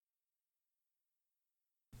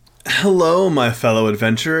Hello, my fellow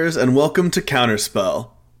adventurers, and welcome to Counterspell.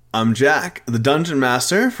 I'm Jack, the Dungeon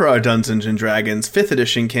Master for our Dungeons & Dragons 5th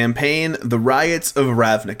edition campaign, The Riots of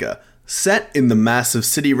Ravnica, set in the massive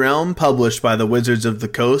city realm published by the Wizards of the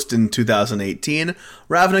Coast in 2018.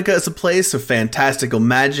 Ravnica is a place of fantastical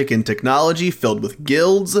magic and technology filled with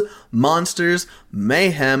guilds, monsters,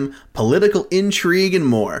 mayhem, political intrigue, and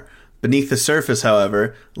more. Beneath the surface,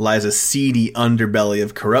 however, lies a seedy underbelly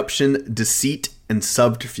of corruption, deceit, and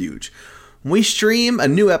subterfuge. We stream a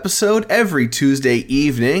new episode every Tuesday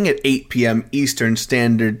evening at 8 p.m. Eastern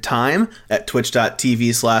Standard Time at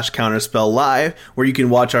twitch.tv/counterspelllive, where you can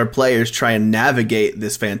watch our players try and navigate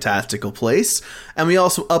this fantastical place. And we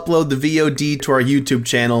also upload the VOD to our YouTube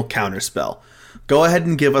channel, Counterspell. Go ahead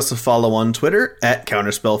and give us a follow on Twitter at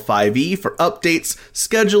Counterspell5e for updates,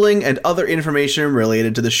 scheduling, and other information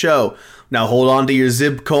related to the show. Now hold on to your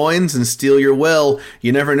Zib coins and steal your will.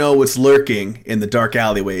 You never know what's lurking in the dark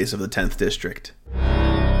alleyways of the 10th District.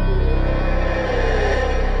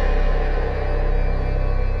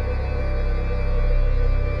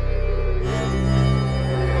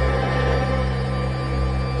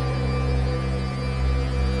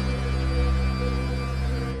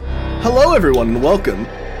 Hello everyone and welcome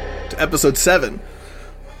to episode 7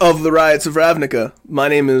 of The Riots of Ravnica. My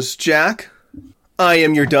name is Jack. I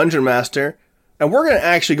am your Dungeon Master, and we're going to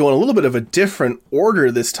actually go in a little bit of a different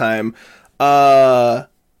order this time. Necria.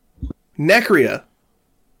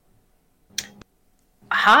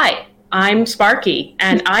 Hi, I'm Sparky,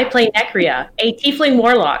 and I play Necria, a tiefling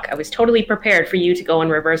warlock. I was totally prepared for you to go in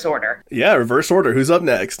reverse order. Yeah, reverse order. Who's up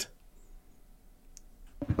next?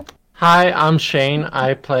 Hi, I'm Shane.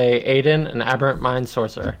 I play Aiden, an aberrant mind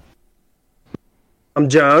sorcerer. I'm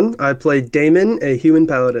John. I play Damon, a human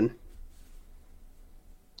paladin.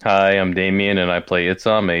 Hi, I'm Damien, and I play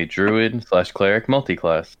Itzam, a druid/cleric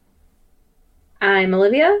multiclass. I'm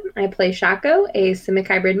Olivia. I play Shaco, a Simic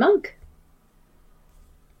hybrid monk.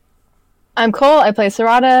 I'm Cole. I play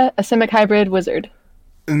Sarada, a Simic hybrid wizard.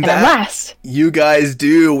 And I'm last. You guys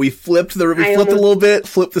do. We flipped a little bit,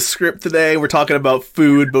 flipped the script today. We're talking about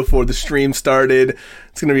food before the stream started.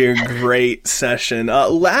 It's going to be a great session. I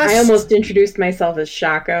almost introduced myself as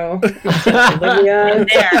Shaco. Olivia.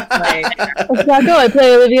 Shaco, I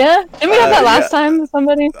play Olivia. Didn't we have that last time with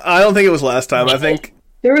somebody? I don't think it was last time. I think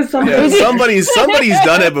there was somebody. Yeah, somebody's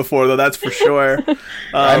done it before, though. That's for sure.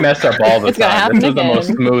 I mess up all the time. This is the again. most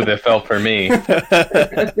smooth it felt for me.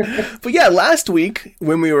 But yeah, last week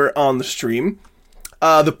when we were on the stream,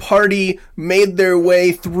 the party made their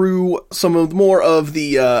way through some of more of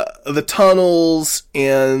the tunnels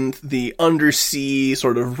and the undersea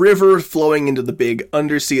sort of river flowing into the big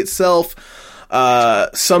undersea itself.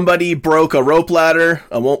 Somebody broke a rope ladder.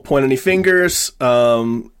 I won't point any fingers.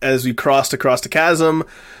 As we crossed across the chasm,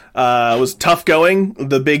 it was tough going.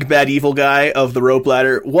 The big bad evil guy of the rope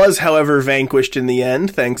ladder was, however, vanquished in the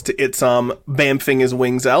end, thanks to Itzam bamfing his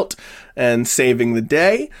wings out and saving the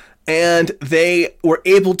day. And they were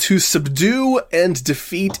able to subdue and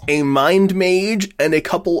defeat a mind mage and a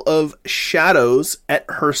couple of shadows at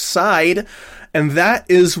her side. And that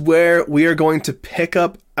is where we are going to pick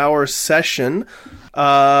up our session. What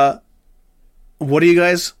are you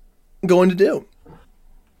guys going to do?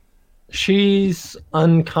 She's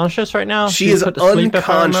unconscious right now. She is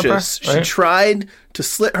unconscious. She tried to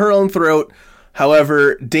slit her own throat.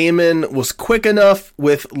 However, Damon was quick enough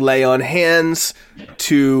with lay on hands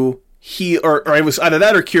to heal, or it was either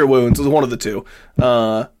that or cure wounds. It was one of the two.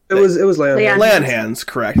 It was lay on hands,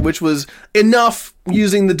 correct, which was enough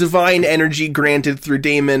using the divine energy granted through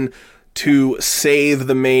Damon to save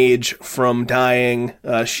the mage from dying.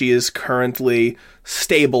 She is currently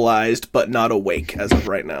stabilized but not awake as of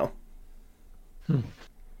right now.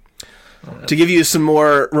 To give you some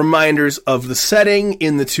more reminders of the setting,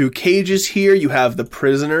 in the two cages here, you have the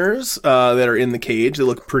prisoners that are in the cage. They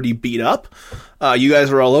look pretty beat up. You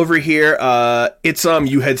guys are all over here.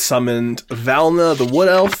 You had summoned Valna, the wood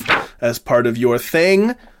elf, as part of your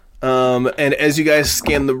thing. And as you guys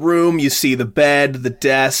scan the room, you see the bed, the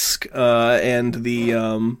desk, and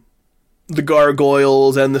the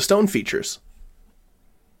gargoyles and the stone features.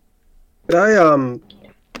 Could I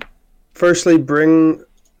firstly bring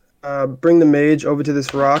the mage over to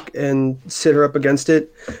this rock and sit her up against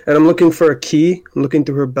it? And I'm looking for a key. I'm looking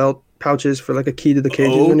through her belt pouches for like a key to the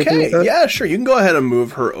cages or anything like that. Yeah, sure. You can go ahead and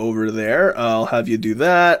move her over there. I'll have you do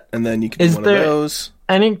that, and then you can do one of those.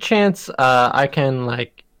 Any chance I can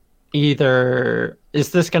like either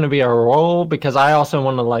is this going to be a roll? Because I also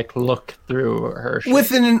want to like look through her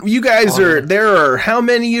shit. You guys there are how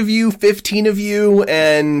many of you? 15 of you,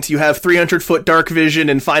 and you have 300-foot dark vision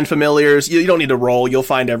and find familiars. You don't need to roll. You'll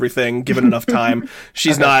find everything given enough time.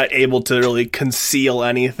 She's not able to really conceal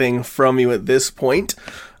anything from you at this point.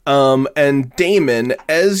 And Damon,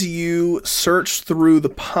 as you search through the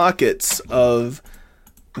pockets of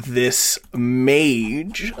this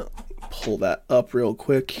mage, pull that up real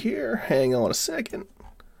quick here. Hang on a second.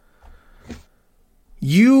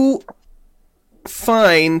 You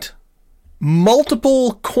find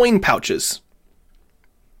multiple coin pouches,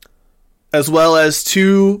 as well as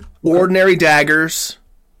 2 ordinary daggers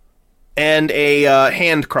and a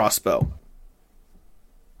hand crossbow.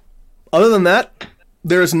 Other than that,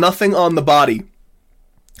 there is nothing on the body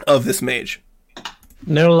of this mage.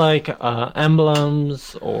 No, like,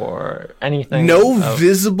 emblems or anything? No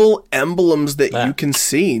visible emblems that you can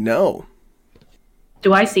see, no.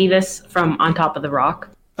 Do I see this from on top of the rock?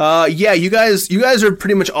 Yeah, you guys are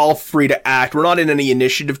pretty much all free to act. We're not in any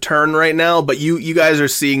initiative turn right now, but you guys are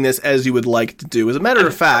seeing this as you would like to do. As a matter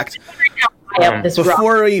of fact,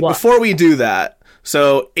 before we do that,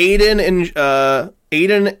 so Aiden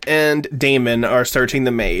and Damon are searching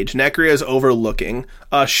the mage. Necria is overlooking.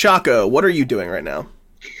 Shako, what are you doing right now?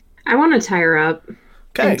 I want to tie her up.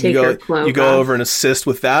 Okay, and take her cloak you go off. over and assist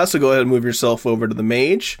with that, so go ahead and move yourself over to the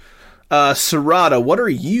mage. Sarada, what are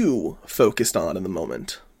you focused on in the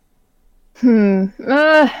moment?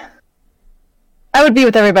 I would be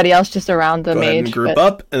with everybody else just around the Go mage. ahead and group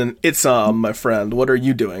up, and it's my friend. What are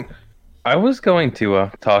you doing? I was going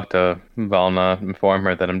to talk to Valna, inform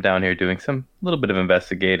her that I'm down here doing some little bit of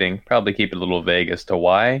investigating. Probably keep it a little vague as to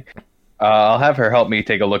why. I'll have her help me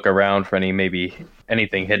take a look around for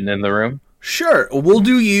anything hidden in the room. Sure, we'll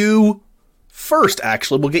do you first.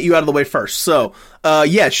 Actually, we'll get you out of the way first. So,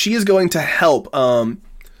 yeah, she is going to help.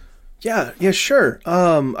 Yeah, sure.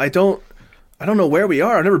 I don't know where we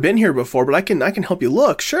are. I've never been here before, but I can help you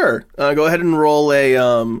look. Sure. Go ahead and roll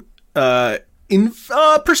a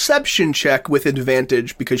perception check with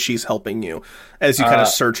advantage because she's helping you as you kind of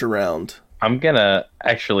search around. I'm gonna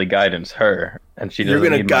actually guidance her, and she doesn't You're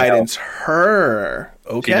gonna need my guidance help. her.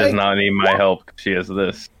 Okay. She does not need my help. She has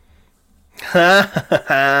this.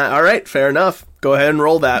 All right, fair enough. Go ahead and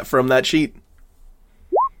roll that from that sheet.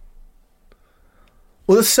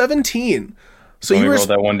 Well, a 17. So Let you me were roll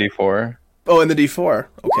that 1d4. Oh, and the D4.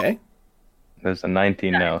 Okay. There's a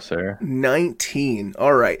 19 now, sir. 19.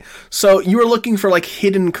 All right. So you were looking for like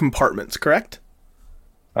hidden compartments, correct?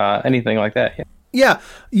 Anything like that, yeah. Yeah,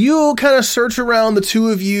 you kind of search around, the two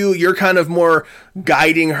of you. You're kind of more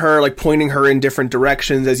guiding her, like pointing her in different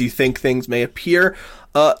directions as you think things may appear.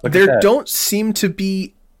 There don't seem to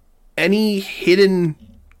be any hidden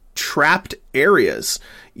trapped areas.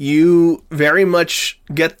 You very much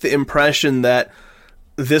get the impression that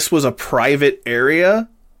this was a private area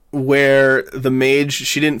where the mage,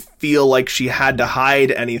 she didn't feel like she had to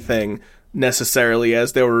hide anything necessarily,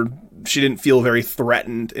 as she didn't feel very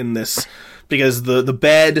threatened in this. Because the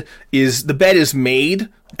bed is made,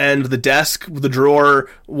 and the desk, the drawer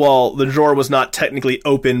was not technically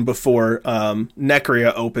open before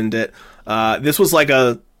Necria opened it. This was like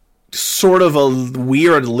a sort of a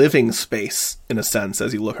weird living space in a sense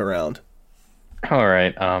as you look around. All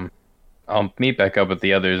right. I'll meet back up with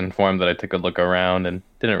the others, informed that I took a look around and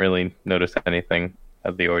didn't really notice anything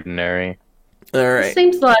of the ordinary. All right. It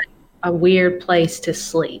seems like a weird place to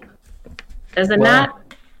sleep. Does it not?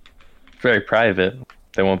 Very private.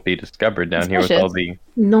 They won't be discovered down here with all the...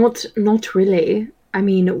 Not really. I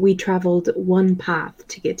mean, we traveled one path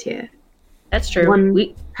to get here. That's true.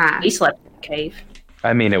 One path. We slept in a cave.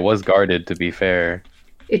 I mean, it was guarded, to be fair.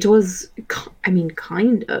 It was,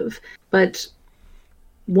 kind of. But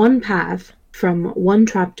one path from one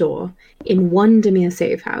trapdoor in one Demir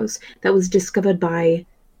safe house that was discovered by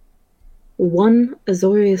one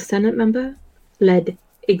Azorius Senate member led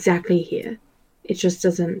exactly here. It just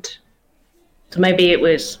doesn't... So maybe it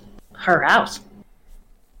was her house.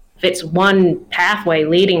 If it's one pathway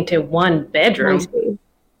leading to one bedroom,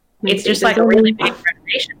 it's just like a really big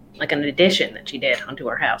renovation, like an addition that she did onto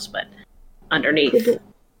her house, but underneath.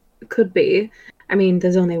 Could be. I mean,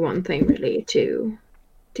 there's only one thing really to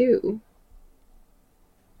do.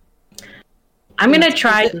 I'm going to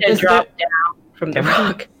try to drop down from the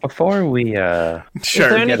rock. Before we, Sure. Is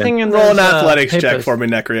there anything in Roll those, an athletics check papers? for me,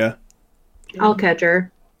 Necria. I'll catch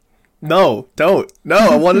her. No, don't. No,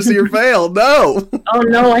 I want to see her fail. No. Oh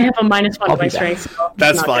no, I have a -1 to I'll my be strength. So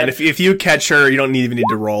That's not fine. good. If you catch her, you don't even need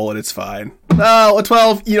to roll it. It's fine. No, a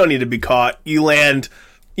 12, you don't need to be caught. You land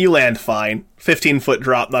fine. 15-foot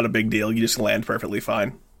drop, not a big deal. You just land perfectly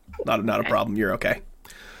fine. Not a problem. You're okay.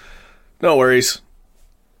 No worries.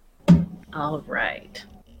 All right.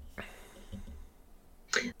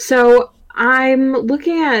 So I'm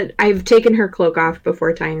looking at. I've taken her cloak off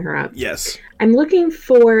before tying her up. Yes. I'm looking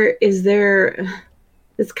for. Is there?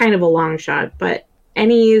 It's kind of a long shot, but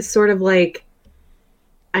any sort of like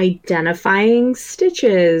identifying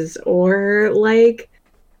stitches or like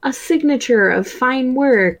a signature of fine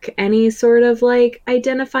work, any sort of like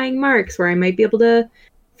identifying marks where I might be able to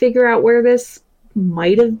figure out where this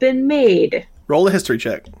might have been made. Roll a history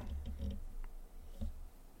check.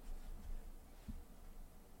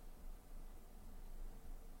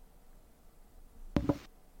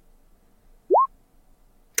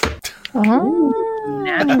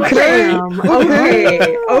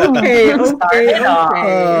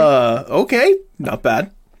 Okay. Not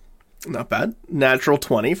bad. Natural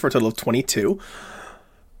 20 for a total of 22.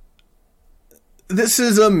 This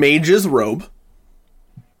is a mage's robe.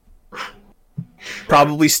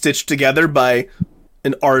 Probably stitched together by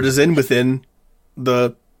an artisan within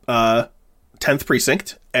the 10th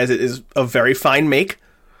precinct, as it is a very fine make.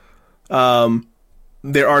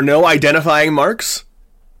 There are no identifying marks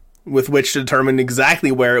with which to determine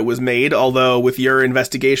exactly where it was made, although with your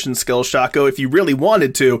investigation skills, Shaco, if you really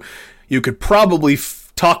wanted to, you could probably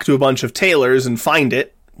talk to a bunch of tailors and find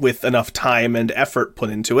it with enough time and effort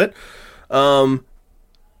put into it.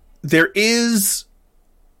 There is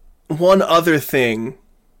one other thing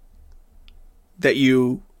that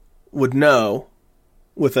you would know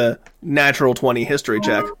with a natural 20 history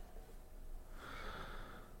check.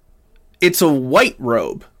 It's a white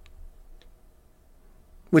robe,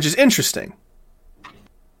 which is interesting.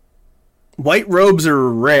 White robes are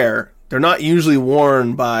rare. They're not usually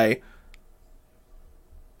worn by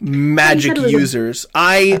magic users.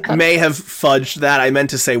 I may have fudged that. I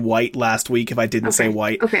meant to say white last week if I didn't say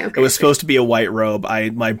white. Okay. It was supposed to be a white robe.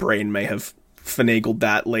 My brain may have finagled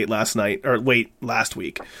that late last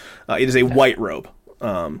week. It is a white robe.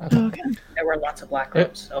 Okay. There were lots of black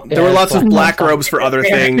robes. So. There were lots of black robes for other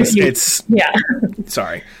things. It's Yeah.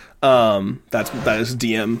 sorry. That is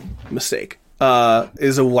DM mistake.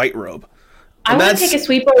 Is a white robe. I want to take a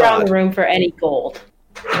sweep around the room for any gold.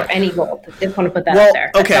 I just want to put that out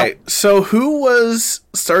there. Okay, so who was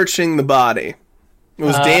searching the body? It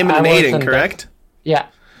was Damon and Aiden, correct? Yeah.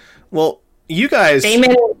 Well, you guys...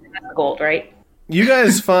 Damon has gold, right? You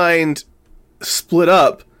guys find split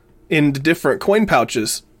up into different coin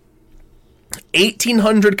pouches.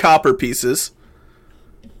 1,800 copper pieces,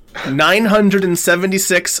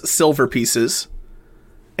 976 silver pieces,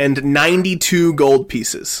 and 92 gold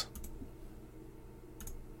pieces.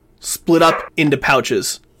 Split up into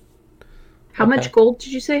pouches. How much gold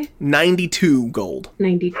did you say? 92 gold.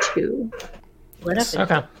 92.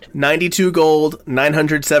 Okay. 92 gold,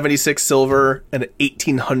 976 silver, and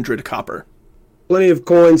 1,800 copper. Plenty of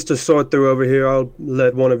coins to sort through over here. I'll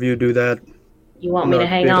let one of you do that. You want me to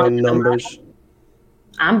hang big on to numbers.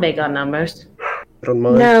 I'm big on numbers. I don't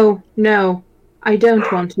mind. No. I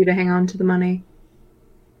don't want you to hang on to the money.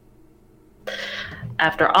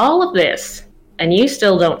 After all of this, and you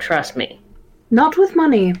still don't trust me. Not with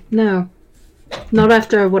money, no. Not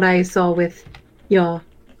after what I saw with your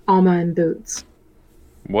armor and boots.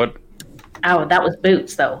 What? Oh, that was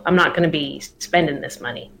boots, though. I'm not going to be spending this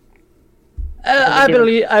money.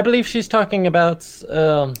 I believe she's talking about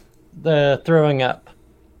the throwing up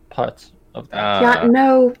part of that. Yeah,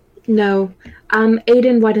 no.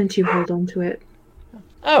 Aiden, why don't you hold on to it?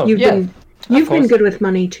 Oh, You've been good with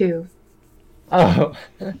money too. Oh,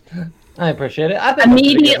 I appreciate it. I think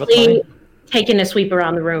Immediately taking a sweep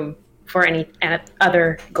around the room for any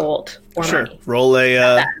other gold or money. Roll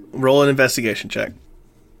an investigation check.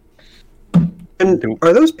 And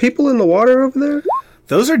are those people in the water over there?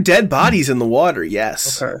 Those are dead bodies in the water,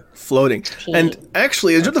 yes. Okay. Floating. And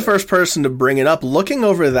actually, as you're the first person to bring it up, looking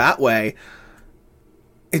over that way,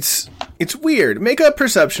 it's weird. Make a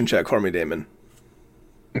perception check for me, Damon.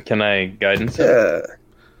 Can I guidance it? Yeah.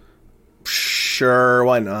 Sure,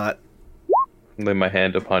 why not? Lay my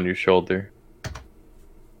hand upon your shoulder.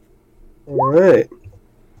 All right.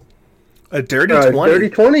 A dirty 20. Dirty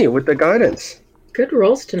 20 with the guidance. Good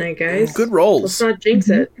rolls tonight, guys. Good rolls. Let's not jinx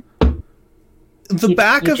it. The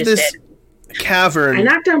back of this cavern. I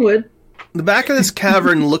knocked on wood. The back of this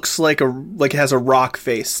cavern looks like it has a rock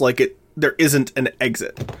face, there isn't an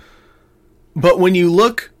exit. But when you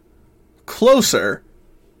look closer,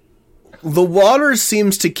 the water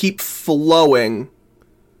seems to keep flowing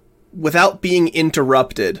without being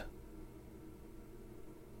interrupted.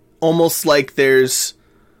 Almost like there's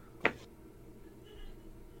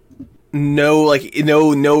no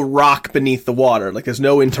rock beneath the water. Like there's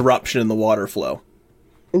no interruption in the water flow.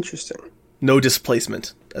 Interesting. No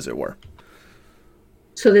displacement, as it were.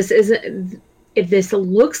 So this isn't. This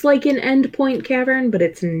looks like an endpoint cavern, but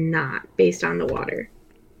it's not based on the water.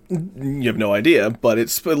 You have no idea, but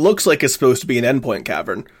it looks like it's supposed to be an endpoint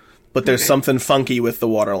cavern. But there's something funky with the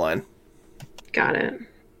water line. Got it.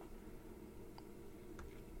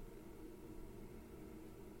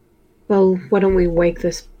 Well, why don't we wake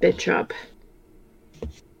this bitch up?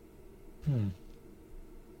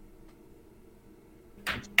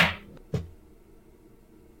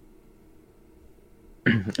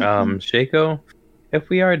 Shaco, if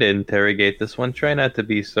we are to interrogate this one, try not to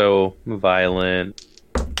be so violent.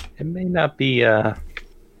 It may not be the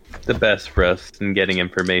best for us in getting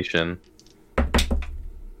information.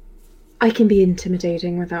 I can be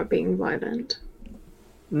intimidating without being violent.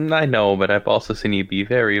 I know, but I've also seen you be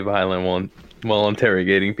very violent while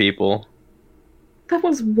interrogating people. That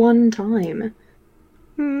was one time.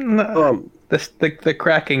 The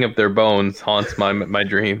cracking of their bones haunts my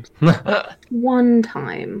dreams. One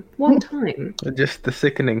time. One time. Just the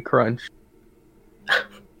sickening crunch.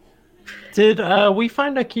 Did we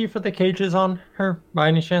find a key for the cages on her, by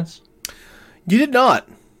any chance? You did not.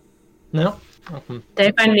 No?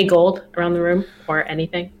 Did I find any gold around the room or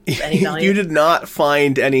anything? Of any value? You did not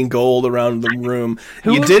find any gold around the room.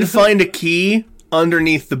 You did find a key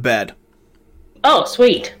underneath the bed. Oh,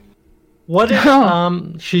 sweet. What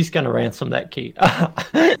if she's gonna ransom that key?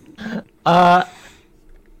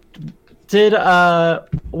 Did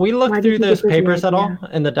we look through those papers at all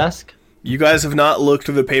in the desk? You guys have not looked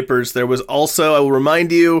through the papers. There was also, I will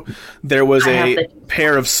remind you, there was a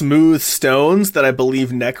pair of smooth stones that I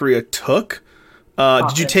believe Necria took.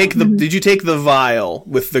 Did you take the vial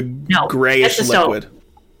with the grayish liquid?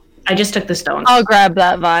 I just took the stones. I'll grab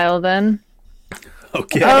that vial then.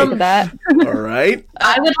 Okay. That. All right.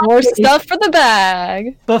 I would More stuff for the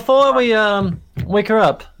bag. Before we wake her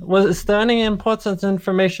up, is there any important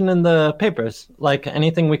information in the papers? Like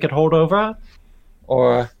anything we could hold over?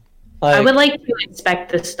 Or I would like to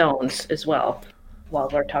inspect the stones as well while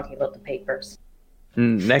we're talking about the papers.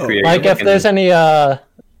 Necria, like if there's any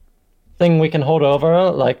thing we can hold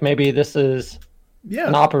over, like maybe this is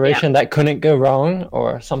an operation that couldn't go wrong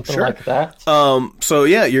or something like that. So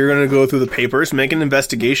yeah, you're gonna go through the papers. Make an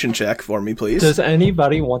investigation check for me, please. Does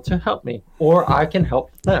anybody want to help me, or I can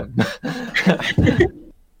help them?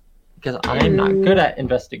 Because I'm not good at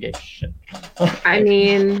investigation. I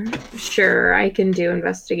mean, sure, I can do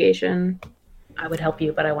investigation. I would help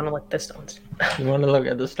you, but I want to look at the stones. You want to look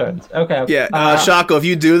at the stones? Okay. Yeah, Shaco, if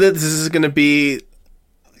you do this is going to be.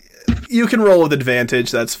 You can roll with advantage.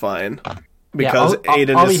 That's fine, because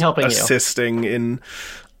Aiden I'll be is helping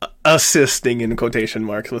assisting in quotation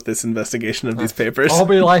marks with this investigation of these papers. I'll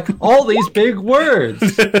be like, all these big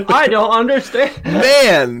words. I don't understand.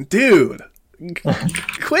 Man, dude.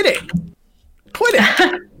 Quit it.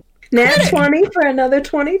 Nat 20 for another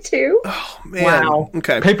 22. Oh, man. Wow.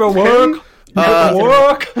 Okay. Paperwork.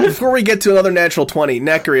 Before we get to another natural 20,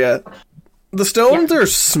 Necria, the stones are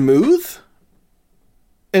smooth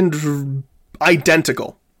and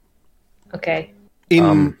identical Okay.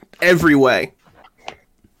 in every way.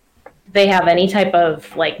 They have any type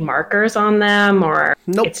of like markers on them, or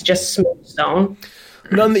Nope. it's just smooth stone?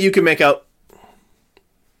 None that you can make out.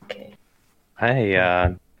 Okay.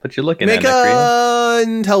 What you looking Make at, Necria? a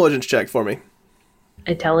intelligence check for me.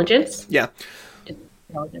 Intelligence? Yeah.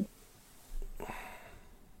 Intelligence.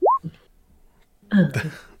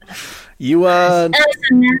 You, That's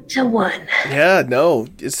a natural one. yeah, no.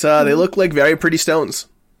 It's, they look like very pretty stones.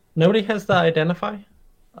 Nobody has the identify?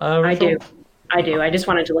 I do. I just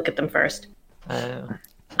wanted to look at them first. I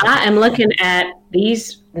am looking at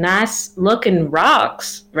these nice looking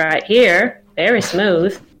rocks right here. Very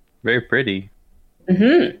smooth. Very pretty.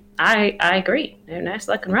 I agree. They're nice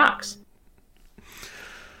looking rocks.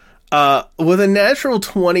 With a natural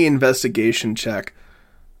 20 investigation check,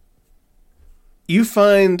 you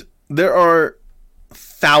find there are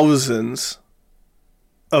thousands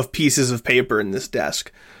of pieces of paper in this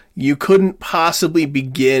desk. You couldn't possibly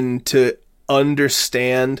begin to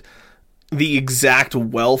understand the exact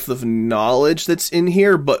wealth of knowledge that's in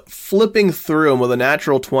here, but flipping through them with a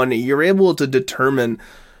natural 20, you're able to determine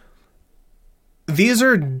these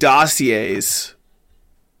are dossiers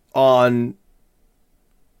on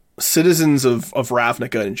citizens of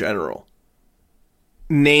Ravnica in general.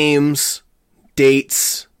 Names,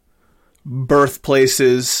 dates,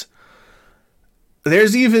 birthplaces.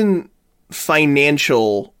 There's even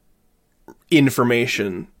financial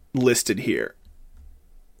information listed here,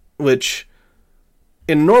 which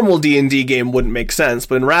in a normal D&D game wouldn't make sense,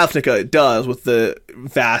 but in Ravnica it does with the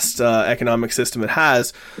vast economic system it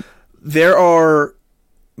has. There are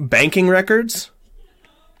banking records.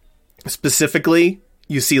 Specifically,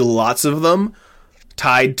 you see lots of them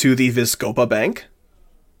tied to the Vizkopa Bank.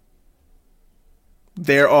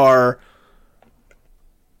 There are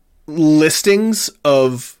listings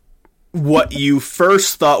of what you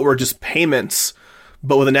first thought were just payments,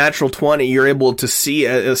 but with a natural 20, you're able to see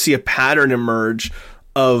a pattern emerge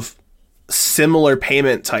of similar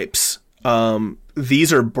payment types.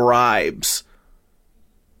 These are bribes.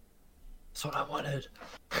 That's what I wanted.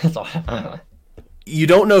 You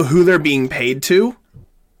don't know who they're being paid to,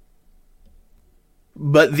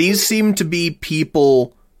 but these seem to be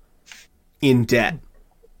people in debt.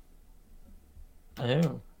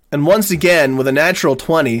 Oh. And once again, with a natural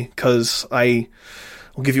 20, because I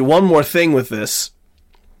will give you one more thing with this,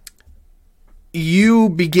 you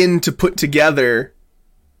begin to put together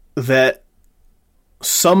that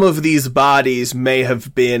some of these bodies may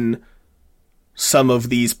have been some of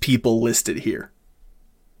these people listed here.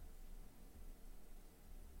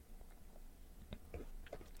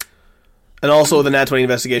 And also with a nat 20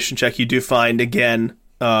 investigation check, you do find, again,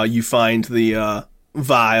 you find the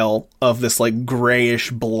vial of this like grayish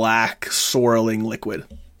black swirling liquid.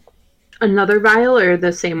 Another vial or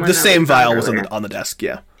the same one? The same vial was on the desk,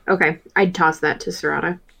 yeah. Okay, I'd toss that to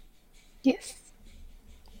Sarada. Yes.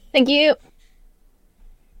 Thank you.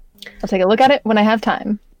 I'll take a look at it when I have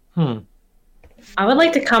time. I would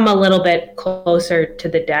like to come a little bit closer to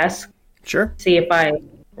the desk. Sure. See if I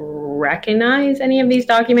recognize any of these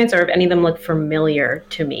documents or if any of them look familiar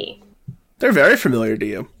to me. They're very familiar to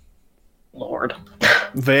you. Lord.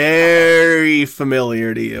 Very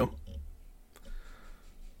familiar to you.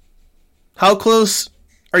 How close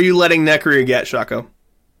are you letting Nekria get, Shako?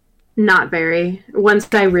 Not very. Once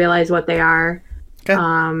I realize what they are. Okay.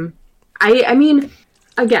 I mean,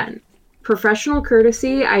 again, professional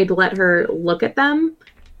courtesy, I'd let her look at them,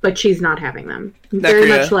 but she's not having them. Very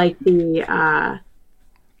Nekria. much like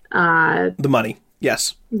the money.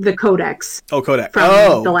 Yes. the codex Oh, Kodak.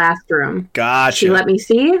 from the last room. Gotcha. She let me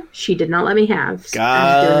see. She did not let me have. So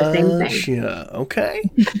I'm doing the same thing. Gotcha. Okay.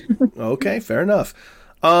 Okay, fair enough.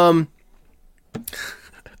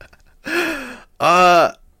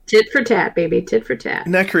 Tit for tat, baby. Tit for tat.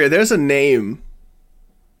 Nekria, there's a name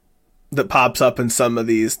that pops up in some of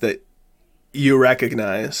these that you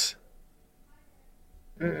recognize.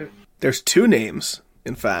 There's two names,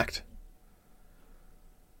 in fact,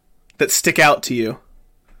 that stick out to you.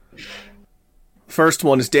 First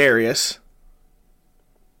one is Darius.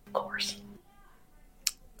 Of course.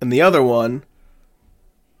 And the other one,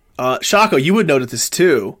 Shako, you would notice this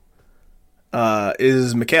too,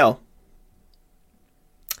 is Mikhail.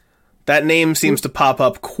 That name seems to pop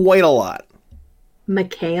up quite a lot.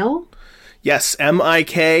 Mikhail? Yes,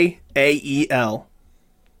 Mikael.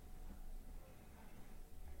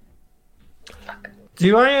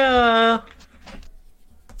 Do I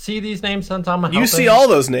see these names since I'm helping? You see all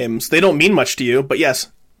those names. They don't mean much to you, but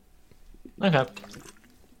yes. Okay.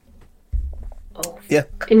 Oh. Yeah.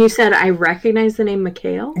 And you said I recognize the name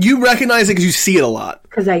Mikhail? You recognize it because you see it a lot.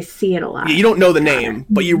 Because I see it a lot. You don't know the name,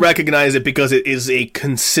 but you recognize it because it is a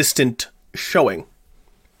consistent showing.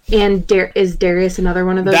 And is Darius another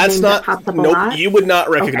one of those names that pops up a lot? You would not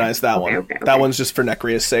recognize that one. Okay. That one's just for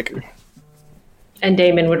Nekria's sake. And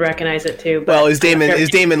Damon would recognize it too. But Well, is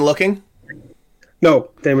Damon looking? No,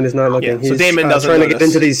 Damon is not looking. Yeah, so Damon doesn't trying to get notice.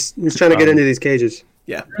 into these. He's trying to get into these cages.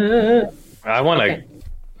 Yeah. I want to. Okay.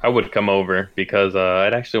 I would come over because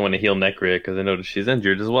I'd actually want to heal Nekria because I noticed she's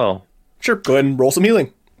injured as well. Sure, go ahead and roll some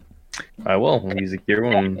healing. I will. I'll use a cure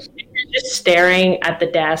wounds. You're just staring at the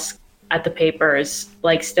desk, at the papers,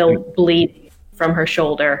 like still bleeding from her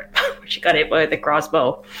shoulder. She got hit with a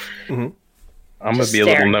crossbow. I'm gonna Just be a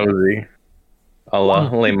little staring. nosy.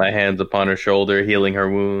 I'll lay my hands upon her shoulder, healing her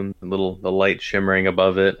wound. The light shimmering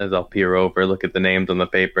above it as I'll peer over, look at the names on the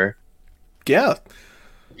paper. Yeah,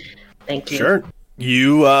 Thank you. sure.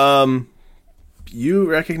 You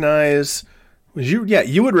recognize.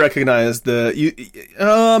 You would recognize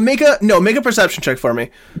make a perception check for me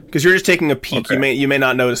because you're just taking a peek. Okay. You may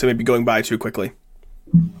not notice it may be going by too quickly.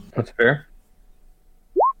 That's fair.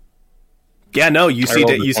 Yeah, no, you see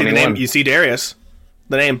rolled a the name. 21. You see Darius,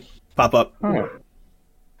 the name pop up.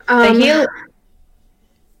 Thank you.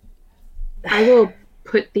 I will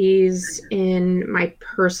put these in my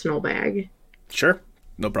personal bag. Sure,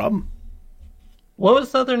 no problem. What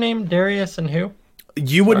was the other name? Darius and who?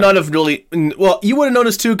 You would not have really. Well, you would have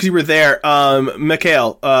noticed too because you were there.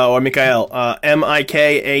 Mikhail, Mikael, Mikael.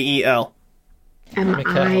 M-I-K.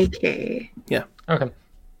 Yeah. Okay.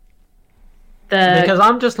 The Because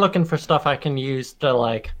I'm just looking for stuff I can use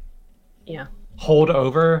to yeah. hold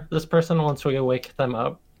over this person once we wake them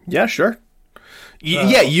up. Yeah, sure.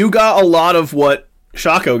 Yeah, you got a lot of what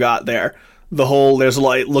Shaco got there.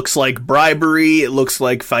 It looks like bribery, it looks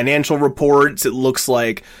like financial reports, it looks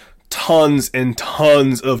like tons and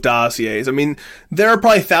tons of dossiers. I mean, there are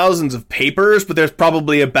probably thousands of papers, but there's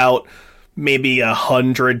probably about maybe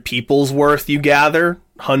 100 people's worth you gather.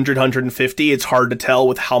 150. It's hard to tell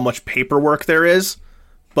with how much paperwork there is,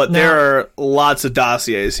 but there are lots of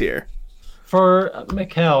dossiers here. For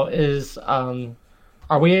Mikhail,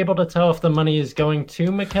 are we able to tell if the money is going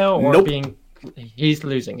to Mikhail or Nope. he's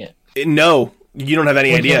losing it? No, you don't have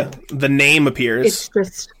any idea. The name appears. It's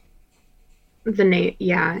just the name.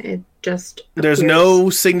 Yeah, it just. There's appears. no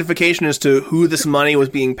signification as to who this money was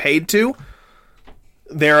being paid to.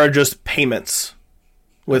 There are just payments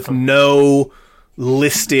with no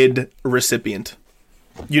listed recipient.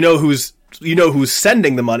 You know who's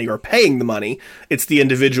sending the money or paying the money. It's the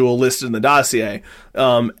individual listed in the dossier.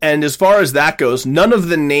 And as far as that goes, none of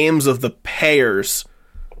the names of the payers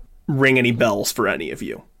ring any bells for any of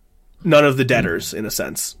you. None of the debtors, in a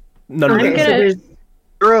sense. None of them.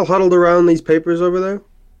 They're all huddled around these papers over there.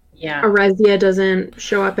 Yeah. Arezia doesn't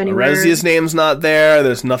show up anywhere. Arezia's name's not there.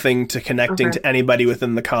 There's nothing connecting to anybody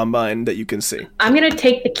within the Combine that you can see. I'm going to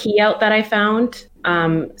take the key out that I found,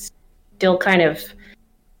 still kind of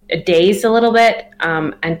dazed a little bit,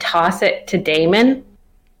 and toss it to Damon,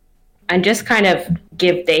 and just kind of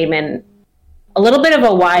give Damon a little bit of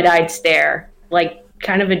a wide-eyed stare, like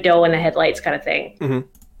kind of a doe in the headlights kind of thing. Mm-hmm.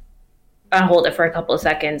 I'll hold it for a couple of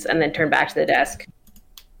seconds and then turn back to the desk.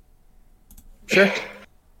 Sure.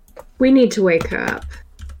 We need to wake her up.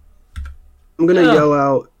 I'm gonna yell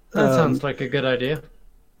out. That sounds like a good idea.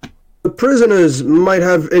 The prisoners might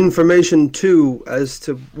have information too as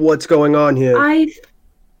to what's going on here. I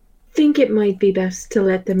think it might be best to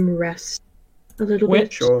let them rest a little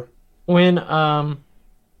bit. Sure. When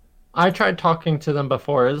I tried talking to them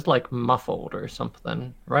before, it was like muffled or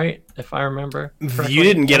something, right? If I remember correctly. You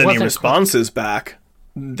didn't get any responses back.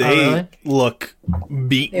 They look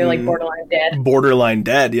beaten. They're like borderline dead. Borderline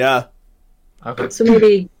dead, yeah. Okay. So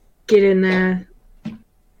maybe get in there,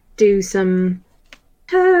 do some.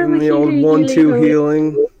 In the old 1-2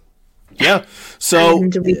 healing. Yeah. So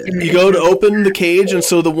you go to open the cage, and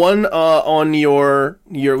so the one on your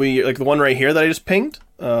like the one right here that I just pinged,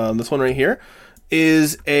 this one right here,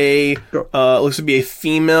 is looks to be a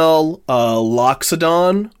female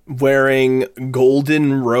Loxodon wearing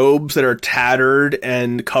golden robes that are tattered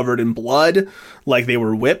and covered in blood, like they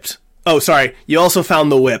were whipped. Oh, sorry. You also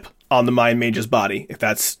found the whip on the Mind Mage's body, if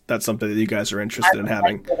that's something that you guys are interested in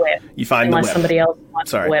having. You find Unless the whip. somebody else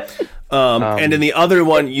wants the whip. And in the other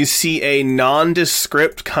one, you see a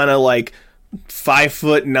nondescript kind of like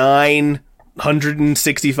 5'9",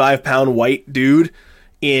 165-pound white dude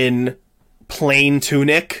in plain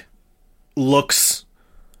tunic. Looks.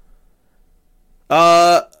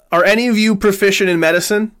 Are any of you proficient in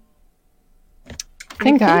medicine? I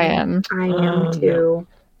think I am. I am too.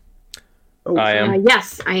 Oh, I am.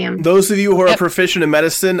 Yes, I am. Those of you who are proficient in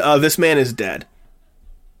medicine, this man is dead.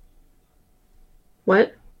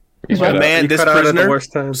 What? This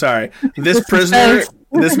prisoner. Sorry, this prisoner.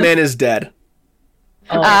 This man is dead.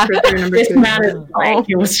 This man is like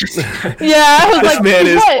it was just. Yeah, I was This like, man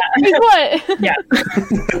he's what? Yeah.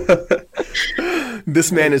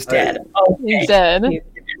 This man is dead. Oh, He's dead.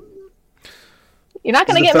 You're not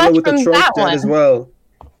going to There's get a fellow much with the from trope that dead one. as well.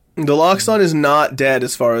 The Loxodon is not dead,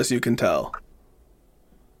 as far as you can tell.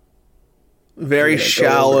 Very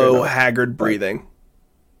shallow, haggard breathing.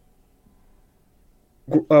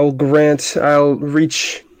 I'll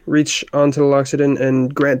reach onto the Loxodon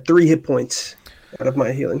and grant 3 hit points out of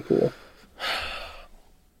my healing pool.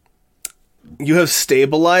 You have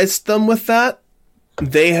stabilized them with that.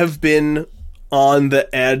 They have been on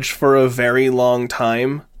the edge for a very long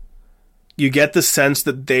time. You get the sense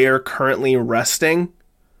that they are currently resting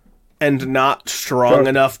and not strong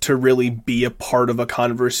enough to really be a part of a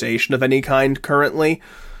conversation of any kind currently.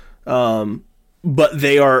 But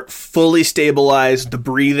they are fully stabilized. The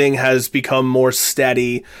breathing has become more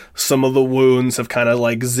steady. Some of the wounds have kind of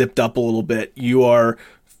like zipped up a little bit. You are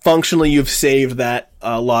functionally, you've saved that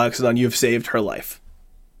Loxodon. You've saved her life.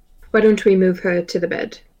 Why don't we move her to the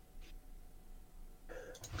bed?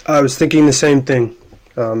 I was thinking the same thing.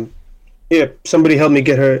 Somebody help me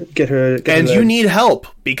get her. And you need help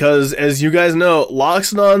because, as you guys know,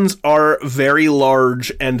 Loxodons are very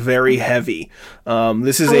large and very heavy.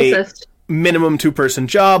 This is a minimum 2-person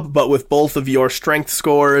job, but with both of your strength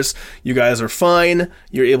scores, you guys are fine.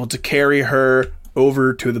 You're able to carry her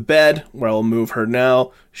over to the bed, where I'll move her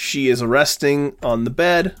now. She is resting on the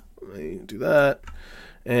bed. Let me do that.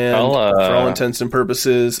 And for all intents and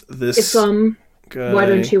purposes, this guy, why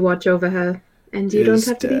don't you watch over her And you don't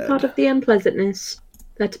have to be part of the unpleasantness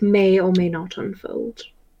that may or may not unfold.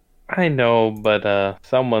 I know, but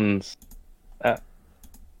someone's got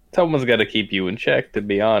to keep you in check, to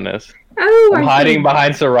be honest. Oh, I'm hiding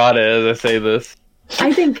behind Sarada as I say this.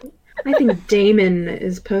 I think Damon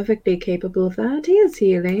is perfectly capable of that. He is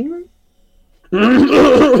healing.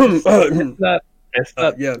 It's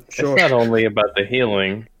not only about the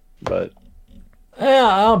healing, but yeah,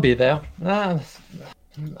 I'll be there. I'll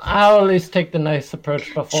at least take the nice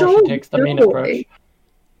approach before she takes the mean approach.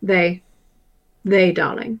 They,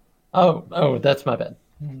 darling. Oh, that's my bad.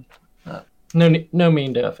 No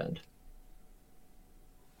mean to offend.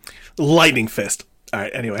 Lightning fist. All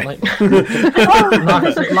right. Anyway,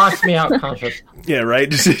 knocks me out conscious. Yeah, right.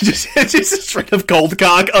 Just straight up cold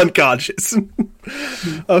cock, unconscious.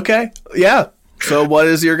 Okay. Yeah. So, what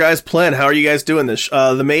is your guys' plan? How are you guys doing this?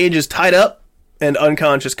 The mage is tied up and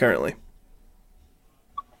unconscious currently.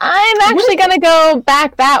 I'm actually gonna go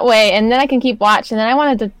back that way, and then I can keep watch. And then I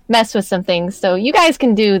wanted to mess with some things, so you guys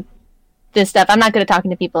can do this stuff. I'm not good at talking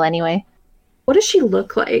to people anyway. What does she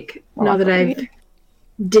look like now that I've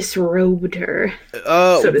disrobed her,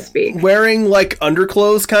 so to speak? Wearing like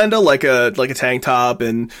underclothes, kind of like a tank top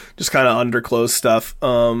and just kind of underclothes stuff.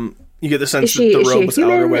 You get the sense that the robe was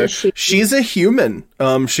outerwear. She's a human.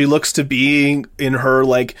 She looks to be in her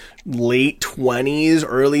like late 20s,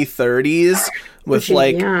 early 30s, with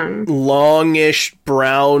like longish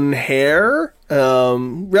brown hair,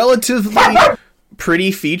 relatively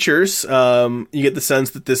pretty features. You get the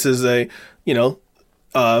sense that this is a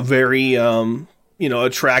very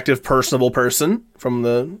attractive, personable person from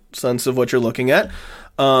the sense of what you're looking at.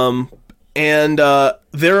 And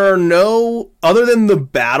there are no, other than the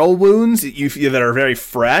battle wounds that are very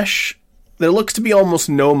fresh, there looks to be almost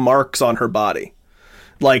no marks on her body.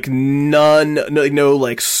 Like none, no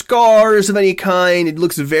like scars of any kind. It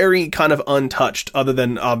looks very kind of untouched, other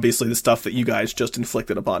than obviously the stuff that you guys just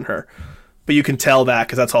inflicted upon her. But you can tell that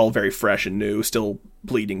because that's all very fresh and new, still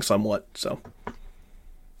bleeding somewhat. So,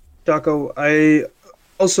 Daco, I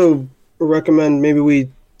also recommend maybe we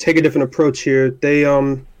take a different approach here. They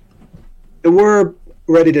were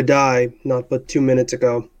ready to die not but 2 minutes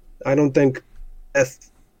ago. I don't think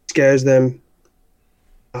death scares them.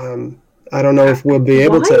 I don't know if we'll be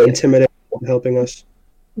able to intimidate them helping us.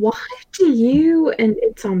 Why do you and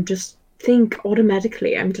Itzam just think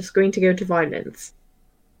automatically I'm just going to go to violence?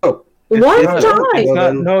 Oh. One die!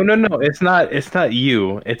 No. It's not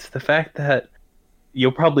you. It's the fact that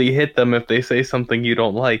you'll probably hit them if they say something you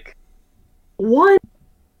don't like. One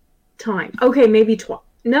time. Okay, maybe twice.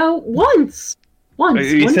 No, once. You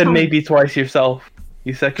one said time. maybe twice yourself.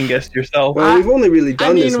 You second guessed yourself. Well, we've only really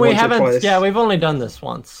done this once or twice. Yeah, we've only done this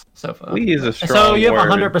once so far. We use a strong So you have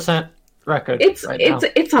word. 100% record. It's now.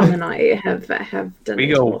 and I have done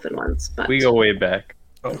it more than once, but we go way back.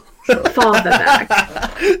 farther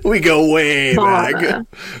back. We go way back.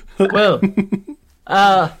 Well,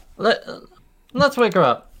 let's wake her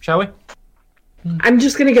up, shall we? I'm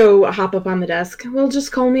just gonna go hop up on the desk. Well,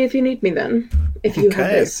 just call me if you need me then. If you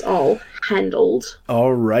have this all handled.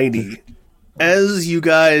 Alrighty. As you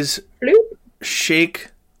guys shake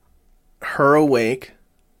her awake,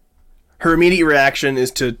 her immediate reaction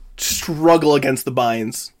is to struggle against the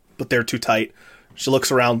binds, but they're too tight. She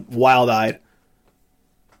looks around wild-eyed.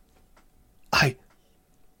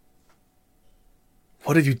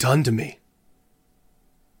 What have you done to me?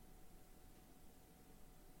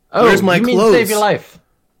 Oh, where's my clothes? Mean save your life.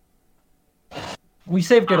 We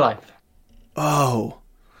saved your life. Oh,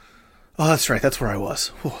 that's right. That's where I was.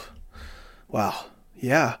 Whew. Wow.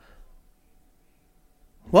 Yeah.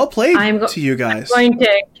 Well played to you guys. I'm going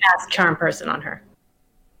to cast Charm Person on her.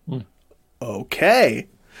 Okay.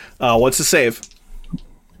 What's the save?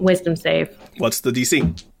 Wisdom save. What's the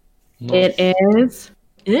DC? It is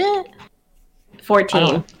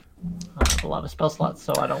 14. I have a lot of spell slots,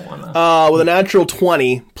 so I don't want to... With a natural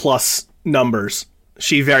 20 plus numbers,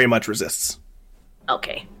 she very much resists.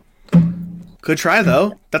 Okay. Good try,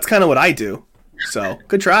 though. That's kind of what I do. So,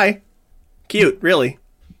 good try. Cute, really.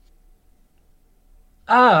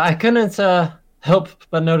 I couldn't help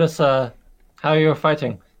but notice how you were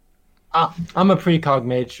fighting. I'm a precog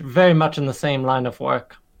mage, very much in the same line of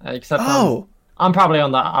work, except I'm probably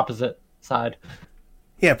on the opposite side.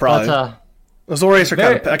 Yeah, probably. But, Azorius are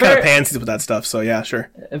kind of pansies with that stuff, so yeah, sure.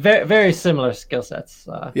 Very, very similar skill sets.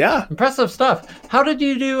 Yeah. Impressive stuff. How did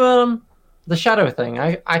you do the shadow thing?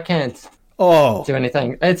 I can't do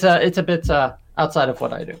anything. It's a bit outside of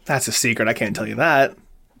what I do. That's a secret. I can't tell you that.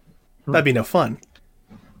 That'd be no fun.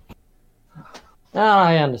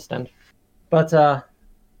 I understand. But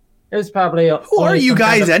it was probably... Who are you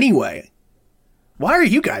guys anyway? Why are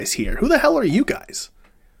you guys here? Who the hell are you guys?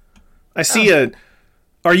 I see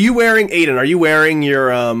Are you wearing, Aiden, are you wearing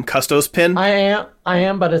your Custos pin? I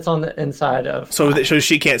am, but it's on the inside of... So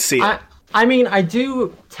she can't see it. I mean, I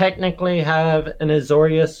do technically have an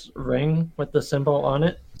Azorius ring with the symbol on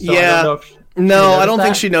it. So yeah. I don't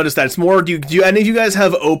think she noticed that. It's more, do any of you guys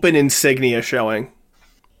have open insignia showing?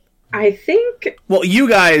 I think... Well, you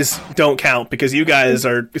guys don't count because you guys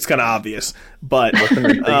are... It's kind of obvious, but...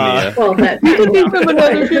 Well,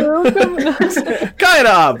 kind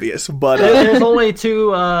of obvious, but... There's only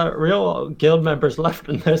 2 real guild members left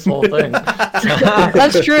in this whole thing.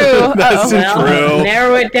 That's true. That's true.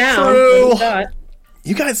 Narrow it down. True.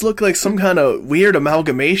 You guys look like some kind of weird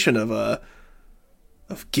amalgamation of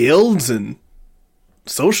guilds and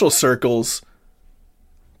social circles.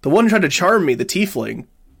 The one who tried to charm me, the tiefling...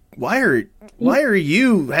 Why are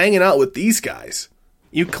you hanging out with these guys?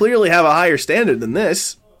 You clearly have a higher standard than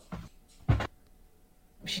this. Is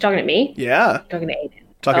she talking to me? Yeah. Talking to Aiden.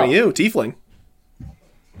 Talking to you, tiefling.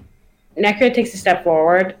 Necro takes a step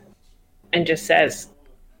forward and just says,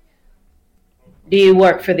 do you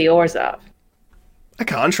work for the Orzhov? I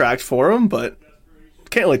contract for them, but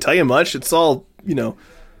can't really tell you much. It's all,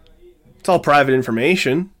 it's all private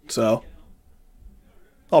information, so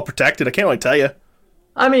all protected. I can't really tell you.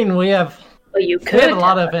 I mean, we have a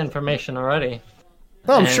lot of information already.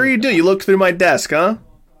 Oh, I'm sure you do. You looked through my desk, huh?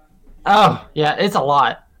 Oh, yeah, it's a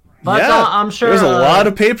lot. But yeah, I'm sure there's a lot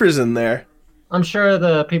of papers in there. I'm sure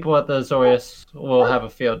the people at the Azorius will have a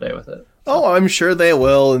field day with it. Oh, I'm sure they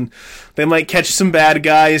will, and they might catch some bad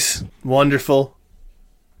guys. Wonderful.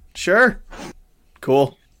 Sure.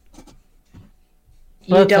 Cool.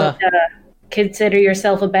 You don't consider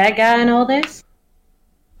yourself a bad guy in all this?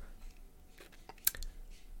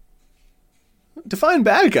 Define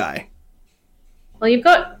bad guy. Well, you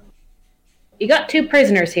got 2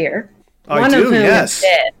 prisoners here. One of whom yes. is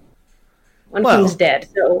dead. One of whom's dead.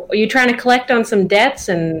 So, are you trying to collect on some debts,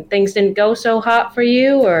 and things didn't go so hot for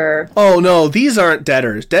you, or? Oh no, these aren't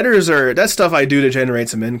debtors. Debtors are that's stuff I do to generate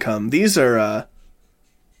some income. These are a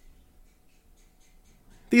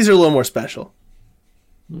little more special.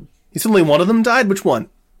 You said only one of them died. Which one?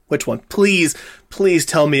 Which one? Please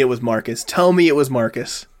tell me it was Marcus. Tell me it was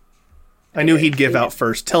Marcus. I knew he'd give out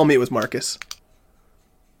first. Tell me it was Marcus.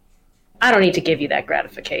 I don't need to give you that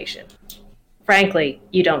gratification. Frankly,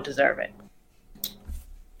 you don't deserve it.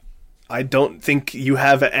 I don't think you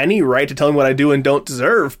have any right to tell me what I do and don't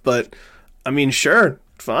deserve, but, I mean, sure,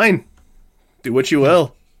 fine. Do what you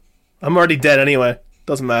will. I'm already dead anyway.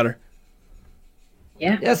 Doesn't matter.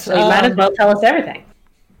 Yeah, yes, so you might as well tell us everything.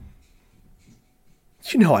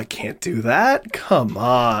 You know I can't do that. Come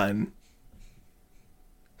on.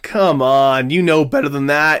 Come on, you know better than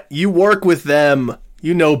that. You work with them.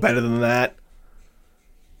 You know better than that.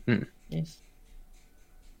 Yes.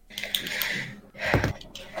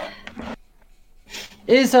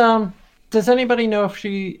 Does anybody know if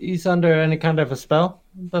she's under any kind of a spell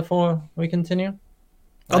before we continue?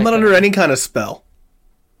 I'm not under any kind of spell.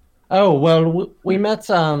 Oh, well, we met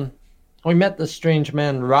the strange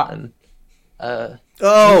man Rotten.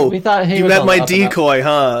 We thought he you was met my decoy,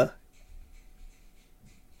 huh?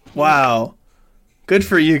 Wow. Good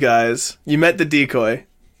for you guys. You met the decoy.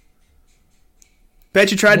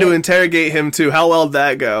 Bet you tried to interrogate him too. How well did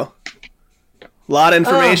that go? A lot of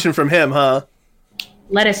information from him, huh?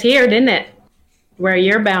 Let us hear, didn't it? Where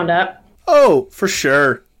you're bound up. Oh, for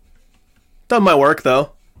sure. Done my work,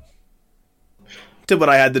 though. Did what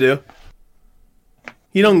I had to do.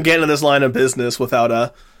 You don't get into this line of business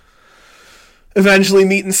without eventually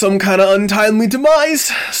meeting some kind of untimely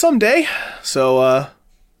demise someday. So,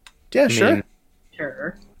 yeah, sure.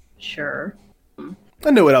 Sure.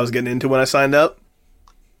 I knew what I was getting into when I signed up.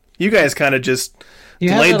 You guys kind of just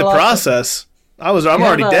delayed the process. I'm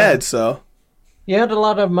already dead, so. You had a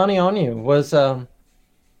lot of money on you. Was oh,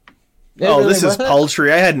 really this is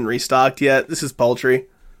paltry. I hadn't restocked yet. This is paltry.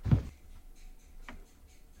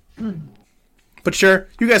 But sure,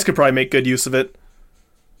 you guys could probably make good use of it.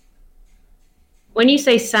 When you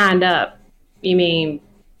say signed up, you mean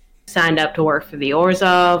signed up to work for the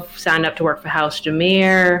Orzhov, signed up to work for House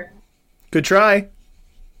Jameer? Good try.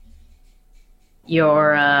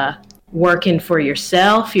 You're working for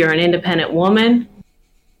yourself? You're an independent woman?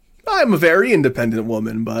 I'm a very independent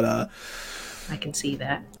woman, but I can see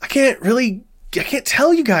that. I can't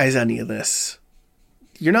tell you guys any of this.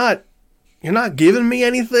 You're not giving me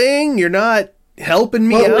anything. You're not helping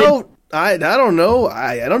me out. I don't know.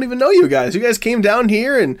 I don't even know you guys. You guys came down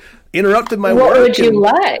here and interrupted my work. What would you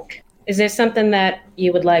like? Is there something that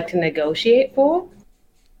you would like to negotiate for?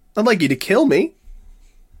 I'd like you to kill me.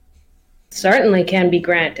 Certainly can be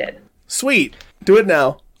granted. Sweet. Do it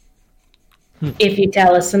now. If you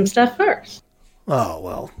tell us some stuff first. Oh,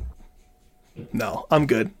 well. No, I'm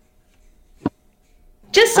good.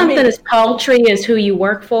 Just something as paltry as who you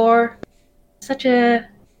work for. Such a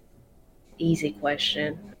easy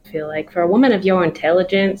question, I feel like. For a woman of your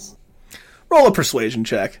intelligence. Roll a persuasion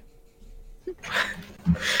check.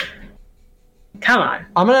 Come on.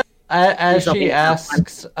 I'm gonna, as she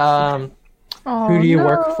asks, who do you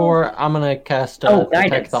work for? I'm gonna cast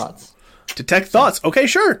Detect Thoughts. Detect Thoughts. Okay,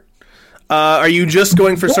 sure. Are you just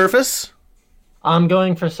going for surface? I'm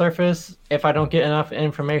going for surface. If I don't get enough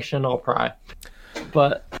information, I'll pry.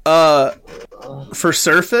 But for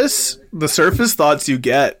surface, the surface thoughts you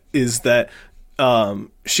get is that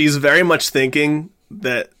she's very much thinking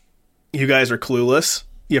that you guys are clueless.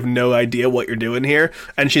 You have no idea what you're doing here,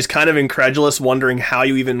 and she's kind of incredulous, wondering how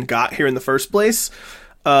you even got here in the first place.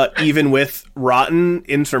 Even with rotten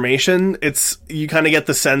information, you kind of get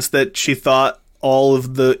the sense that she thought all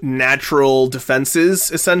of the natural defenses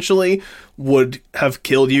essentially would have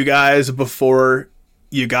killed you guys before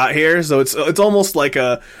you got here. So it's almost like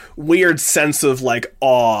a weird sense of like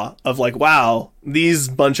awe of like, wow, these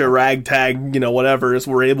bunch of ragtag, whatevers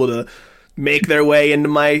were able to make their way into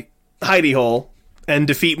my hidey hole and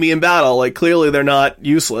defeat me in battle. Like, clearly they're not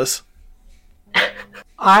useless.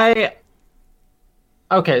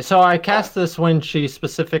 Okay, so I cast this when she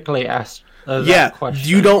specifically asked that question.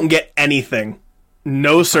 You don't get anything.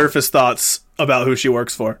 No surface thoughts about who she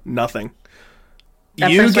works for. Nothing.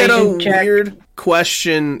 You get a weird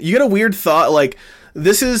question. You get a weird thought, like,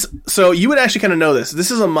 this is... So, you would actually kind of know this.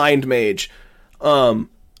 This is a mind mage.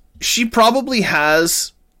 She probably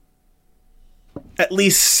has at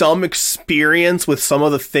least some experience with some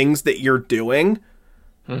of the things that you're doing,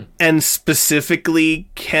 and specifically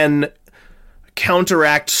can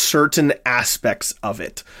counteract certain aspects of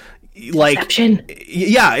it. Like, Inception.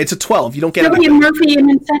 Yeah, it's a 12. You don't get Cillian Murphy in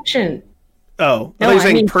Inception. Oh, I thought you were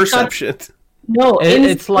saying perception. No,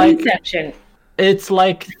 it's like Inception. It's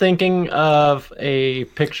like thinking of a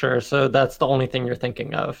picture, so that's the only thing you're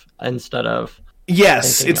thinking of instead of...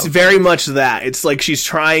 Yes, it's very much that. It's like she's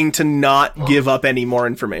trying to not give up any more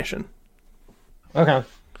information. Okay.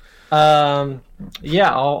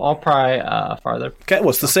 Yeah, I'll pry farther. Okay,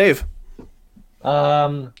 what's the save?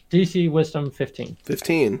 DC Wisdom 15.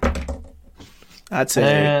 15. That's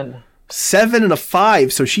a 7 and a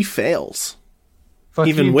 5, so she fails.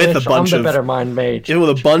 Even with a bunch of better mind mage. Even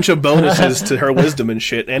with a bunch of bonuses to her wisdom and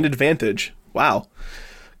shit and advantage. Wow.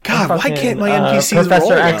 God, why can't my NPCs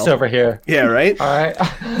Professor roll X well? over here. Yeah, right? All right.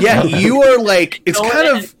 Yeah, you are like,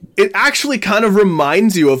 it actually kind of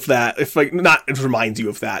reminds you of that. If like, not it reminds you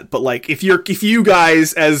of that, but like if you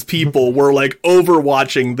guys as people were like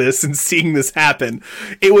overwatching this and seeing this happen,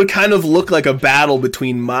 it would kind of look like a battle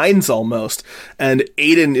between minds almost. And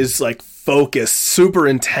Aiden is like focused, super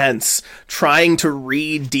intense, trying to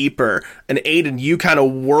read deeper. And Aiden, you kind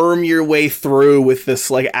of worm your way through with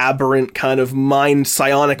this like aberrant kind of mind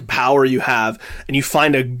psionic power you have, and you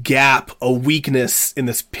find a gap, a weakness in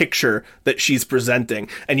this picture that she's presenting,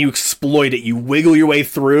 and you exploit it. You wiggle your way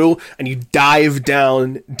through, and you dive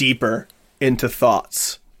down deeper into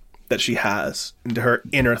thoughts that she has, into her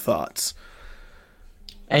inner thoughts.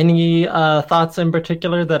 Any thoughts in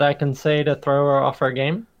particular that I can say to throw her off her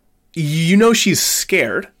game? You know she's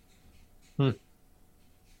scared.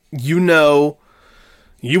 You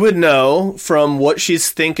would know from what she's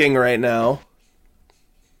thinking right now.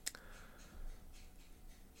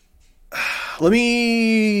 Let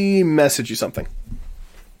me message you something.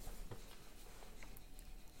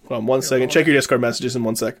 Hold on 1 second. Check your Discord messages in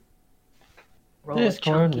 1 sec.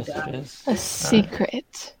 Discord messages. A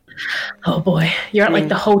secret. Oh boy, you're at like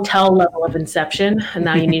the hotel level of Inception, and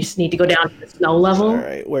now you just need to go down to the snow level. All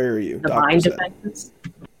right, where are you? The mind defenses.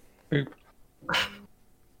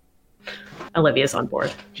 Olivia's on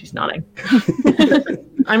board. She's nodding.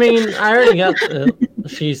 I mean, I already got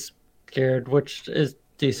she's scared, which is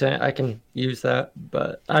decent. I can use that,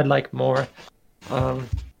 but I'd like more. You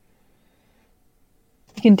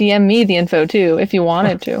can DM me the info too if you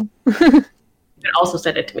wanted to. You can also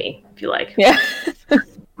send it to me if you like. Yeah.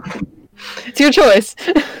 It's your choice.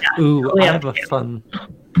 Yeah, Ooh, totally I have a fun.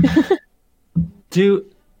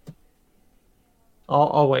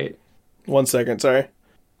 I'll wait. 1 second, sorry.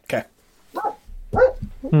 Okay.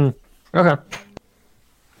 Okay.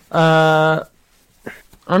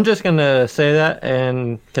 I'm just gonna say that,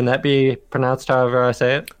 and can that be pronounced however I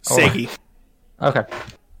say it? Segi. Okay.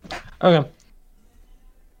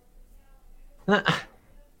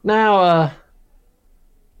 Now,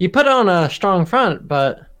 you put on a strong front,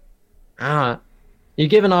 but you're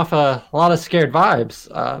giving off a lot of scared vibes.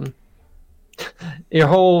 your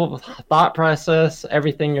whole thought process,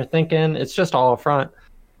 everything you're thinking, it's just all up front.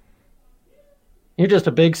 You're just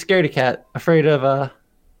a big scaredy cat, afraid of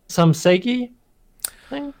some Seiki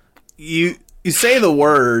thing. You say the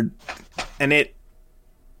word, and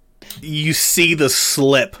you see the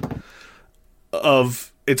slip of.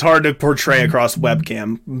 It's hard to portray across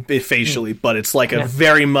webcam facially, but it's like a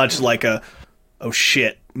very much like a oh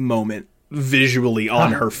shit moment visually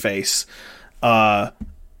on her face. How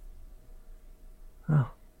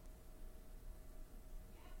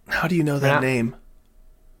do you know that name?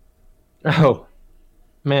 Oh,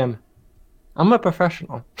 ma'am, I'm a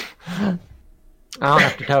professional. I don't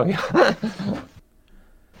have to tell you.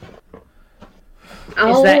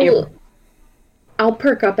 I'll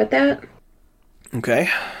perk up at that. Okay.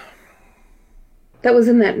 That was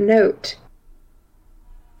in that note.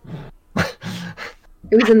 It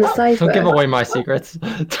was in the cipher. Don't give away my secrets.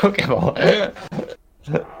 Don't give away.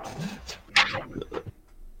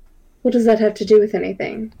 What does that have to do with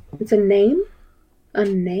anything? It's a name? A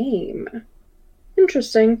name.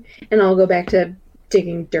 Interesting. And I'll go back to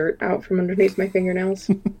digging dirt out from underneath my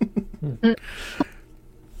fingernails.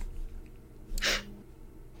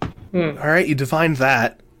 Alright, you divined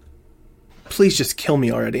that. Please just kill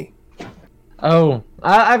me already. Oh,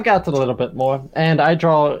 I've got a little bit more. And I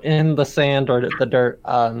draw in the sand or the dirt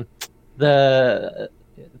the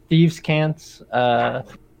thieves' cant's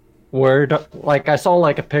word. Like, I saw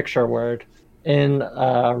like a picture word in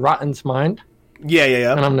Rotten's mind.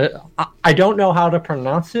 Yeah. And I don't know how to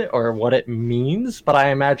pronounce it or what it means, but I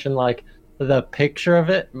imagine like the picture of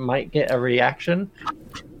it might get a reaction.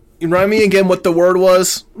 You remind me again what the word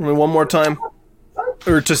was? One more time.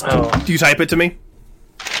 Or just do you type it to me?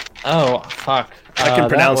 Oh, fuck. I can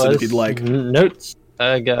pronounce it if you'd like. Notes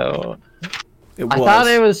ago. It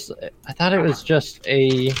was. I thought it was just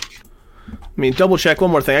a. I mean, double check one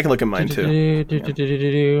more thing. I can look at mine too.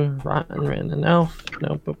 Rotten random elf.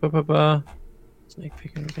 No. Snake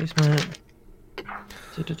pick in the basement.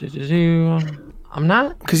 I'm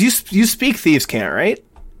not. Because you speak thieves' cant, right?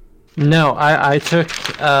 No, I took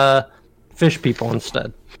fish people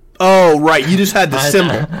instead. Oh, right. You just had the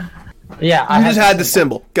symbol. Yeah, you just had the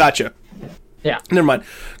symbol. Gotcha. Yeah. Never mind.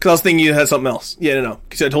 Because I was thinking you had something else. Yeah, no.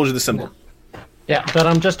 Because I told you the symbol. Yeah, but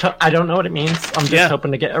I don't know what it means. I'm just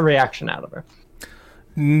hoping to get a reaction out of her.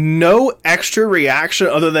 No extra reaction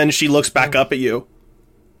other than she looks back up at you.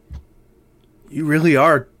 You really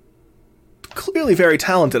are clearly very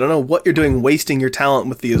talented. I don't know what you're doing wasting your talent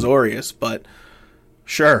with the Azorius, but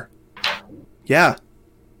sure. Yeah.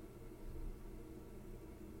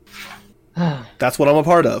 That's what I'm a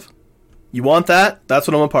part of. You want that? That's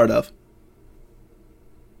what I'm a part of.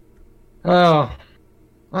 Oh.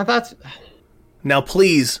 Well, that's... Now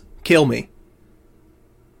please, kill me.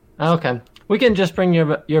 Okay. We can just bring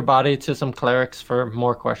your body to some clerics for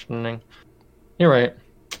more questioning. You're right.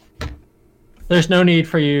 There's no need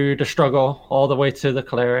for you to struggle all the way to the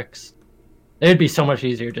clerics. It'd be so much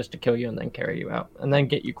easier just to kill you and then carry you out. And then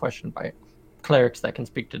get you questioned by clerics that can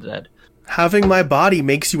speak to the dead. Having my body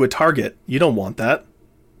makes you a target. You don't want that.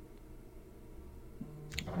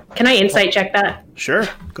 Can I insight check that? Sure.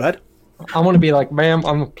 Go ahead. I want to be like, ma'am,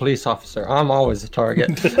 I'm a police officer. I'm always a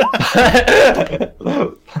target.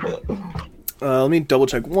 Let me double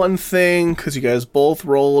check one thing, because you guys both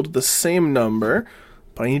rolled the same number.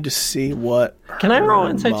 But I need to see what... Can I roll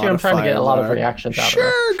insight too? I'm trying to get a lot of reactions out of it.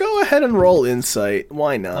 Sure, go ahead and roll insight.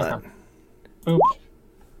 Why not? Okay.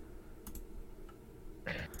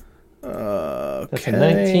 That's a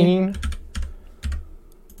 19.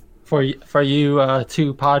 For you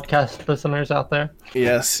two podcast listeners out there.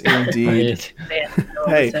 Yes, indeed.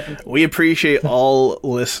 Hey, we appreciate all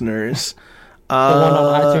listeners. The one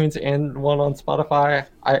on iTunes and one on Spotify.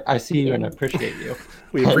 I see you and appreciate you.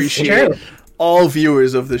 We appreciate all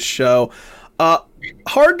viewers of this show.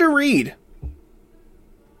 Hard to read.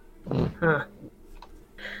 Huh.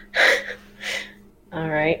 All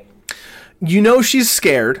right. You know she's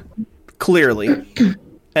scared, clearly,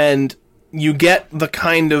 and you get the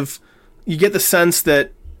sense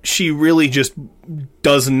that she really just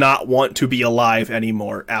does not want to be alive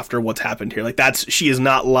anymore after what's happened here. Like, she is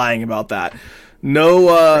not lying about that.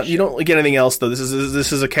 No, you don't get anything else though. This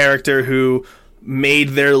is a character who made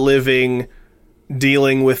their living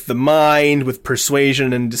dealing with the mind, with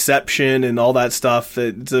persuasion and deception and all that stuff.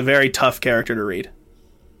 It's a very tough character to read.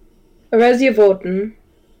 Arezia Vorten.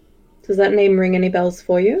 Does that name ring any bells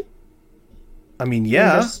for you? I mean,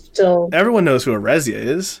 yeah. Everyone knows who Arezia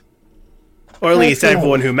is. Or at least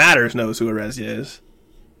everyone who matters knows who Arezia is.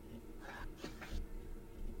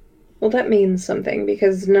 Well, that means something,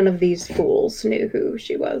 because none of these fools knew who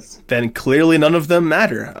she was. Then clearly none of them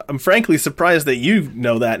matter. I'm frankly surprised that you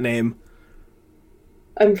know that name.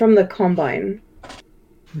 I'm from the Combine.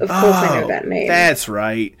 Of course I know that name. That's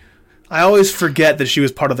right. I always forget that she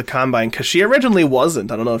was part of the Combine, because she originally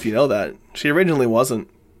wasn't. I don't know if you know that. She originally wasn't.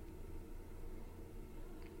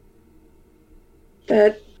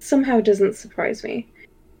 That somehow doesn't surprise me.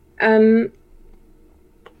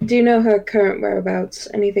 Do you know her current whereabouts?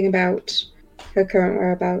 Anything about her current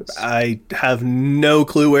whereabouts? I have no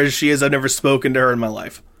clue where she is. I've never spoken to her in my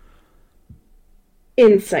life.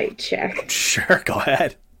 Insight check. Sure, go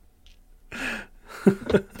ahead.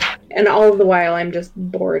 And all the while, I'm just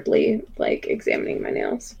boredly, examining my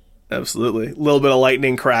nails. Absolutely. A little bit of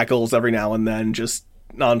lightning crackles every now and then, just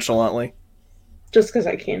nonchalantly. Just because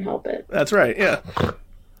I can't help it. That's right, yeah.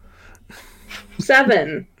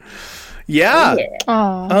 7. Yeah.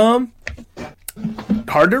 Aww.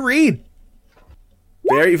 Hard to read.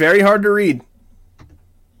 Very, very hard to read.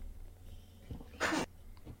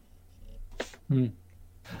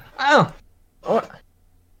 Oh.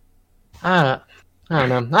 I don't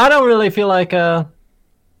know. I don't really feel like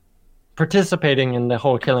participating in the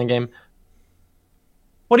whole killing game.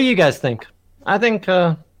 What do you guys think? I think,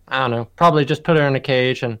 I don't know, probably just put her in a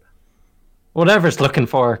cage and whatever's looking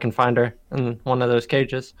for her can find her in one of those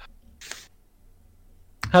cages.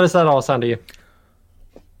 How does that all sound to you?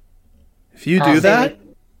 If you do that,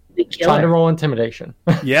 trying to roll intimidation.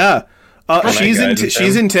 Yeah. She's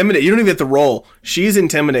intimidated. You don't even get the roll. She's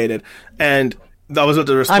intimidated. And I was about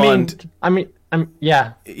to respond. I mean,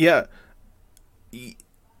 yeah. Yeah.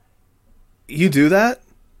 You do that?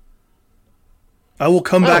 I will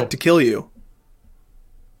come back to kill you.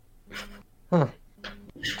 Huh.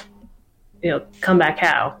 Come back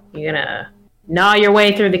how? You gonna gnaw your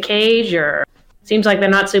way through the cage, or seems like they're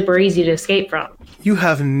not super easy to escape from? You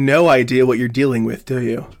have no idea what you're dealing with, do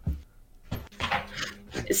you?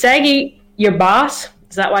 Saggy, your boss?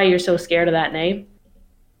 Is that why you're so scared of that name?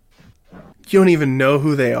 You don't even know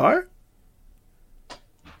who they are?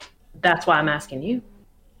 That's why I'm asking you.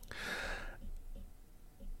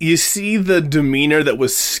 You see the demeanor that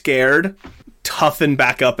was scared toughen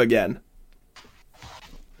back up again.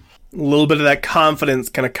 A little bit of that confidence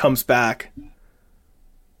kind of comes back.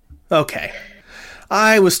 Okay.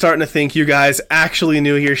 I was starting to think you guys actually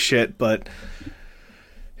knew your shit, but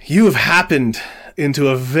you have happened into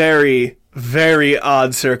a very, very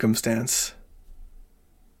odd circumstance.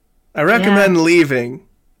 I recommend leaving,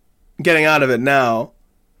 getting out of it now.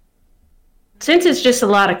 Since it's just a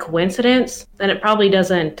lot of coincidence, then it probably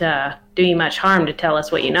doesn't do you much harm to tell us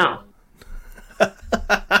what you know.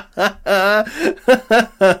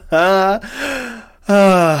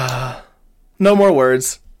 No more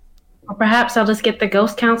words. Or perhaps I'll just get the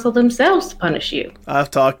Ghost Council themselves to punish you.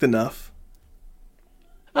 I've talked enough.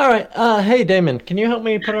 All right. Hey, Damon, can you help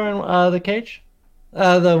me put her in the cage?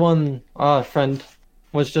 The one friend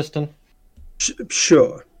was just in.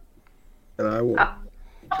 Sure. And I will. I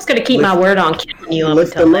was going to keep my word on killing you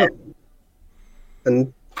lift until them then. up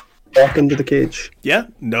and walk into the cage. Yeah,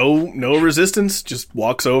 no resistance. Just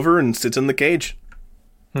walks over and sits in the cage.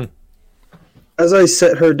 As I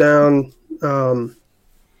set her down, I'll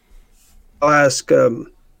ask, are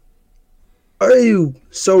you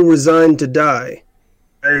so resigned to die?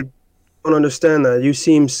 I don't understand that. You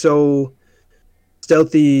seem so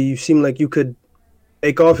stealthy. You seem like you could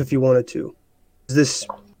take off if you wanted to. Is this...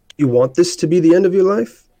 You want this to be the end of your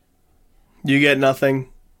life? You get nothing.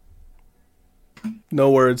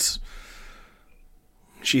 No words.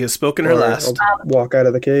 She has spoken her last. I'll walk out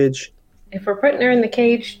of the cage. If we're putting her in the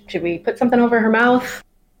cage, should we put something over her mouth?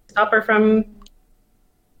 Stop her from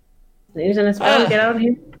using a spell to get out of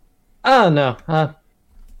here? Oh, no.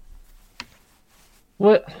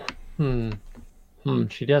 What?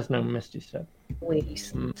 She does know Misty Step. We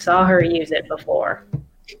saw her use it before.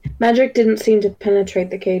 Magic didn't seem to penetrate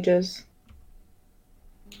the cages.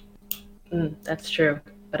 That's true,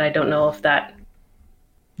 but I don't know if that...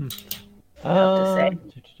 I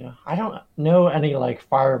don't know any,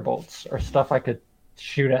 fire bolts or stuff I could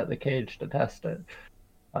shoot at the cage to test it.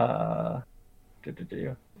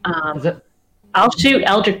 Is it? I'll shoot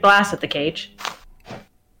Eldritch Blast at the cage.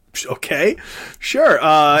 Okay, sure.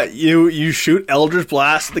 You shoot Eldritch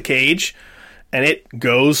Blast at the cage, and it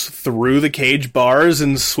goes through the cage bars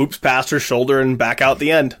and swoops past her shoulder and back out the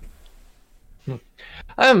end.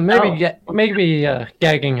 Maybe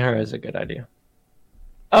gagging her is a good idea.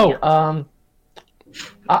 Oh,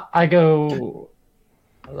 I go.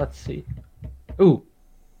 Let's see. Ooh,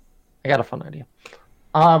 I got a fun idea.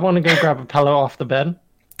 I want to go grab a pillow off the bed.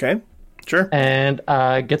 Okay, sure. And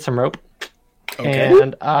get some rope.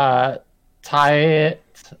 and tie it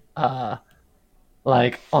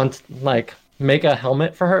make a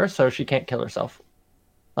helmet for her so she can't kill herself.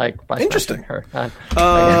 Like by Interesting. Her.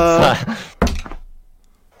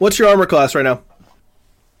 What's your armor class right now?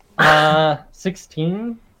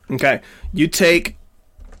 16. Okay. You take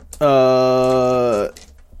 1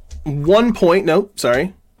 point. No,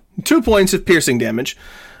 sorry. 2 points of piercing damage.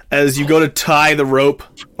 As you go to tie the rope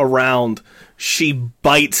around, she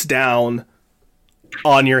bites down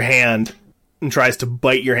on your hand and tries to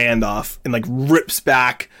bite your hand off and like rips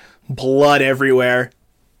back, blood everywhere,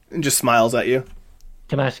 and just smiles at you.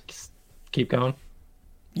 Can I keep going?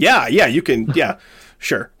 Yeah, you can. Yeah,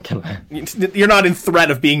 sure. You're not in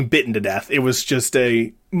threat of being bitten to death. It was just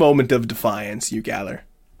a moment of defiance, you gather.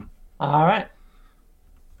 All right.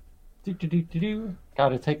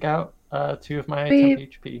 Gotta take out 2 of my temp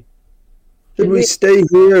HP. Should we stay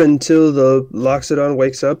here until the Loxodon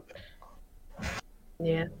wakes up?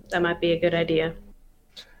 Yeah, that might be a good idea.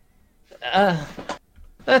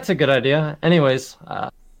 That's a good idea. Anyways,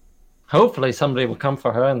 hopefully somebody will come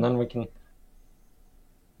for her, and then we can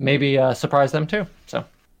maybe surprise them too. So,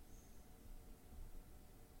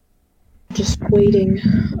 just waiting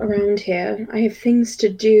around here. I have things to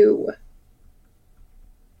do.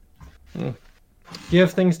 Do you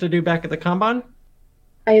have things to do back at the Combine?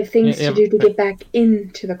 I have things to do to get back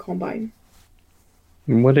into the Combine.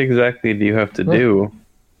 What exactly do you have to do?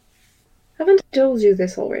 Haven't I told you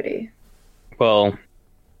this already? Well,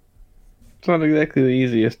 it's not exactly the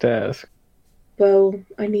easiest task. Well,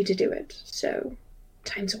 I need to do it, so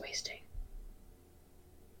time's wasting.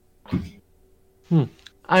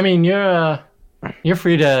 I mean, you're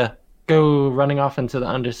free to go running off into the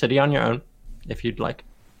Undercity on your own, if you'd like.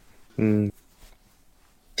 Do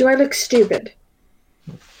I look stupid?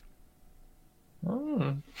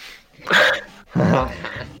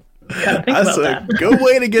 That's a good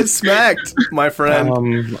way to get smacked, my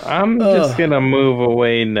friend. I'm just gonna move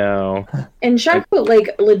away now. And Shaco,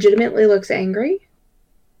 legitimately looks angry.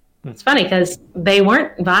 It's funny because they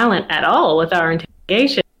weren't violent at all with our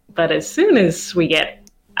interrogation, but as soon as we get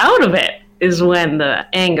out of it is when the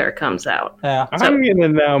anger comes out. Yeah. I'm gonna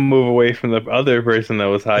now move away from the other person that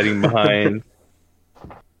was hiding behind.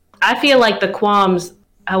 I feel like the qualms,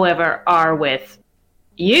 however, are with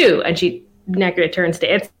you, and Necria turns to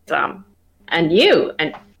Itzam, and you,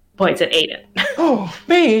 and points at Aiden. Oh,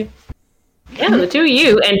 me? Yeah, the two of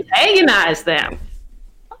you antagonize them.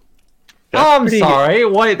 I'm sorry.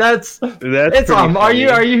 Wait, that's Itzam. Are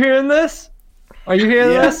you hearing this? Are you hearing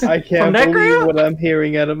this? I can't believe what I'm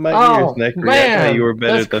hearing out of my ears, Necria. Man, you were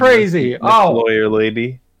better that's than crazy. This lawyer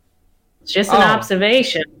lady. It's just an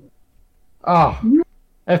observation. Oh,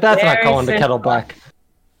 if that's not calling the kettle black.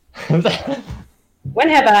 When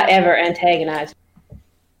have I ever antagonized?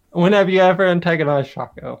 When have you ever antagonized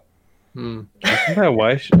Shaco? Isn't that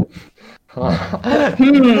why?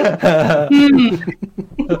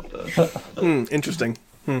 Interesting.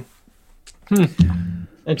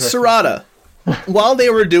 Sarada, while they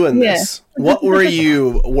were doing this, what were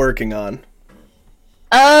you working on?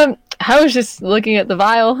 I was just looking at the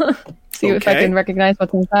vial. See if I can recognize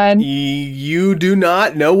what's inside. You do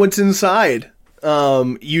not know what's inside.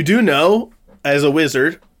 You do know, as a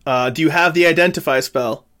wizard, do you have the Identify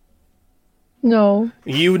spell? No.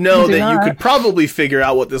 You know that you could probably figure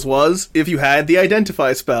out what this was if you had the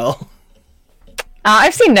Identify spell.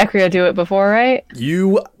 I've seen Necria do it before, right?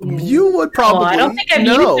 You would probably. I don't think I've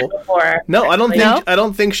used it before. No, I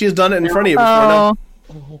don't think she's done it in front of you before. No.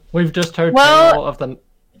 We've just heard all of the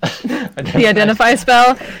the Identify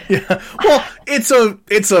spell. Yeah. Well, it's a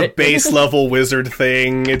base level wizard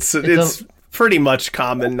thing. It's pretty much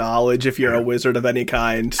common knowledge if you're a wizard of any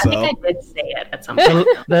kind. So. I think I did say it at some point.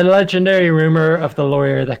 The legendary rumor of the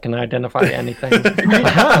lawyer that can identify anything.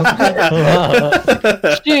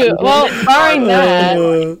 Shoot. Well, barring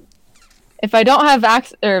that, if I don't have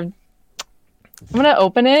access, I'm gonna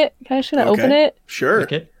open it. Gonna open it? Sure.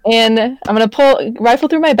 Okay. And I'm gonna rifle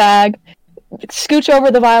through my bag, scooch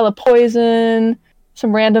over the vial of poison,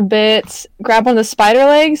 some random bits, grab one of the spider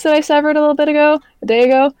legs that I severed a day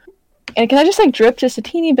ago. And can I just drip just a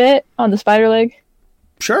teeny bit on the spider leg?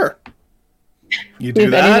 Sure. You do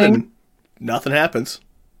that and nothing happens.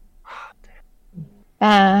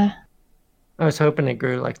 I was hoping it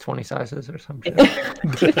grew 20 sizes or something.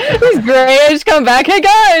 It was great. I just come back, hey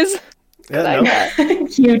guys!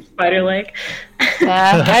 Huge spider leg.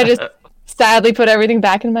 I just sadly put everything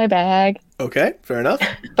back in my bag. Okay, fair enough.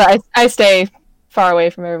 But I stay far away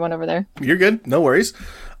from everyone over there. You're good. No worries.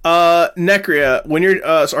 Necria, when you're,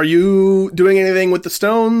 are you doing anything with the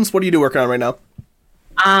stones? What are you working on right now?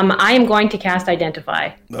 I am going to cast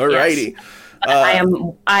Identify. Alrighty.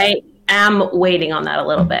 I am waiting on that a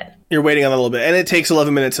little bit. You're waiting on that a little bit, and it takes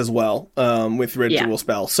 11 minutes as well with ritual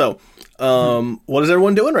spell. So, what is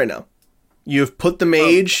everyone doing right now? You've put the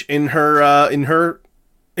mage in her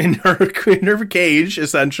cage,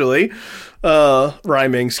 essentially,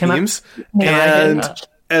 rhyming schemes.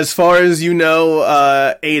 As far as you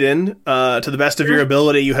know, Aiden, to the best of your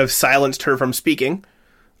ability, you have silenced her from speaking.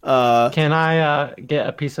 Can I get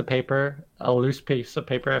a piece of paper, a loose piece of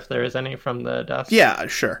paper, if there is any, from the desk? Yeah,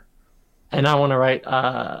 sure. And I want to write,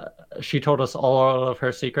 she told us all of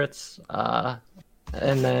her secrets.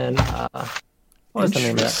 And then, what was the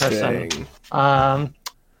name of that person?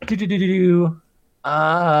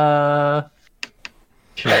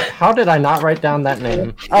 How did I not write down that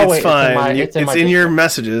name? Oh, it's fine. It's in your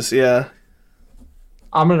messages, yeah.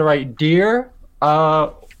 I'm going to write, Dear,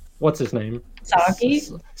 what's his name?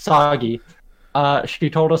 Soggy. She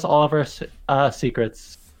told us all of her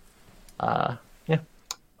secrets.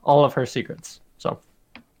 All of her secrets. So.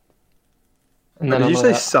 And then did you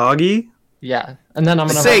say Soggy? Yeah, and then I'm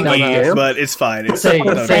gonna say Gee, but it's fine. It's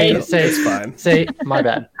fine. Say my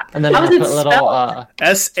bad. And then I'm gonna put a little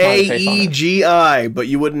Saegi, but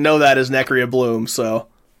you wouldn't know that as Necria Bloom. So.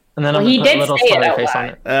 And then I'm gonna put a little smiley face on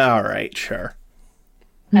it. All right, sure.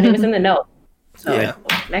 And it was in the note. So yeah,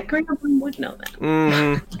 Necria Bloom would know that.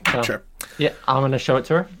 So, sure. Yeah, I'm gonna show it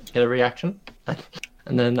to her, get a reaction,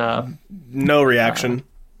 and then no reaction.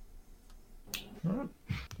 And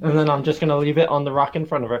then I'm just going to leave it on the rock in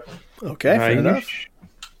front of her. Okay, fair enough.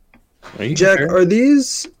 Jack, are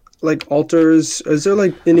these like altars? Is there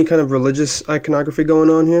like any kind of religious iconography going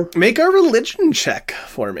on here? Make a religion check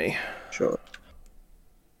for me. Sure.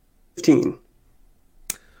 15.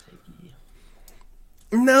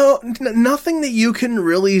 No, nothing that you can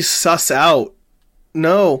really suss out.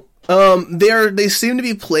 No. They seem to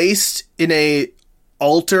be placed in a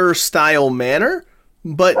altar style manner.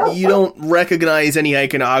 But you don't recognize any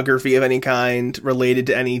iconography of any kind related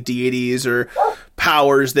to any deities or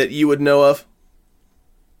powers that you would know of.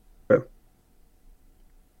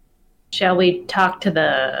 Shall we talk to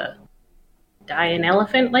the dying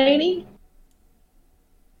elephant lady?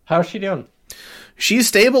 How's she doing? She's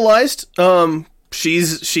stabilized.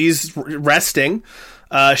 She's resting.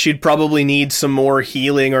 She'd probably need some more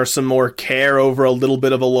healing or some more care over a little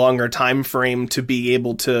bit of a longer time frame to be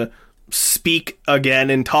able to speak again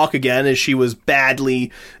and talk again, as she was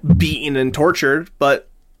badly beaten and tortured, but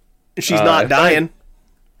she's not dying.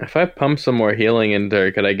 If I pump some more healing into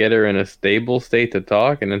her, could I get her in a stable state to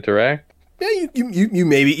talk and interact? Yeah, you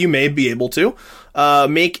may be able to.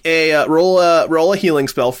 Make a roll a healing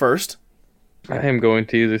spell first. I am going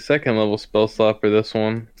to use a 2nd level spell slot for this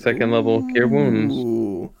one. 2nd level Cure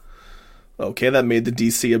Wounds. Okay, that made the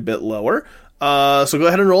DC a bit lower. So go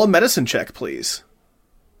ahead and roll a medicine check, please.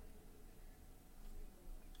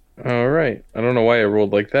 Alright. I don't know why I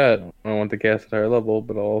rolled like that. I want to cast at higher level,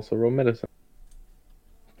 but I'll also roll medicine.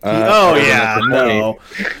 No.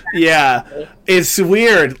 Yeah. It's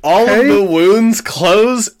weird. All of the wounds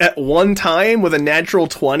close at one time with a natural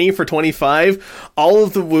 20 for 25. All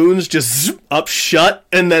of the wounds just zip up shut,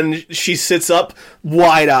 and then she sits up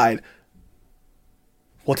wide-eyed.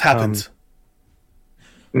 What happened?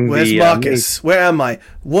 Where's Marcus? Where am I?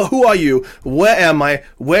 Who are you? Where am I?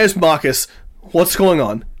 Where's Marcus? What's going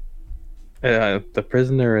on? The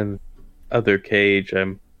prisoner in other cage,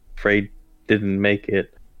 I'm afraid, didn't make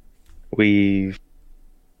it. The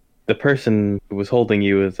person who was holding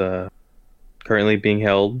you is currently being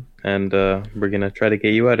held, and we're gonna try to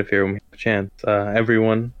get you out of here when we have a chance.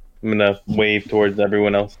 Everyone, I'm gonna wave towards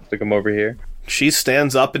everyone else to come over here. She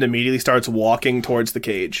stands up and immediately starts walking towards the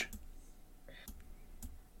cage.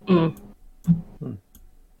 I'm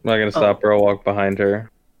not gonna stop her. I'll walk behind her.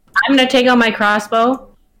 I'm gonna take out my crossbow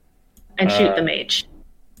and shoot the mage.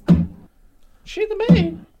 Shoot the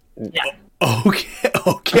mage? Yeah.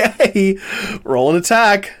 Okay. Roll an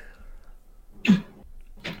attack.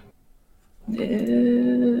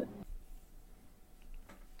 I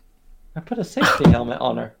put a safety helmet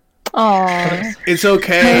on her. Aww. It's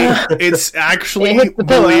okay. It's actually,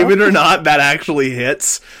 believe it or not, that actually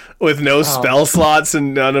hits with no spell slots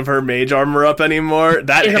and none of her mage armor up anymore.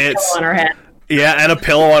 That hits. A pillow on her head. Yeah, and a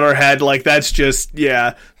pillow on her head. Like, that's just,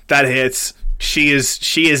 that hits. She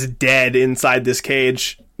is dead inside this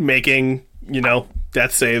cage, making,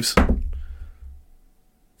 death saves.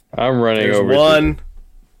 I'm running There's over. One.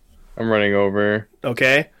 I'm running over.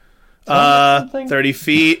 Okay. 30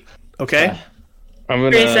 feet. Okay. I'm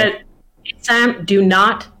gonna. Sam, do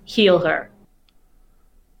not heal her.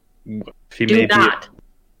 Do not.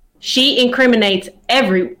 She incriminates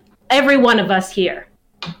every one of us here.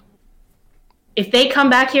 If they come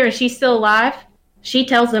back here and she's still alive, she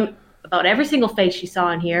tells them about every single face she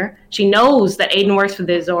saw in here. She knows that Aiden works for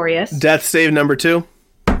the Azorius. Death save number 2.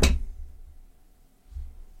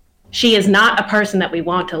 She is not a person that we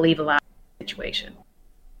want to leave alive in the situation.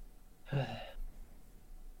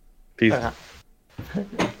 Peace.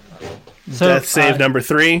 So, Death save number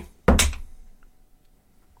 3.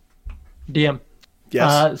 DM.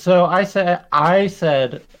 Yes. So I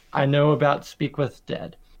said I know about Speak with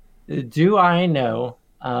Dead. Do I know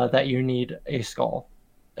that you need a skull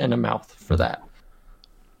and a mouth for that?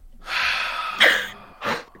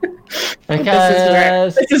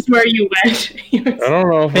 Because this is where you went.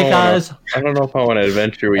 I don't know if I want to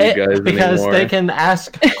adventure with you guys because anymore. they can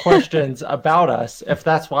ask questions about us if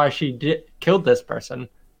that's why she killed this person.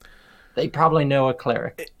 They probably know a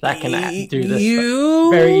cleric that can do this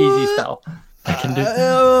very easy spell. I can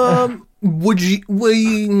do. Would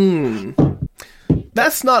you?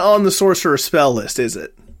 That's not on the sorcerer spell list, is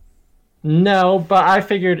it? No, but I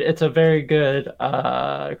figured it's a very good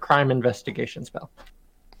crime investigation spell.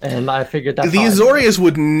 And I figured that's the Azorius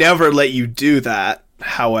would never let you do that.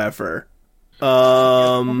 However, We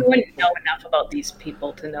wouldn't know enough about these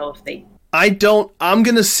people to know if they. I'm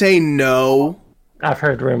gonna say no. I've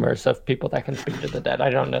heard rumors of people that can speak to the dead.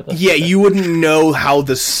 I don't know this. Yeah, you wouldn't know how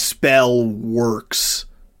the spell works.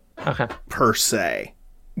 Okay. Per se.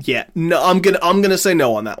 Yeah, no, I'm gonna say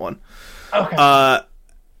no on that one. Okay.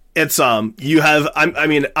 It's you have.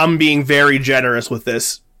 I'm being very generous with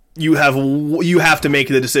this. You have to make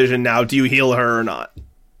the decision now. Do you heal her or not?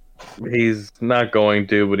 He's not going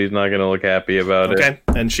to, but he's not going to look happy about it. Okay,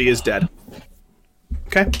 and she is dead.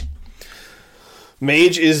 Okay.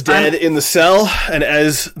 Mage is dead in the cell, and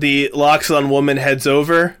as the Loxodon woman heads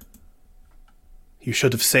over, you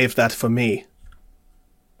should have saved that for me.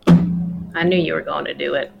 I knew you were going to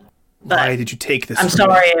do it. But why did you take this? I'm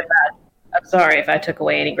sorry if I took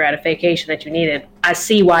away any gratification that you needed. I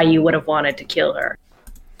see why you would have wanted to kill her.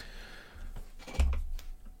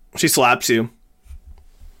 She slaps you.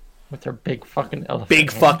 With her big fucking elephant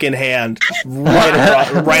Big fucking hand.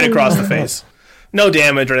 Right across the face. No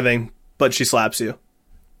damage or anything, but she slaps you.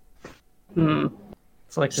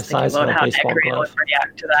 It's like Just the size of a how baseball Necria glove. would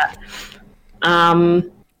react to that.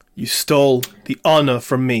 You stole the honor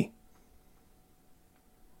from me.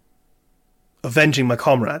 Avenging my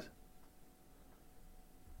comrade.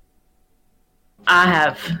 I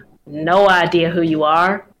have no idea who you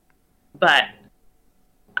are, but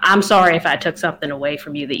I'm sorry if I took something away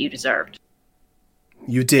from you that you deserved.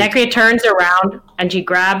 You did. Necria turns around and she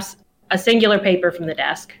grabs a singular paper from the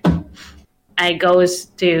desk and goes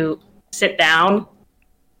to sit down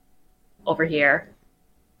over here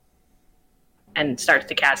and starts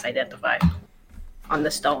to cast Identify on the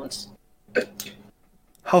stones.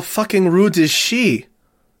 How fucking rude is she?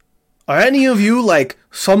 Are any of you,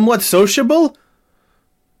 somewhat sociable?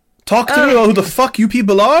 Talk to me about who the fuck you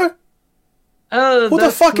people are? Who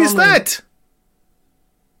the fuck is that?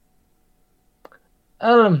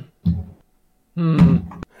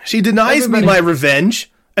 She denies me my revenge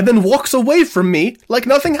and then walks away from me like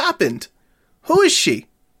nothing happened. Who is she?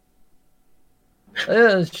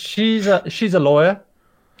 She's a lawyer.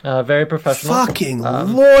 Very professional. Fucking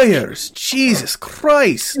lawyers. Jesus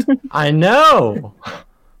Christ. I know.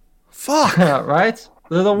 Fuck. Right?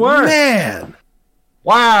 They're the worst. Man.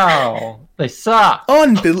 Wow. They suck.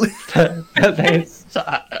 Unbelievable. They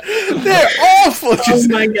suck. They're awful. Oh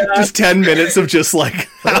my God. Just 10 minutes of just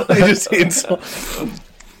how they just insult.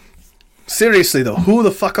 Seriously though, who the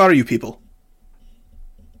fuck are you people?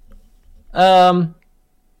 Also,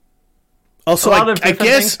 I guess,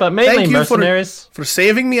 things, but mainly thank you mercenaries. for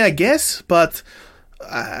saving me, I guess, but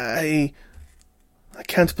I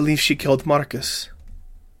can't believe she killed Marcus.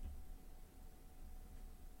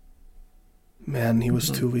 Man, he was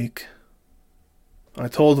too weak. I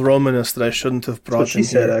told Romanus that I shouldn't have brought That's what him she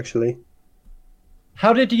said, here. actually.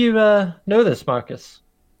 How did you know this, Marcus?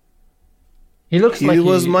 He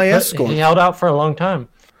was my escort. He held out for a long time.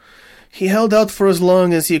 He held out for as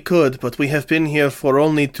long as he could, but we have been here for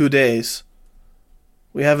only 2 days.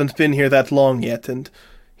 We haven't been here that long yet, and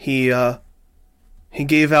he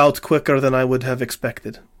gave out quicker than I would have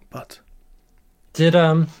expected. But Did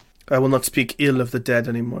I will not speak ill of the dead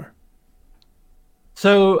anymore.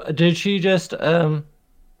 So did she just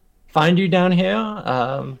find you down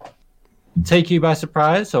here? Take you by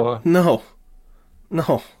surprise, or No.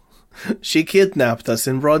 She kidnapped us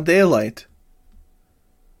in broad daylight.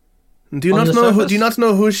 Do you On not the know? surface? Do you not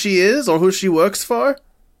know who she is or who she works for?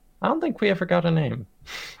 I don't think we ever got a name.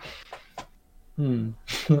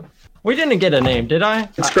 We didn't get a name, did I?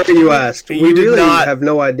 It's great you asked. We did really not- have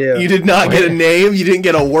no idea. You did not get a name. You didn't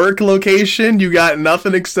get a work location. You got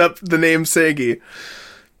nothing except the name Sagi.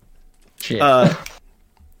 Shit.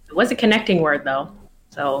 It was a connecting word, though,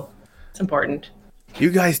 so it's important. You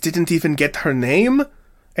guys didn't even get her name?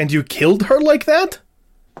 And you killed her like that?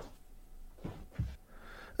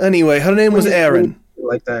 Anyway, her name was Erin.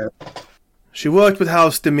 Like that. She worked with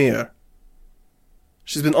House Demir.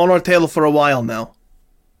 She's been on our tail for a while now.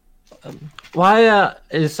 Why are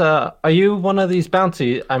you one of these debts?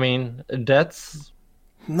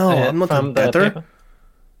 No, I'm not a from the debtor. paper?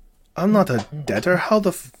 I'm not a debtor.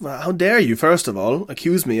 How dare you, first of all,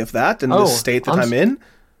 accuse me of that in the state that I'm in?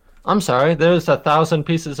 I'm sorry, there's 1,000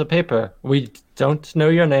 pieces of paper. We don't know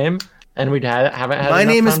your name, and we haven't had My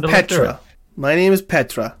enough name time is to look through Petra. it. My name is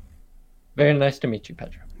Petra. Very nice to meet you,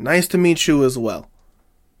 Petra. Nice to meet you as well.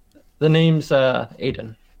 The name's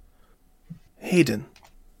Aiden. Hayden.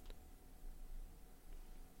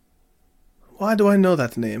 Why do I know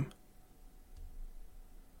that name?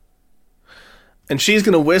 And she's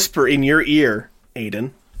going to whisper in your ear,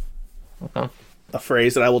 Aiden, Okay. a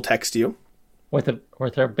phrase that I will text you. With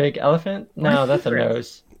her big elephant? No, that's a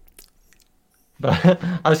nose. But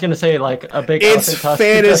I was gonna say like a big. It's elephant tusk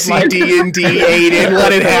fantasy because, D&D, Aiden.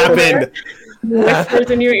 Let it happen. Whispers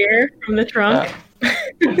in your ear from the trunk.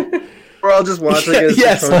 We're all just watching as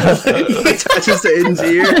Yes. the trunk attaches to Aiden's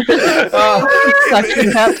ear.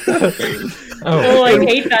 Suction cup. Oh, I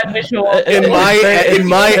hate that visual. In my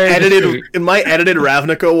very edited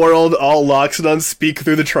Ravnica world, all Loxodons speak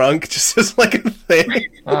through the trunk, just as like a thing.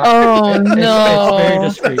 Oh no!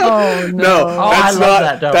 It's very discreet. Oh no! No, I that's love not.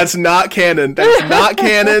 that, though. That's not canon. That's not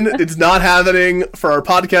canon. It's not happening. For our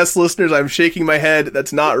podcast listeners, I'm shaking my head.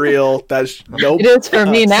 That's not real. That's nope. It is for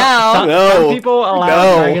me now. No. Some people allow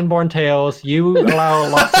No. Dragonborn tales. You allow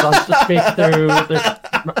Loxodons to speak through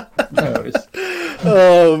their nose.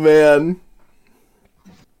 Oh man.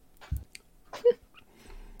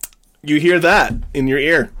 You hear that in your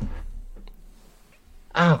ear.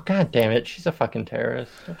 Oh god damn it! She's a fucking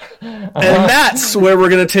terrorist. And that's where we're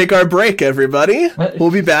going to take our break, everybody. We'll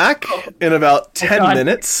be back in about 10 God.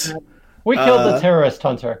 minutes. We killed the terrorist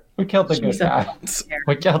hunter. We killed the good She's a- guy.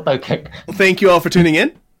 We killed the good guy. Thank you all for tuning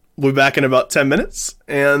in. We'll be back in about 10 minutes,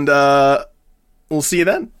 and we'll see you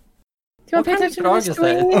then. Do you want to pay What kind of attention to dog the is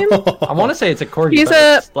that? stream? I want to say it's a corgi. He's but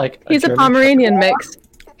a- it's like He's a German Pomeranian mix.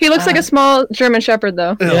 He looks like a small German Shepherd,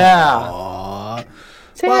 though. Shepherd. Yeah. Aw.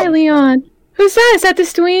 Say Well- hi, Leon. Who's that? Is that the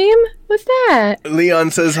stream? What's that?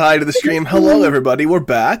 Leon says hi to the stream. Hello, everybody. We're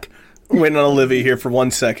back. We're waiting on Olivia here for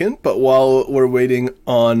 1 second, but while we're waiting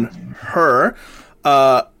on her,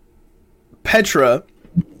 Petra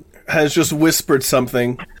has just whispered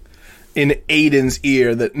something in Aiden's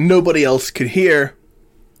ear that nobody else could hear.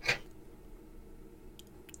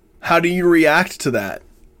 How do you react to that,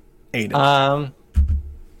 Aiden?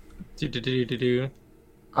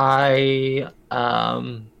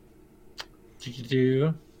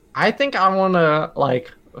 I think I want to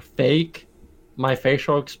like fake my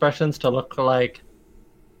facial expressions to look like.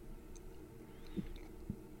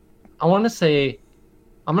 I want to say,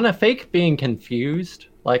 I'm gonna fake being confused,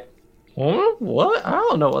 like, huh? What? I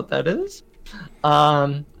don't know what that is.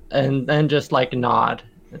 And then just like nod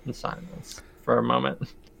in silence for a moment.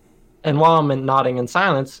 And while I'm nodding in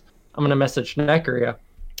silence, I'm gonna message Necaria.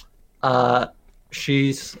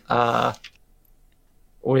 She's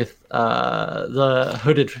with the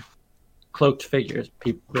hooded, cloaked figures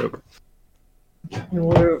group.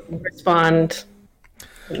 We'll respond.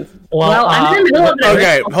 Well, I'm in the middle of it.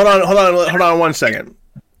 Okay, hold on 1 second.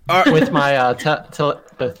 with my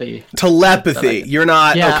telepathy. Telepathy. You're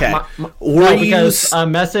not Yeah, okay. no, Were you because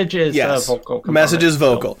message is yes? vocal. component, Message is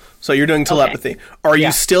vocal. So you're doing telepathy. Are you Yeah.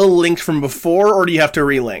 still linked from before, or do you have to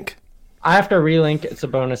relink? I have to relink. It's a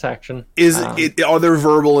bonus action. Are there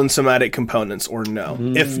verbal and somatic components, or no?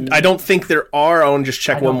 If I don't think there are, I want to just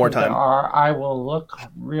check I one don't more think there time. are. I will look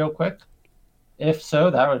real quick. If so,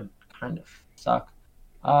 that would kind of suck.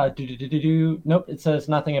 Nope, it says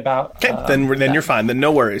nothing about. Okay, then that. you're fine. Then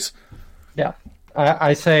no worries. Yeah,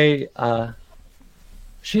 I say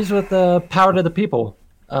she's with the Power to the People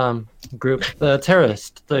group, the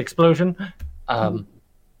terrorist, the explosion.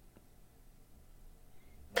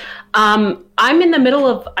 I'm in the middle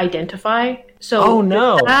of identify. So Oh,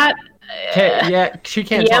 no. that Yeah, she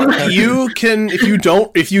can't. Yeah. talk. You can if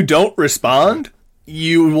you don't respond,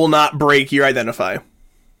 you will not break your identify.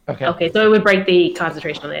 okay, so it would break the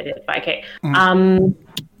concentration on the identify. Okay, Mm.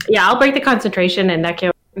 yeah, I'll break the concentration, and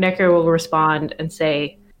Necker will respond and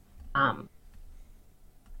say,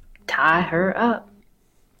 "Tie her up,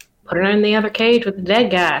 put her in the other cage with the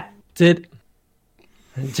dead guy." Did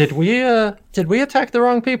Did we attack the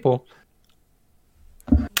wrong people?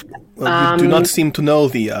 Well, you do not seem to know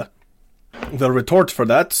the retort for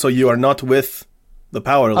that, so you are not with the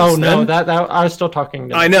powerless. Oh no, then? that I was still talking.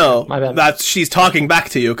 To I know. My bad. That's she's talking back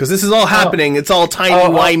to you because this is all happening. It's all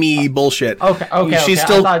timey-wimey bullshit. Okay. She's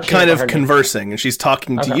still kind of conversing, and she's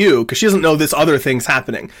talking to you because she doesn't know this other thing's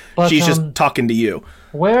happening. But, she's just talking to you.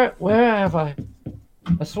 Where have I?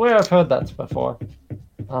 I swear I've heard that before.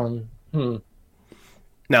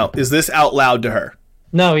 Now, is this out loud to her?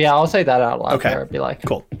 No, yeah, I'll say that out loud. Okay. To her. Be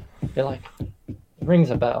like, rings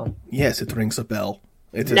a bell. Yes, it rings a bell.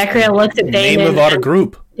 It's Necria looks at Damon. Name of our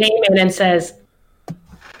group. Damon and says,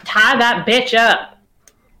 "Tie that bitch up."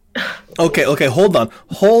 Okay, hold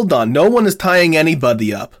on. No one is tying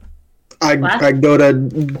anybody up. I go to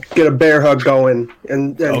get a bear hug going.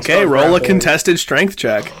 And okay, roll a contested strength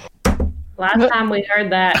check. Last time we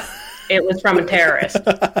heard that, it was from a terrorist.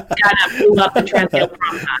 Gotta blew up the Transguild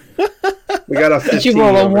Promenade. We got a 15. Did you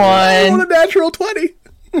roll a 1? I rolled a natural 20.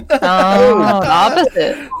 Oh,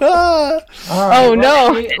 opposite. Oh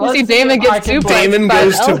no! Let's See, Damon gets see if I can suplex. Damon by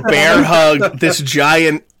goes to Elsa. bear hug this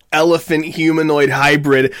giant elephant humanoid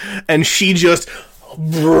hybrid, and she just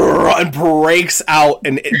breaks out.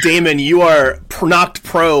 And Damon, you are knocked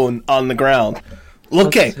prone on the ground.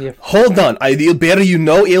 Okay, hold on. I bear you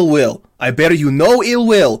no ill will.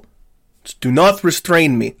 Just do not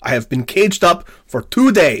restrain me. I have been caged up for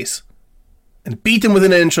 2 days and beaten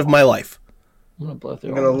within an inch of my life. I'm gonna blow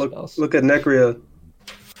through. I'm going to look at Necria.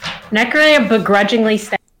 Necria begrudgingly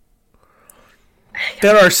stands.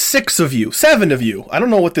 There are 7 of you. I don't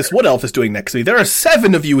know what this wood elf is doing next to me. There are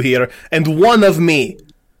 7 of you here, and 1 of me.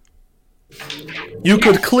 You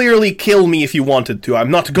could clearly kill me if you wanted to. I'm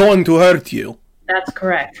not going to hurt you. That's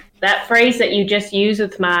correct. That phrase that you just used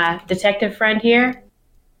with my detective friend here,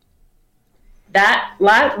 that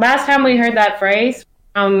last time we heard that phrase,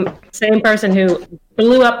 same person who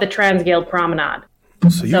blew up the Transguild Promenade.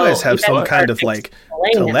 So you guys have some kind of, like,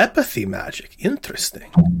 telepathy magic. Interesting.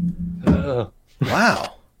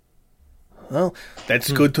 Wow. Well,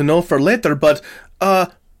 that's good to know for later, but,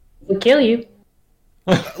 We'll kill you.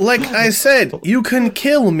 like I said, you can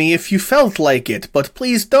kill me if you felt like it, but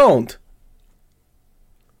please don't.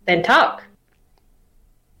 Then talk.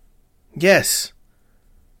 Yes.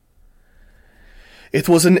 It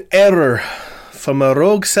was an error from a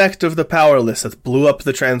rogue sect of the powerless that blew up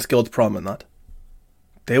the Transguild Promenade.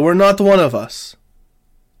 They were not one of us.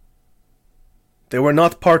 They were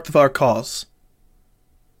not part of our cause.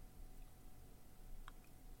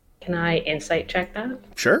 Can I insight check that?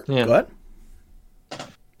 Sure, Yeah. go ahead.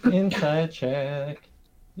 Insight check.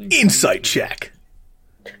 Insight check.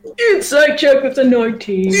 Insight check with a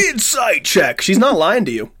 19. Insight check. She's not lying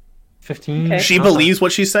to you. 15. Okay. She believes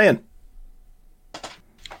what she's saying.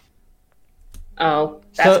 Oh,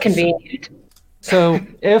 that's So- convenient. So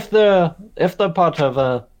if they're part of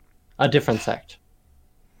a different sect,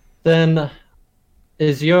 then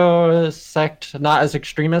is your sect not as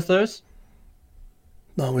extreme as theirs?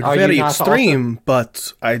 No, we're Are you very not extreme,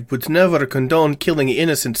 but I would never condone killing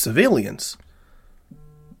innocent civilians.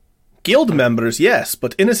 Guild members, yes,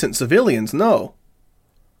 but innocent civilians, no.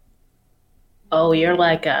 Oh, you're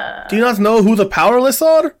like a... Do you not know who the powerless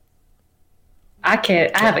are? I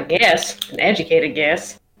have a guess, an educated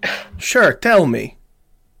guess. Sure, tell me.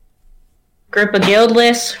 Group of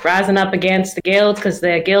guildless rising up against the guilds because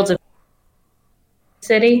the guilds of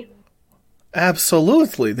city.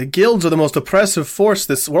 Absolutely. The guilds are the most oppressive force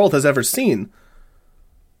this world has ever seen.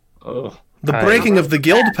 Oh. The breaking of the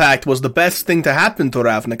guild pact was the best thing to happen to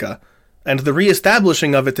Ravnica, and the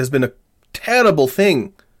re-establishing of it has been a terrible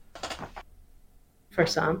thing. For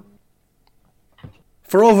some.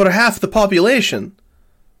 For over half the population.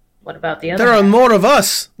 What about the other There are half? more of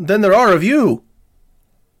us than there are of you.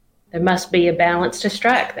 There must be a balance to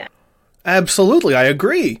strike then. Absolutely, I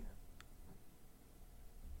agree.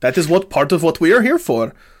 That is part of what we are here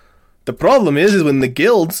for. The problem is when the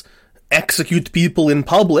guilds execute people in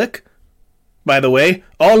public. By the way,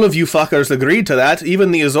 all of you fuckers agreed to that.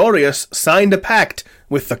 Even the Azorius signed a pact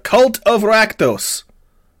with the cult of Rakdos.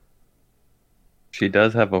 She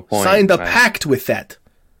does have a point. Signed a right? pact with that.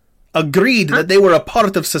 Agreed that they were a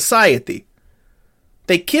part of society.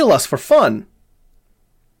 They kill us for fun.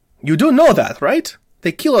 You do know that, right?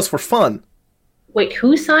 They kill us for fun. Wait,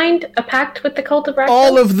 who signed a pact with the cult of Rakdos?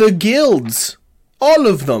 All of the guilds. All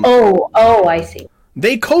of them. Oh, I see.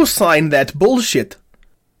 They co-signed that bullshit.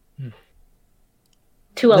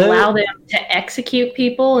 To allow them to execute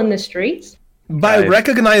people in the streets? By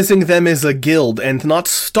recognizing them as a guild and not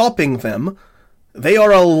stopping them, they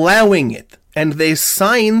are allowing it. And they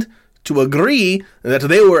signed to agree that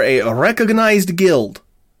they were a recognized guild.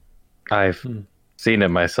 I've seen it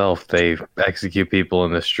myself. They execute people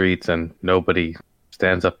in the streets and nobody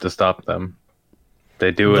stands up to stop them.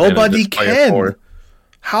 They do it. Nobody can.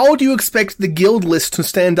 How do you expect the guild list to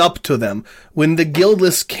stand up to them when the guild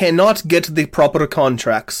list cannot get the proper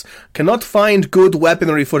contracts, cannot find good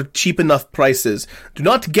weaponry for cheap enough prices, do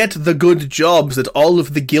not get the good jobs that all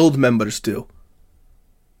of the guild members do?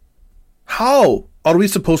 How are we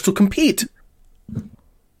supposed to compete?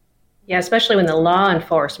 Yeah, especially when the law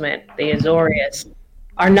enforcement, the Azorius,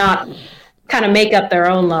 are not kind of make up their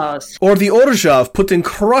own laws. Or the Orzhov putting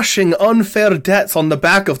crushing unfair debts on the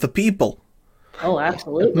back of the people. Oh,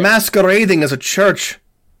 absolutely. Masquerading as a church.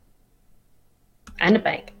 And a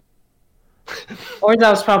bank.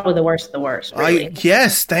 Orzhov's probably the worst of the worst, really.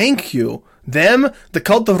 Yes, thank you. Them, the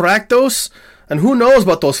Cult of Rakdos, and who knows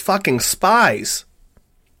about those fucking spies.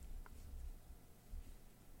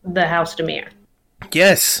 The House Demir.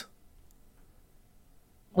 Yes.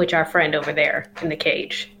 Which our friend over there in the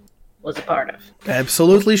cage was a part of.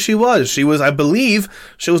 Absolutely, she was. She was, I believe,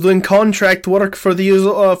 she was doing contract work for the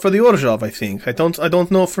Orzhov. I think. I don't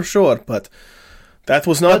know for sure, but that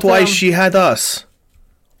was not why she had us.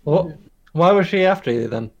 Well, why was she after you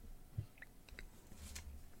then?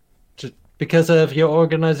 Just because of your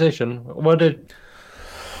organization? What did?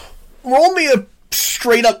 Roll me a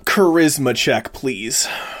straight up charisma check, please.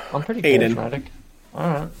 I'm pretty Aiden. charismatic.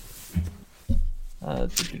 All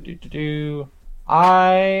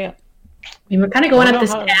right. We were kind of going at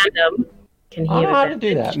this tandem. Can he how to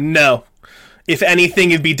do that? No. If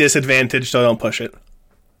anything, it'd be disadvantaged, so don't push it.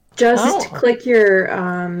 Just click your.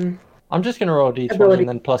 I'm just gonna roll a d20 ability. and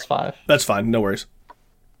then +5. That's fine. No worries.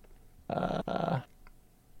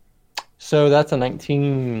 So that's a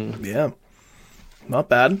 19. Yeah. Not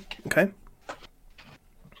bad. Okay.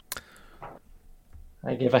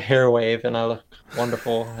 I give a hair wave and I look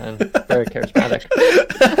wonderful and very charismatic.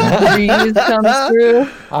 Breeze comes through.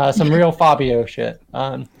 Some real Fabio shit.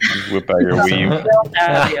 Whip out your weave.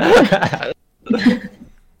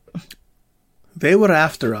 They were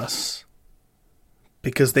after us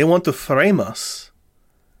because they want to frame us.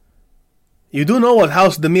 You do know what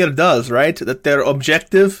House Demir does, right? That their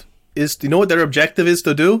objective is... Do you know what their objective is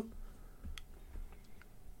to do?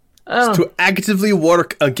 It's to actively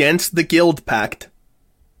work against the Guild Pact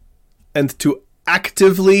and to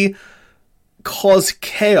actively cause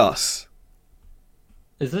chaos.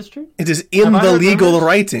 Is this true? It is in the legal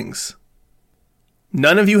writings.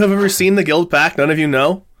 None of you have ever seen the Guild Pact? None of you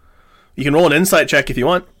know? You can roll an insight check if you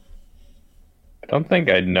want. I don't think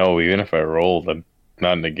I'd know, even if I rolled. I'm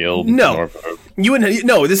not in the guild. No.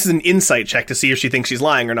 No, this is an insight check to see if she thinks she's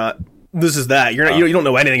lying or not. This is that. You don't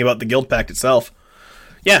know anything about the Guild Pact itself.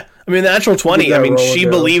 Yeah, I mean, the natural 20, I mean, she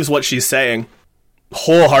believes what she's saying.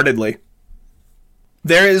 Wholeheartedly.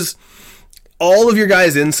 There is... All of your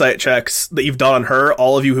guys' insight checks that you've done on her,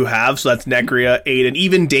 all of you who have, so that's Necria, Aiden,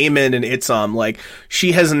 even Damon and Itzam, like,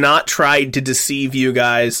 she has not tried to deceive you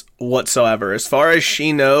guys whatsoever. As far as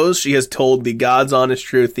she knows, she has told the God's honest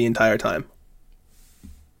truth the entire time.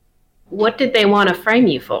 What did they want to frame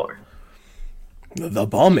you for? The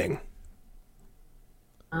bombing.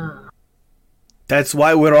 That's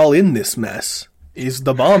why we're all in this mess, is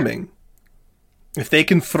the bombing. If they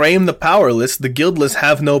can frame the powerless, the guildless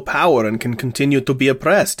have no power and can continue to be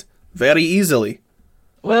oppressed very easily.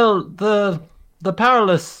 Well, the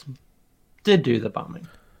powerless did do the bombing.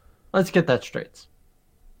 Let's get that straight.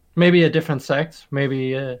 Maybe a different sect,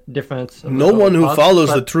 maybe a different... No one who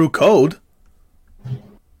follows the true code.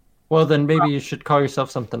 Well, then maybe you should call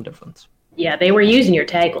yourself something different. Yeah, they were using your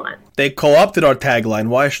tagline. They co-opted our tagline.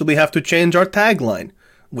 Why should we have to change our tagline?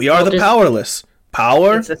 We are the powerless.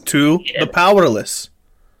 Power to the powerless.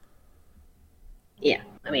 Yeah,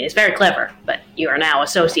 I mean, it's very clever, but you are now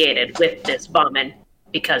associated with this bombing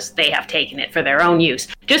because they have taken it for their own use.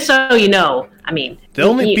 Just so you know, I mean... The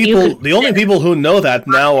only people who know that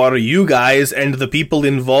now are you guys and the people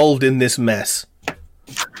involved in this mess.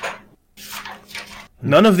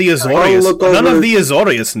 None of the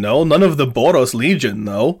Azorius know. None of the Boros Legion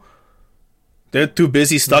know. They're too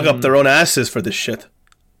busy stuck up their own asses for this shit.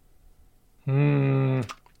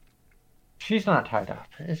 She's not tied up.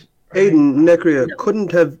 Aiden, Necria,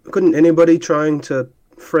 couldn't anybody trying to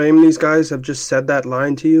frame these guys have just said that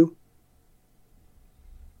line to you?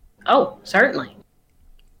 Oh, certainly.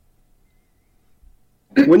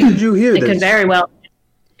 When did you hear this? It could very well...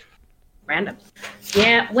 Random.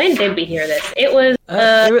 Yeah, when did we hear this? It was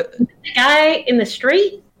the guy in the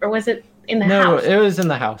street, or was it in the house? No, it was in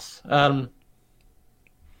the house.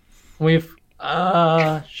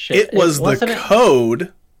 It was the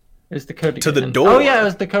code It was the code to To get the in. door. Oh yeah, it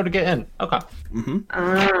was the code to get in. Okay.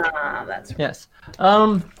 That's Yes.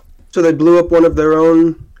 So they blew up one of their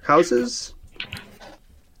own houses?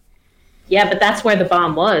 yeah, but that's where the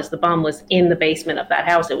bomb was. The bomb was in the basement of that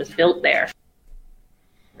house. It was built there.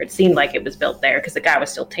 Or it seemed like it was built there because the guy was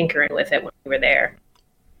still tinkering with it when we were there.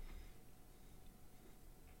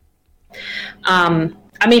 I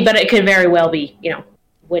mean, but it could very well be,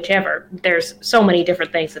 whichever. There's so many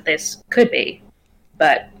different things that this could be.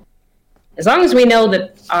 But as long as we know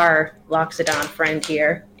that our Loxodon friend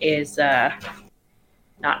here is not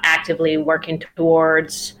actively working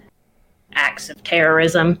towards acts of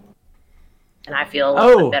terrorism, and I feel a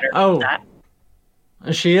little bit better about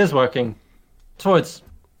that. She is working towards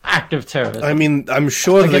active terrorism. I mean, I'm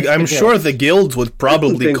sure the guilds would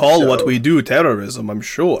probably call what we do terrorism. I'm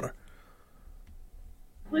sure.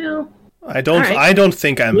 Well, I don't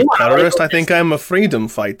think I'm a terrorist. I think I'm a freedom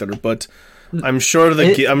fighter. But I'm sure the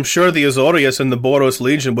Azorius and the Boros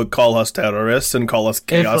Legion would call us terrorists and call us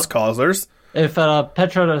chaos causers. If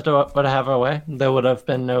Petra would have her way, there would have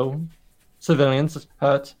been no civilians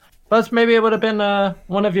hurt. But maybe it would have been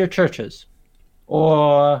one of your churches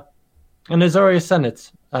or an Azorius Senate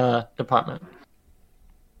department.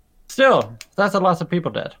 Still, that's a lot of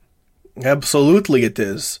people dead. Absolutely it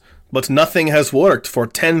is. But nothing has worked for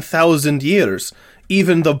 10,000 years.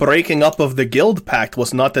 Even the breaking up of the Guild Pact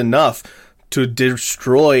was not enough to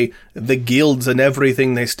destroy the guilds and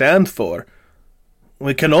everything they stand for.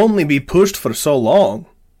 We can only be pushed for so long.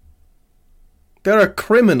 There are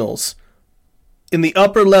criminals in the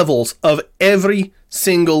upper levels of every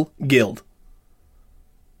single guild.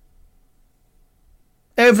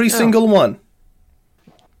 Every single one.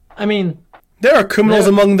 I mean, there are criminals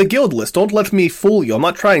among the guild list. Don't let me fool you. I'm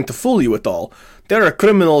not trying to fool you at all. There are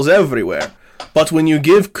criminals everywhere. But when you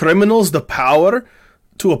give criminals the power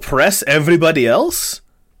to oppress everybody else,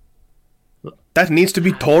 that needs to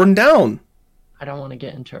be torn down. I don't want to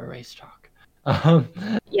get into a race talk.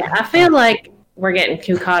 Yeah, I feel like we're getting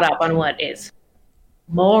too caught up on what is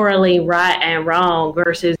morally right and wrong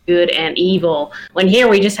versus good and evil. When here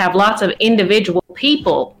we just have lots of individual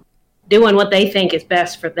people doing what they think is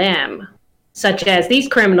best for them. Such as these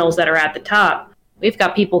criminals that are at the top. We've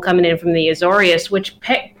got people coming in from the Azorius, which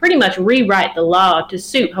pretty much rewrite the law to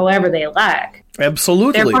suit however they like.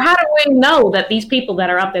 Absolutely. Therefore, how do we know that these people that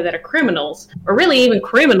are up there that are criminals are really even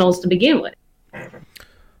criminals to begin with?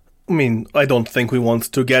 I mean, I don't think we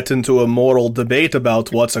want to get into a moral debate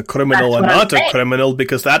about what's a criminal and not a criminal,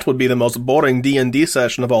 because that would be the most boring D&D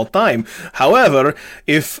session of all time. However,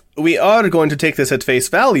 if we are going to take this at face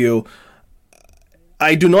value,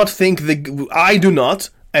 I do not,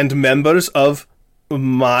 and members of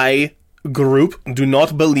my group do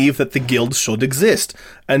not believe that the guild should exist,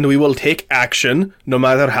 and we will take action, no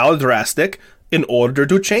matter how drastic, in order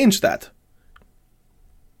to change that.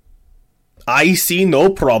 I see no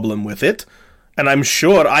problem with it, and I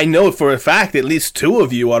know for a fact at least 2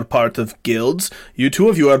 of you are part of guilds, 2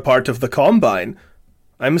 of you are part of the Combine.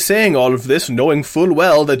 I'm saying all of this knowing full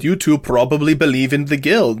well that you 2 probably believe in the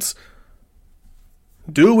guilds.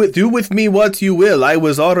 Do with me what you will. I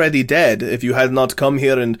was already dead if you had not come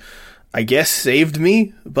here and, I guess, saved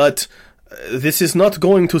me, but this is not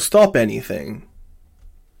going to stop anything.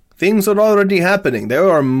 Things are already happening. There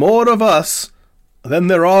are more of us than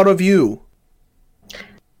there are of you.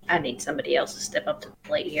 I need somebody else to step up to the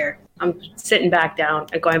plate here. I'm sitting back down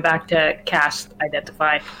and going back to cast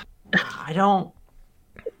Identify. I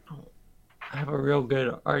have a real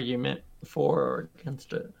good argument for or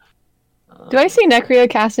against it. Do I see Necria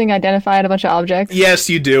casting Identify at a bunch of objects? Yes,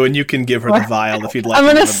 you do, and you can give her the vial if you'd like. I'm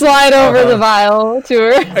gonna slide over the vial to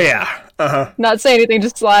her. Yeah. Not say anything,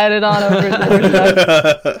 just slide it on over to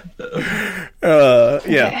her.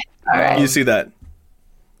 Yeah. Okay. All right. You see that.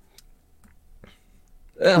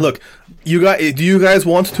 Look, do you guys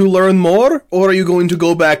want to learn more, or are you going to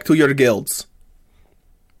go back to your guilds?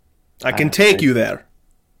 I can take you there.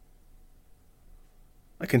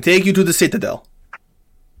 I can take you to the Citadel.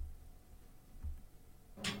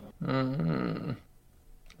 No.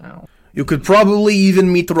 You could probably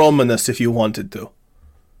even meet Romanus if you wanted to.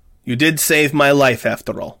 You did save my life,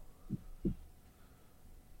 after all.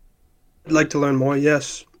 I'd like to learn more,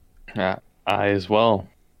 yes. I as well.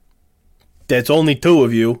 There's only 2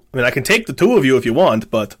 of you. I mean, I can take the 2 of you if you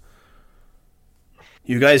want, but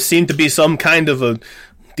you guys seem to be some kind of a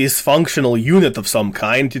dysfunctional unit of some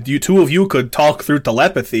kind. You 2 of you could talk through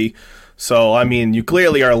telepathy, so, I mean, you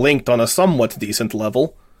clearly are linked on a somewhat decent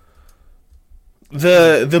level.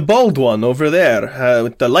 The bald one over there,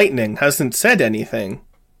 with the lightning, hasn't said anything.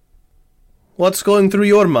 What's going through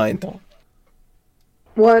your mind?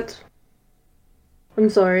 What? I'm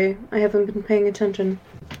sorry. I haven't been paying attention.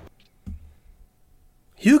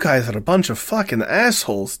 You guys are a bunch of fucking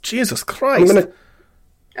assholes. Jesus Christ.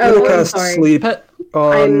 I'm gonna cast sleep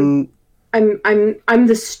on. I'm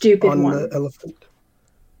the stupid on one. the elephant.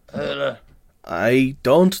 I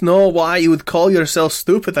don't know why you would call yourself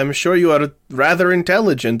stupid. I'm sure you are rather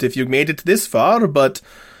intelligent if you made it this far, but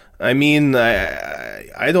I mean,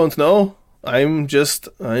 I don't know. I am just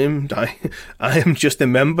a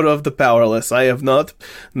member of the powerless. I have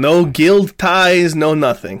no guild ties, no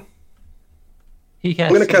nothing. I'm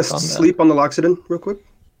gonna cast sleep on the Loxodon real quick.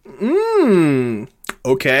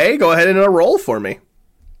 Okay, go ahead and roll for me.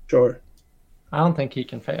 Sure. I don't think he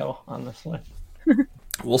can fail, honestly.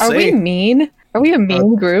 We'll see. Are we mean? Are we a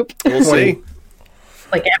mean group? We'll see.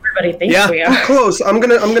 Like everybody thinks we are. Close. I'm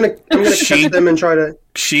gonna catch them and try to.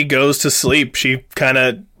 She goes to sleep. She kind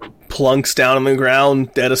of plunks down on the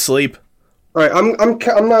ground, dead asleep. All right,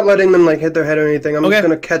 I'm not letting them like hit their head or anything. I'm just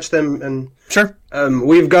gonna catch them and. Sure.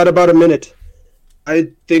 We've got about a minute.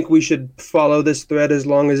 I think we should follow this thread as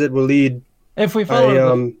long as it will lead. If we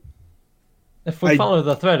follow follow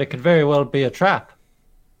the thread, it could very well be a trap.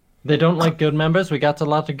 They don't like guild members. We got a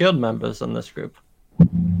lot of guild members in this group.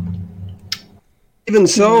 Even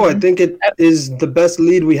so, I think it is the best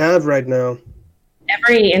lead we have right now.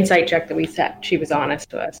 Every insight check that we set, she was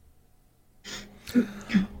honest to us.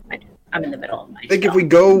 I'm in the middle of my I think if we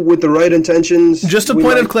go with the right intentions... Just a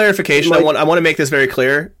point of clarification, I want to make this very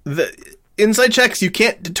clear. The insight checks, you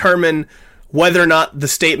can't determine whether or not the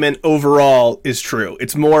statement overall is true.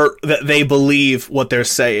 It's more that they believe what they're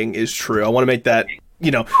saying is true. I want to make that...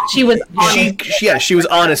 she was honest. She was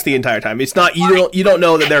honest the entire time. It's not you don't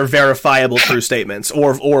know that they're verifiable true statements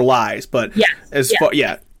or lies, but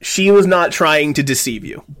she was not trying to deceive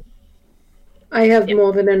you. I have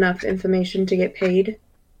more than enough information to get paid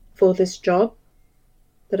for this job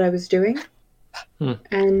that I was doing,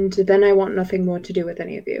 and then I want nothing more to do with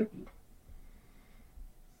any of you.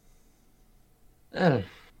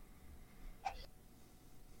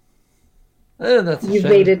 That's You've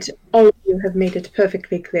made it. All of you have made it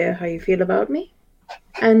perfectly clear how you feel about me,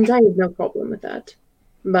 and I have no problem with that.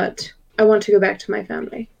 But I want to go back to my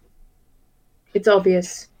family. It's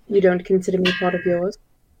obvious you don't consider me part of yours.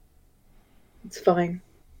 It's fine.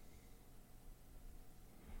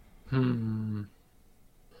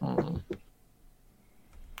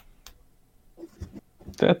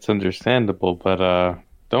 That's understandable, but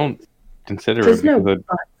don't consider There's it. no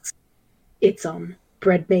buts. It's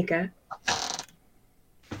bread maker.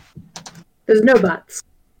 There's no buts.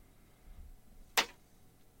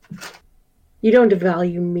 You don't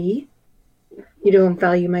value me. You don't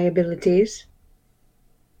value my abilities.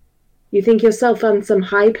 You think yourself on some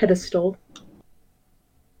high pedestal.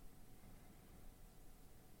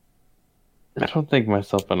 I don't think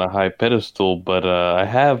myself on a high pedestal, but I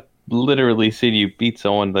have literally seen you beat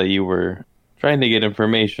someone that you were trying to get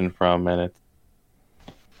information from, and it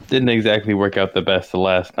didn't exactly work out the best the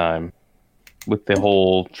last time with the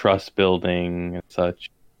whole trust building and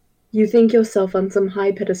such. You think yourself on some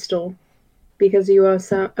high pedestal because you are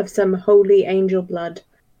of some holy angel blood,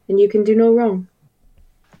 and you can do no wrong.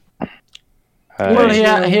 Well,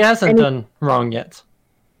 he hasn't done wrong yet.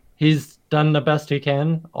 He's done the best he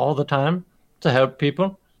can all the time to help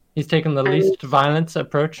people. He's taken the least violence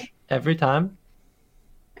approach every time.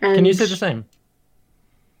 Can you say the same?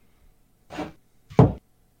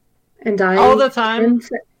 And I all the time.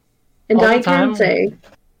 Can say,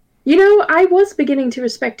 I was beginning to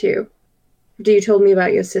respect you. After you told me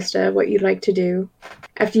about your sister, what you like to do.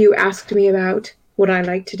 After you asked me about what I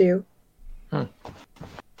like to do.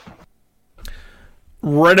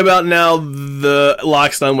 Right about now, the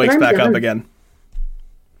Loxodon wakes back up again.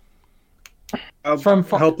 I'll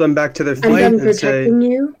help them back to their feet and say,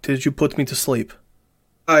 you? Did you put me to sleep?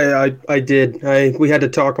 I did. We had to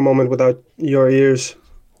talk a moment without your ears.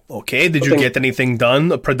 Okay, did you get anything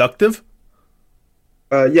done productive?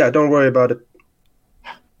 Yeah, don't worry about it.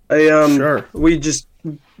 Sure. We just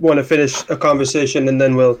want to finish a conversation and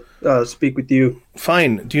then we'll speak with you.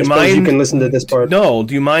 Fine. Do you mind? You can listen to this part. No.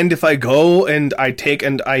 Do you mind if I go and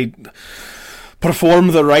I perform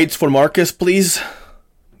the rites for Marcus, please?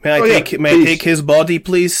 May I take his body,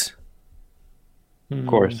 please? Of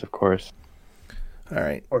course. All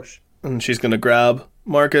right. Of course. And she's gonna grab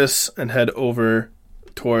Marcus and head over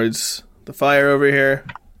towards the fire over here.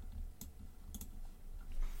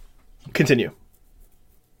 Continue.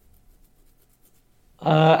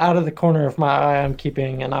 Out of the corner of my eye, I'm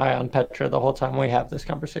keeping an eye on Petra the whole time we have this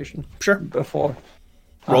conversation. Sure. Before.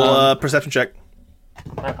 Roll a perception check.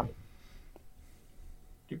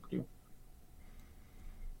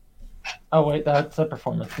 Oh, wait, that's a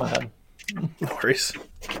performance, my bad. No worries.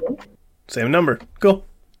 Same number. Cool.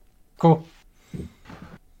 Cool.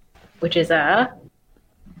 Which is 16.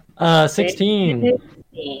 16.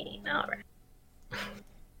 All right.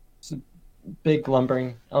 It's a big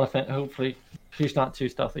lumbering elephant. Hopefully, she's not too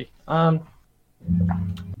stealthy.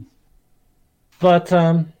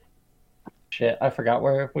 Shit, I forgot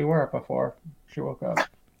where we were before she woke up.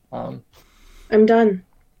 I'm done.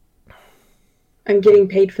 I'm getting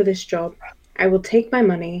paid for this job. I will take my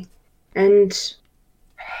money and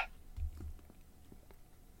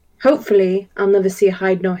hopefully I'll never see a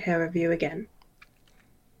hide nor hair of you again.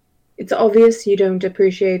 It's obvious you don't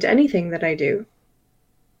appreciate anything that I do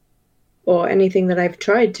or anything that I've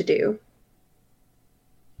tried to do.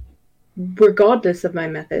 Regardless of my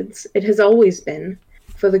methods, it has always been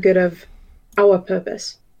for the good of our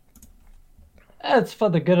purpose. It's for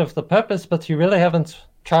the good of the purpose, but you really haven't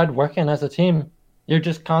tried working as a team. You're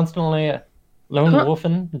just constantly lone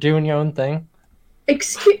wolfing, doing your own thing.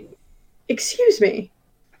 Excuse me.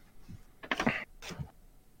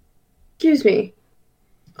 Excuse me.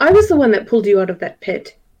 I was the one that pulled you out of that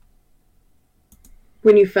pit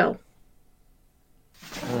when you fell.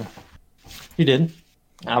 You did.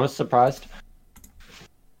 I was surprised.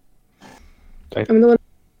 I'm the one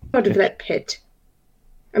out of that pit.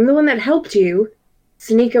 I'm the one that helped you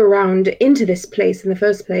sneak around into this place in the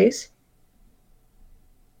first place.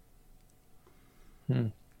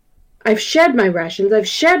 I've shared my rations. I've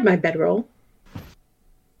shared my bedroll.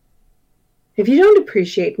 If you don't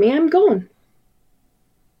appreciate me, I'm gone.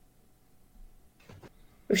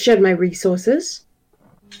 I've shared my resources.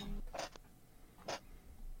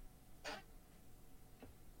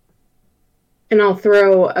 And I'll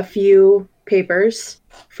throw a few papers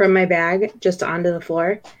from my bag just onto the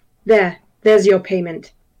floor. There's your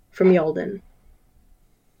payment from Yolden.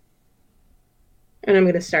 And I'm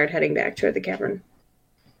going to start heading back toward the cavern.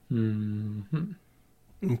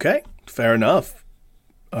 Okay, fair enough.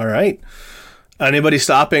 All right. Anybody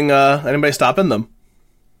stopping them?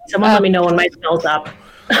 Someone let me know when my spell's up.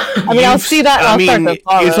 I mean, I'll see that. I I'll start mean, to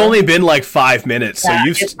follow. it's only been like 5 minutes, so Yeah,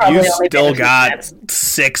 you've it's probably only still been a few got minutes.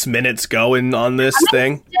 6 minutes going on this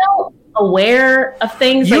thing. Still aware of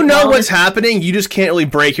things. You like, know while what's this- happening. You just can't really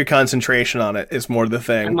break your concentration on it. Is more the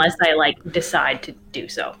thing. unless I decide to do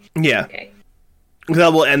so. Yeah, Okay.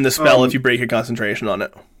 that will end the spell if you break your concentration on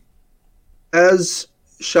it. As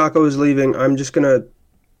Shako is leaving, I'm just gonna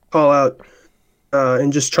call out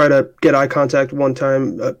and just try to get eye contact one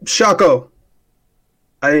time. Shako,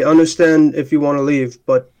 I understand if you want to leave,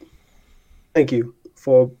 but thank you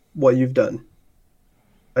for what you've done.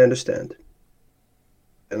 I understand.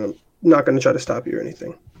 And I'm not going to try to stop you or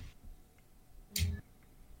anything.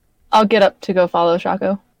 I'll get up to go follow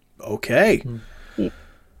Shako. Okay. Yep.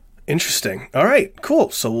 Interesting. All right,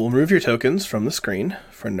 cool. So we'll remove your tokens from the screen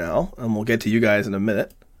for now, and we'll get to you guys in a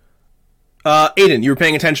minute. Aiden, you were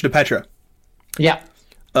paying attention to Petra. Yeah.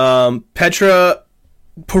 Petra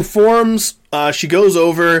performs. She goes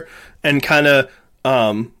over and kind of.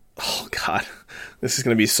 Oh God, this is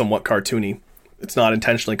going to be somewhat cartoony. It's not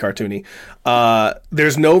intentionally cartoony.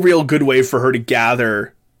 There's no real good way for her to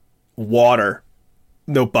gather water,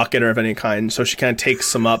 no bucket or of any kind. So she kind of takes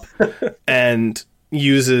some up and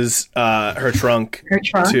uses her trunk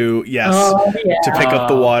to to pick up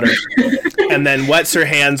the water, and then wets her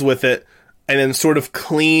hands with it, and then sort of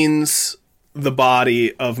cleans the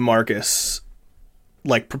body of Marcus,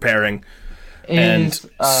 like preparing. And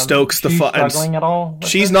stokes the fire. Struggling at all?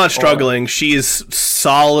 She's not struggling. She's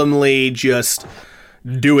solemnly just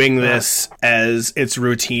doing this as it's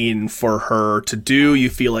routine for her to do. You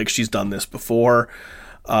feel like she's done this before.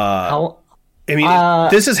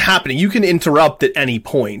 This is happening. You can interrupt at any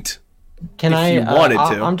point. if you wanted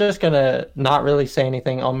to. I'm just gonna not really say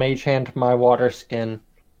anything. I'll mage hand my water skin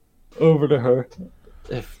over to her.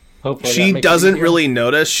 Hopefully she doesn't really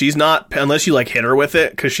notice. She's not, unless you like hit her with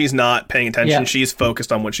it, because she's not paying attention. Yeah. She's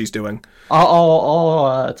focused on what she's doing.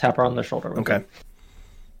 I'll tap her on the shoulder. Okay.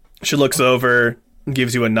 She looks over,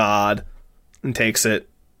 gives you a nod, and takes it,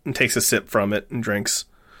 and takes a sip from it, and drinks.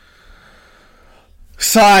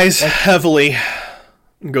 Sighs heavily,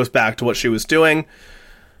 and goes back to what she was doing.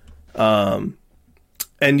 And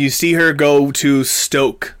you see her go to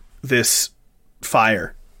stoke this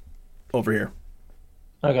fire over here.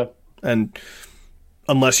 Okay. And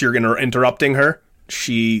unless you're interrupting her,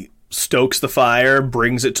 she stokes the fire,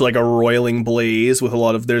 brings it to like a roiling blaze with a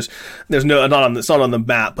lot of it's not on the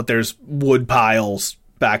map, but there's wood piles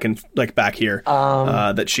back here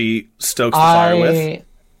that she stokes the fire with.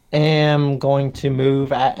 I am going to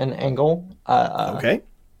move at an angle. Okay.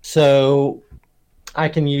 So I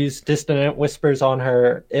can use dissonant whispers on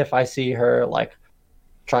her if I see her like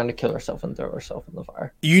trying to kill herself and throw herself in the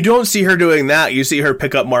fire. You don't see her doing that. You see her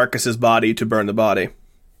pick up Marcus's body to burn the body.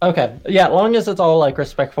 Okay, yeah, as long as it's all like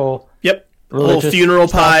respectful. Yep. Whole funeral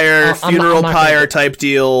pyre, type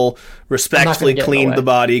deal. Respectfully cleaned the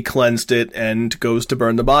body, cleansed it, and goes to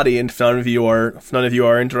burn the body. And if none of you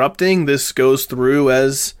are interrupting, this goes through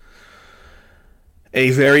as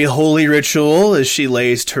a very holy ritual as she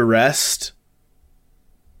lays to rest.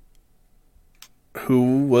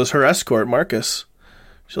 Who was her escort, Marcus?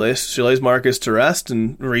 She lays Marcus to rest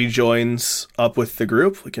and rejoins up with the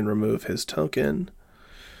group. We can remove his token.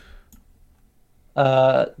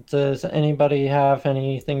 Does anybody have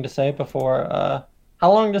anything to say before?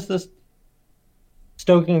 How long does this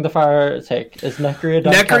stoking the fire take? Is Necria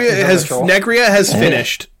done? Necria has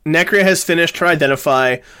finished. Necria has finished her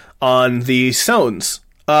identify on the stones.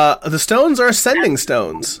 The stones are sending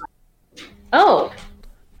stones. Oh.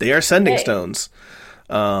 They are sending stones.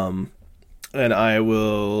 And I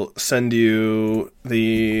will send you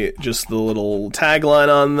the little tagline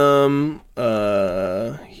on them.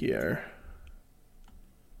 Here.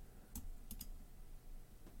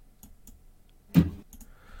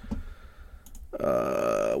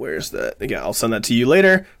 Where's that? Yeah, I'll send that to you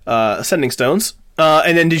later. Sending stones.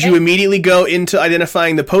 And then did you immediately go into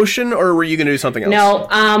identifying the potion, or were you going to do something else?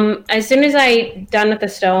 No. As soon as I'm done with the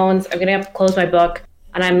stones, I'm going to have to close my book,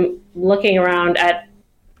 and I'm looking around at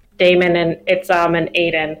Damon and Itzam and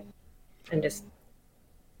Aiden, and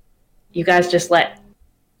you guys just let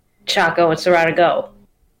Shaco and Sarada go.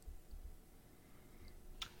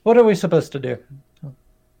 What are we supposed to do?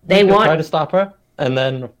 They want try to stop her, and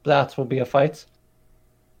then that will be a fight.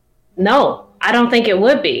 No, I don't think it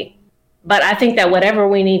would be. But I think that whatever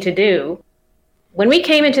we need to do, when we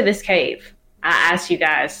came into this cave, I asked you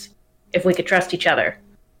guys if we could trust each other.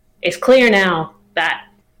 It's clear now that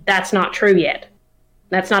that's not true yet.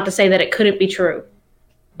 That's not to say that it couldn't be true.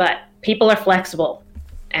 But people are flexible.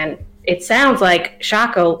 And it sounds like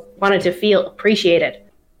Shaco wanted to feel appreciated.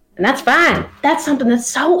 And that's fine. That's something that's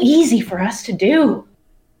so easy for us to do.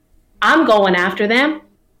 I'm going after them.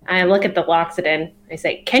 I look at the Loxodon. I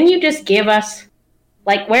say, can you just give us,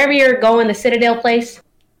 like, wherever you're going, the Citadel place?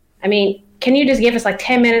 I mean, can you just give us,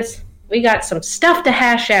 10 minutes? We got some stuff to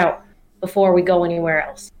hash out before we go anywhere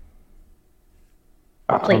else.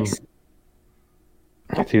 Please.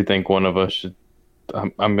 I do think one of us should...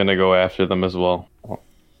 I'm going to go after them as well. I'll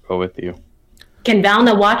go with you. Can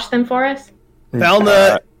Valna watch them for us?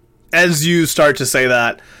 Valna, as you start to say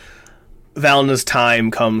that, Valna's time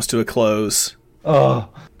comes to a close. Oh,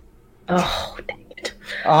 dang it.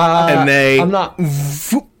 And they I'm not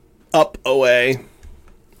up away.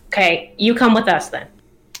 Okay, you come with us then.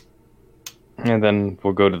 And then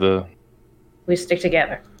we'll go to We stick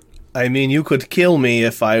together. I mean, you could kill me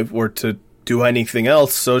if I were to do anything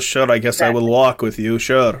else, so sure, I guess I will walk with you.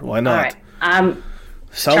 Sure, why not? All right, I'm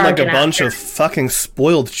Sound like a bunch of fucking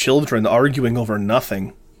spoiled children arguing over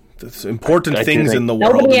nothing. There's important things in the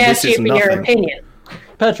world. Nobody asked you for your opinion.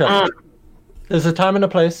 Petra, there's a time and a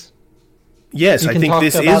place. Yes, I think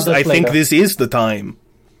this is the time.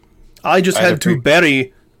 I just had to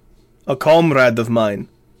bury a comrade of mine.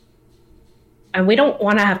 And we don't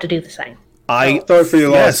want to have to do the same. Sorry for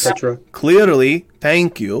your loss, Petra. Clearly,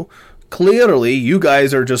 thank you. Clearly, you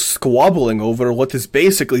guys are just squabbling over what is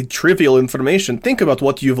basically trivial information. Think about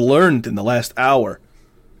what you've learned in the last hour.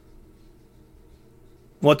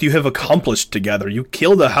 What you have accomplished together. You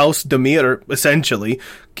killed a House Dimir, essentially.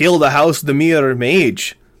 Killed a House Dimir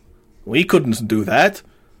mage. We couldn't do that.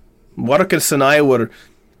 Marcus and I were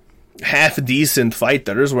half-decent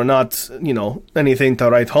fighters. We're not, anything to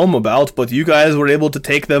write home about, but you guys were able to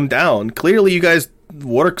take them down. Clearly, you guys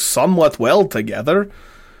work somewhat well together.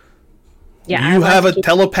 Yeah, you have a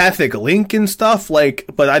telepathic link and stuff,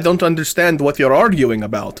 but I don't understand what you're arguing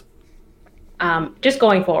about. Just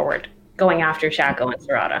going forward. Going after Shaco and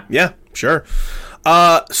Sarada. Yeah, sure.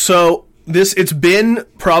 So it's been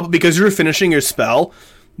probably because you're finishing your spell.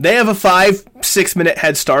 They have a 5-6 minute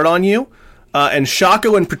head start on you, and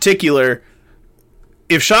Shaco in particular.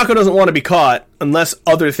 If Shaco doesn't want to be caught, unless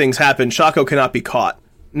other things happen, Shaco cannot be caught.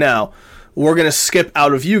 Now, we're gonna skip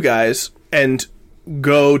out of you guys and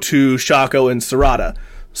go to Shaco and Sarada.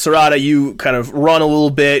 Sarada, you kind of run a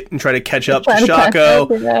little bit and try to catch up to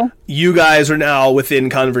Shaco. You guys are now within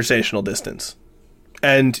conversational distance.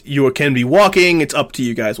 And you can be walking. It's up to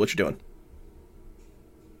you guys what you're doing.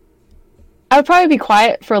 I would probably be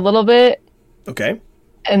quiet for a little bit. Okay.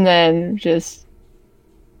 And then just...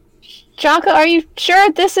 Shaco, are you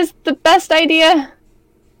sure this is the best idea?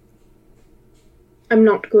 I'm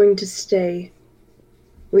not going to stay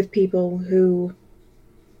with people who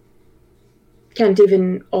can't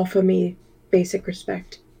even offer me basic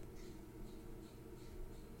respect.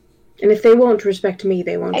 And if they won't respect me,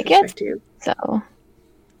 they won't respect you. So.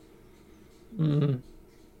 Mm.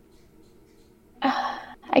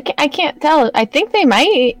 I can't tell. I think they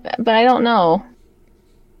might, but I don't know.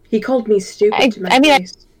 He called me stupid to my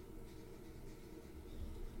face.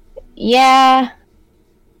 Yeah.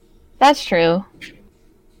 That's true.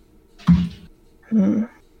 I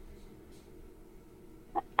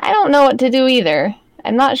don't know what to do either.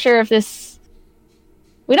 I'm not sure if this...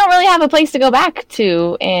 We don't really have a place to go back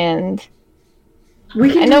to, and...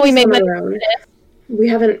 I know we made our own. We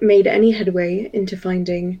haven't made any headway into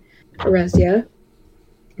finding Erezia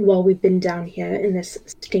while we've been down here in this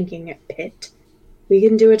stinking pit. We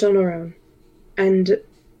can do it on our own. And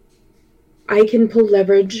I can pull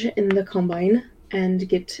leverage in the Combine and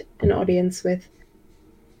get an audience with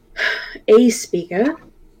a speaker,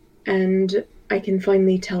 and I can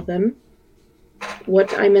finally tell them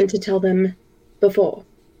what I meant to tell them before.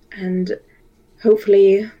 And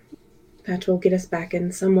hopefully that will get us back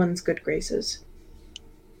in someone's good graces.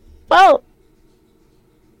 Well,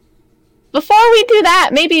 before we do that,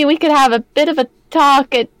 maybe we could have a bit of a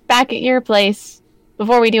talk back at your place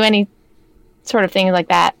before we do any sort of thing like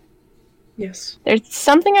that. Yes. There's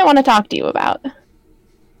something I want to talk to you about.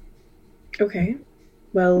 Okay.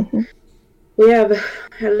 Well, we have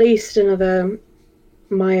at least another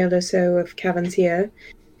mile or so of caverns here,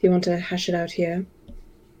 if you want to hash it out here.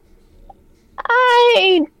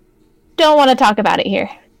 I don't want to talk about it here.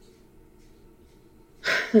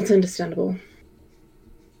 That's understandable.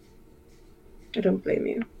 I don't blame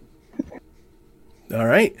you. All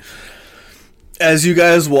right. As you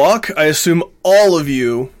guys walk, I assume all of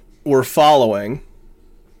you were following,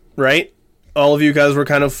 right? All of you guys were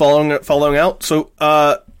kind of following out. So,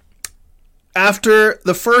 after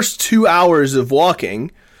the first 2 hours of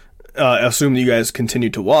walking, assume that you guys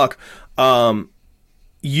continued to walk,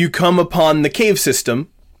 you come upon the cave system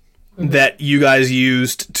that you guys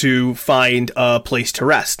used to find a place to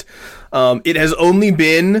rest. It has only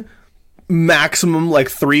been maximum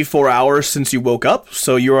 3-4 hours since you woke up,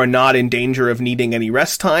 so you are not in danger of needing any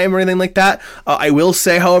rest time or anything like that. I will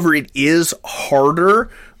say, however, it is harder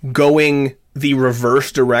going the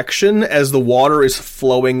reverse direction as the water is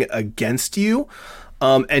flowing against you.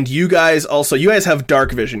 And you guys have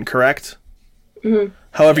dark vision, correct? Mm-hmm.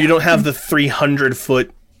 However, you don't have the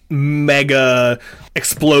 300-foot mega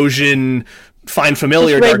explosion find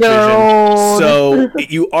familiar dark vision. So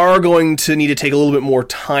you are going to need to take a little bit more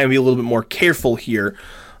time, be a little bit more careful here.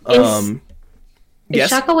 Is yes?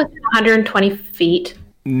 Shaka within 120 feet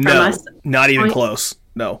from us? Not even close.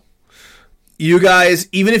 No. You guys,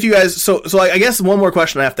 even if you guys... So I guess one more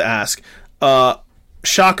question I have to ask.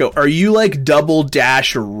 Shaka, are you double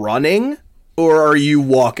dash running, or are you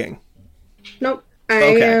walking? Nope.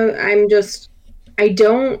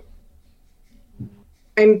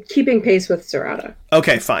 I'm keeping pace with Sarada.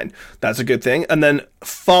 Okay, fine. That's a good thing. And then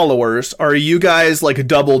followers, are you guys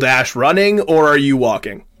double dash running, or are you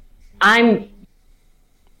walking? I'm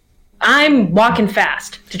walking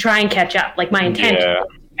fast to try and catch up. My intent is to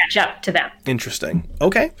catch up to them. Interesting.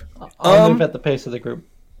 Okay. I'll move at the pace of the group.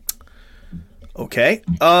 Okay.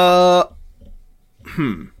 Let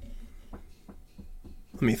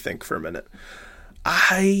me think for a minute.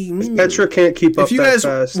 Petra can't keep up. If you guys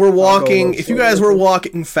were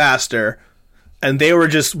walking faster, and they were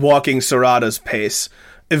just walking Sarada's pace,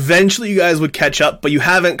 eventually you guys would catch up. But you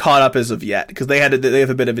haven't caught up as of yet because they have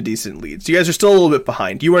a bit of a decent lead. So you guys are still a little bit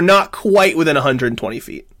behind. You are not quite within 120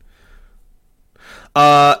 feet.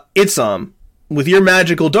 With your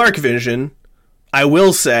magical dark vision, I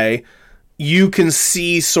will say, you can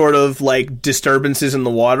see sort of disturbances in the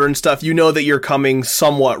water and stuff. You know that you're coming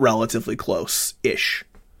somewhat relatively close-ish.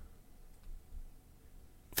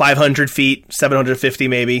 500 feet, 750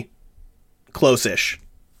 maybe. Close-ish.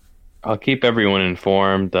 I'll keep everyone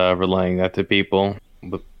informed, relaying that to people,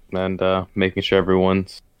 and making sure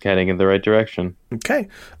everyone's heading in the right direction. Okay.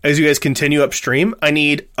 As you guys continue upstream, I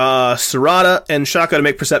need Sarada and Shaka to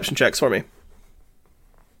make perception checks for me.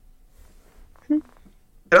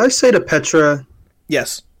 Can I say to Petra?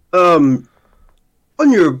 Yes. On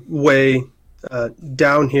your way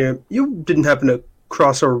down here, you didn't happen to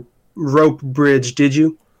cross a rope bridge, did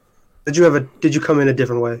you? Did you come in a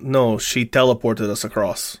different way? No, she teleported us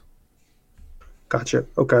across. Gotcha.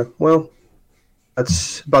 Okay. Well,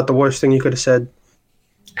 that's about the worst thing you could have said.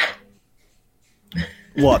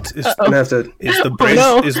 What? Is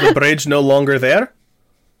the bridge no longer there?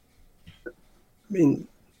 I mean,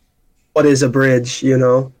 what is a bridge,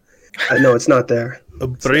 No, it's not there. A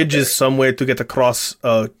bridge is some way to get across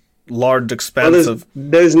a large expanse of...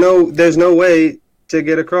 There's no way to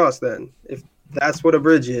get across then? If that's what a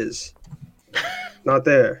bridge is. Not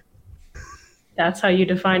there. That's how you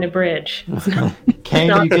define a bridge.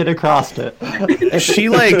 Can you get across it? She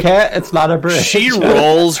it's not a bridge. She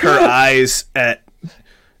rolls her eyes at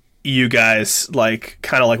you guys, like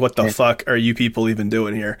kind of like, what the fuck are you people even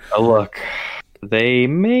doing here? Look, they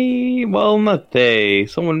may, well, not they.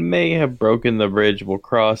 Someone may have broken the bridge while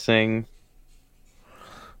crossing.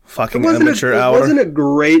 Fucking amateur hour. It wasn't a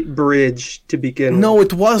great bridge to begin with. No,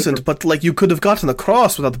 it wasn't. But like, you could have gotten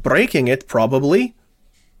across without breaking it, probably.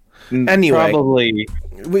 Anyway, Probably.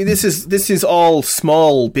 this is all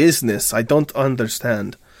small business. I don't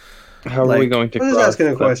understand. How are we going to I'm just cross asking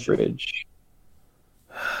a the question. bridge?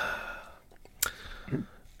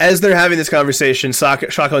 As they're having this conversation,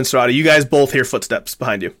 Shako and Strata, you guys both hear footsteps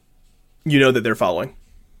behind you. You know that they're following.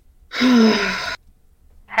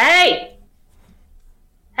 Hey!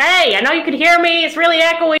 Hey, I know you can hear me. It's really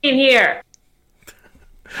echoey in here.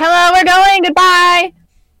 Hello, we're going. Goodbye.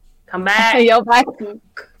 Come back. Yo, bye.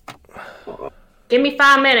 Give me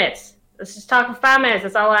 5 minutes. Let's just talk for 5 minutes.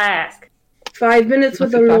 That's all I ask. 5 minutes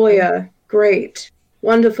with a lawyer. Great.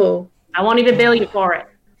 Wonderful. I won't even bill you for it.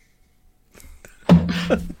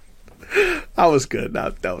 That was good.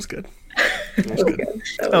 That was good.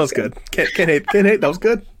 That was good. Can't hate. That was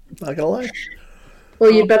good. Not gonna lie.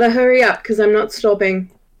 Well, you better hurry up because I'm not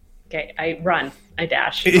stopping. Okay, I run. I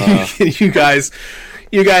dash. You guys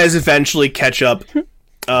eventually catch up.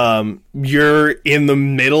 You're in the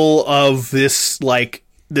middle of this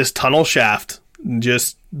tunnel shaft.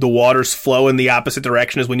 Just the water's flow in the opposite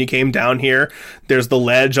direction as when you came down here. There's the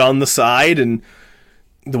ledge on the side, and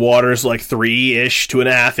the water's like 3-ish,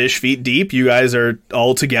 2.5-ish feet deep. You guys are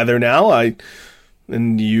all together now.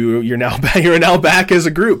 You're now back as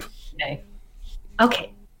a group.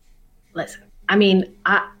 Okay. Listen. I mean,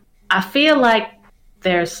 I feel like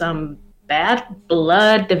there's some bad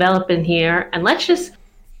blood developing here, and let's just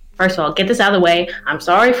first of all get this out of the way. I'm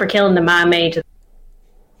sorry for killing the Mind Mage.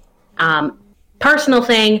 Personal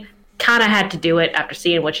thing, kind of had to do it after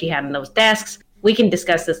seeing what she had in those desks. We can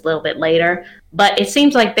discuss this a little bit later, but it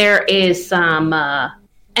seems like there is some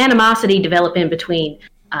animosity developing between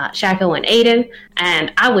Shako and Aiden,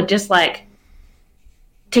 and I would just like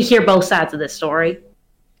to hear both sides of this story.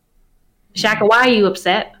 Shako, why are you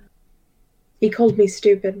upset? He called me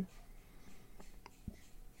stupid.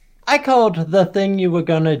 I called the thing you were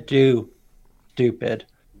gonna do stupid,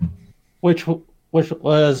 which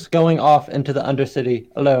was going off into the Undercity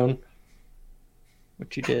alone,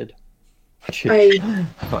 which you did. I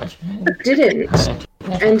didn't,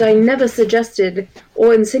 and I never suggested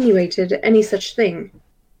or insinuated any such thing.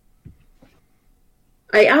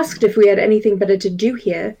 I asked if we had anything better to do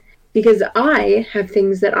here, because I have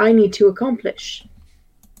things that I need to accomplish.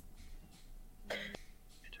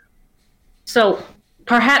 So,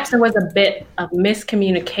 perhaps there was a bit of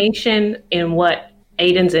miscommunication in what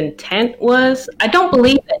Aiden's intent was. I don't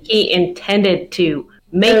believe that he intended to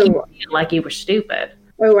make you feel like you were stupid.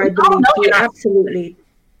 I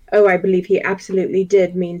believe he absolutely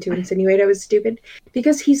did mean to insinuate I was stupid,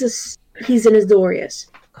 because he's an Azorius,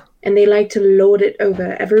 and they like to lord it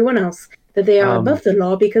over everyone else that they are above the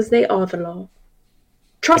law because they are the law.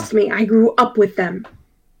 Trust me, I grew up with them.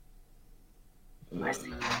 I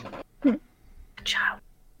see. Child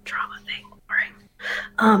trauma thing.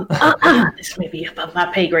 All right. This may be above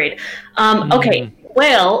my pay grade. Okay.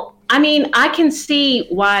 Well, I mean, I can see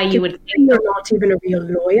why you would think you're not even a real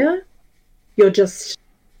lawyer. You're just,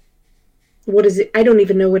 what is it? I don't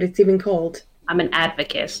even know what it's even called. I'm an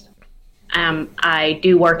advocate. I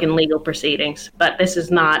do work in legal proceedings, but this is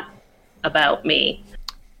not about me.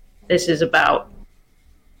 This is about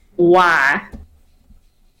why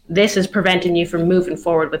this is preventing you from moving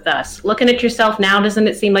forward with us. Looking at yourself now, doesn't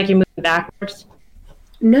it seem like you're moving backwards?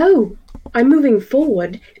 No, I'm moving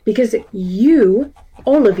forward because you,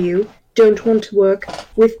 all of you, don't want to work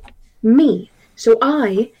with me. So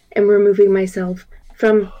I am removing myself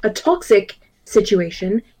from a toxic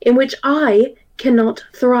situation in which I cannot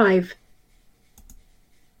thrive.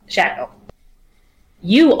 Shako,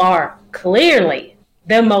 you are clearly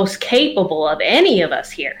the most capable of any of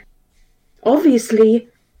us here. Obviously,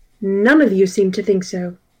 none of you seem to think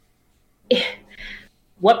so.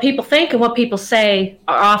 What people think and what people say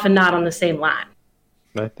are often not on the same line.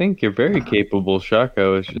 I think you're very capable,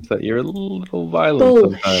 Shako. It's just that you're a little violent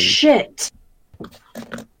sometimes. Bullshit!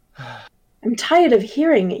 I'm tired of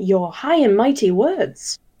hearing your high and mighty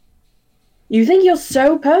words. You think you're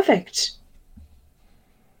so perfect.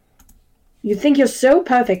 You think you're so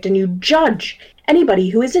perfect, and you judge anybody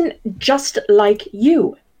who isn't just like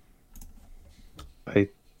you.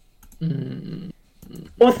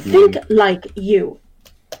 Or think like you.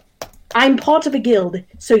 I'm part of a guild,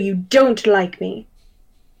 so you don't like me.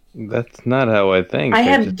 That's not how I think. I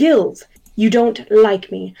have gills. You don't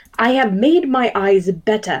like me. I have made my eyes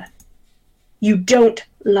better. You don't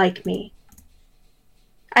like me.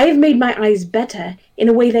 I have made my eyes better in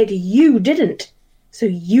a way that you didn't, so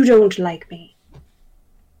you don't like me.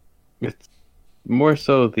 It's more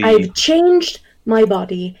so the... I've changed my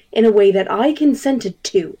body in a way that I consented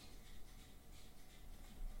to.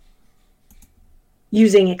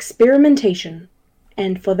 Using experimentation,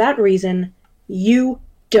 and for that reason, you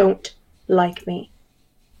don't like me.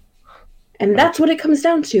 And that's what it comes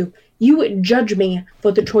down to. You judge me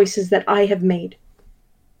for the choices that I have made.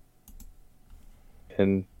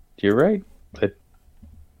 And you're right.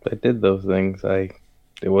 I did those things.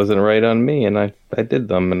 It wasn't right on me, and I did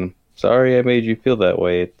them. And sorry I made you feel that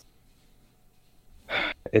way.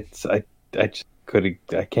 I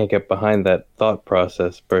can't get behind that thought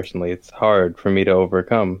process personally. It's hard for me to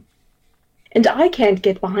overcome. And I can't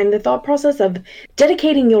get behind the thought process of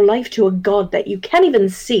dedicating your life to a god that you can't even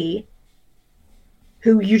see,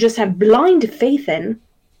 who you just have blind faith in.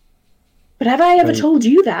 But have I ever told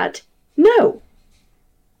you that? No.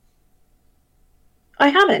 I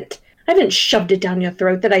haven't. I haven't shoved it down your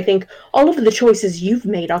throat that I think all of the choices you've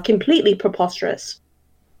made are completely preposterous.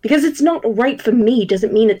 Because it's not right for me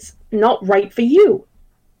doesn't mean it's not right for you.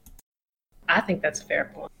 I think that's a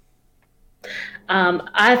fair point.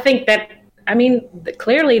 I think that,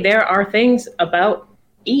 clearly there are things about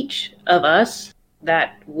each of us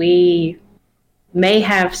that we may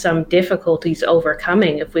have some difficulties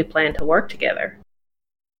overcoming if we plan to work together.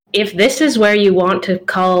 If this is where you want to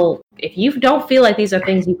call, if you don't feel like these are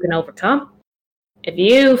things you can overcome, if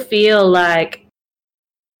you feel like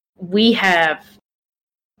we have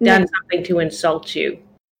done something to insult you.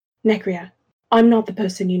 Necria, I'm not the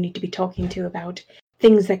person you need to be talking to about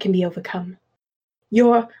things that can be overcome.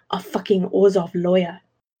 You're a fucking Orzhov lawyer.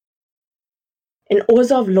 An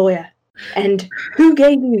Orzhov lawyer. And who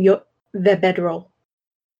gave you the bedroll?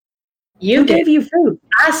 Who gave you food?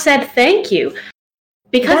 I said thank you.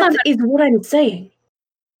 Because that is what I'm saying.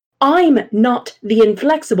 I'm not the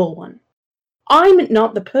inflexible one. I'm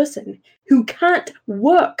not the person who can't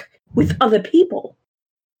work with other people.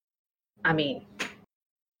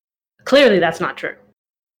 Clearly that's not true.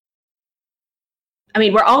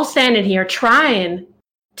 We're all standing here trying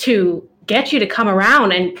to get you to come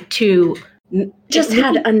around and to... Just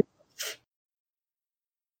had enough.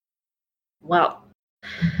 Well,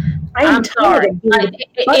 I'm tired of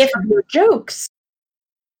being of your jokes.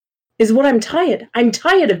 Is what I'm tired. I'm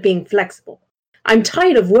tired of being flexible. I'm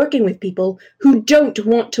tired of working with people who don't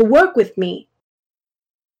want to work with me.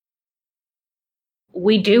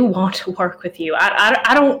 We do want to work with you.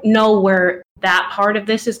 I don't know where that part of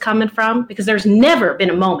this is coming from, because there's never been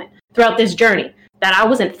a moment throughout this journey that I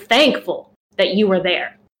wasn't thankful that you were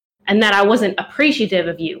there and that I wasn't appreciative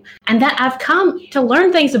of you and that I've come to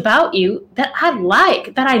learn things about you that I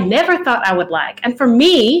like, that I never thought I would like. And for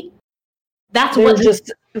me, that's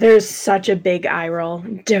there's such a big eye roll.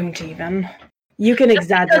 Don't even. You can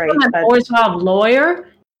exaggerate. I'm an Orzhov lawyer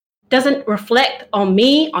doesn't reflect on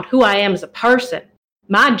me, on who I am as a person.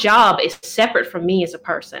 My job is separate from me as a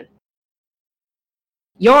person.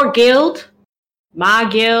 Your guild, my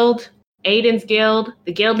guild, Aiden's guild,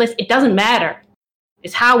 the guild list, it doesn't matter.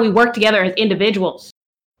 It's how we work together as individuals.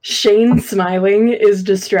 Shane smiling is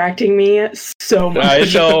distracting me so much. I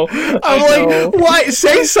know. I'm like, why?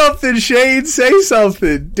 Say something, Shane. Say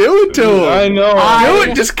something. Do it to him. I know. Do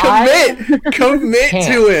it. Just commit. Commit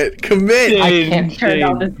to it. Commit. I can't turn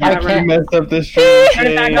off this I camera. can't mess up this stream. Turn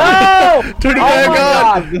it back No! Turn it Oh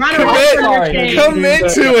back my on. God. Commit.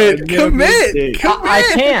 Commit to it. Commit. Commit. I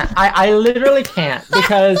can't. I literally can't,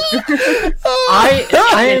 because I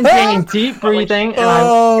am taking deep breathing, and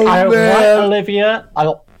I want Olivia.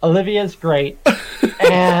 Olivia's great,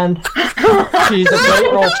 and she's a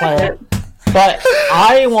great role player. But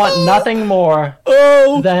I want nothing more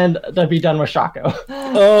than to be done with Shaco.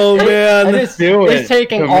 Oh man, it's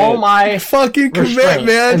taking all my fucking commit,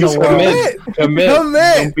 man. Just commit.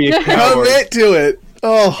 Commit to it.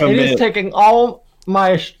 Oh, it is taking all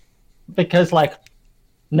my because like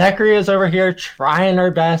Necria is over here trying her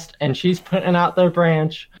best, and she's putting out their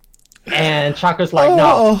branch. And Chaco's like,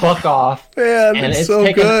 no, fuck off. Man, and it's so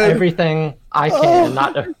taking good. everything I can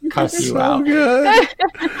not to cuss you out. Good.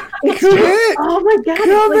 Commit. Oh my god.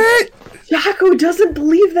 Commit. Like, Chaco doesn't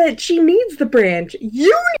believe that she needs the branch.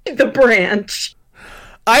 You need the branch.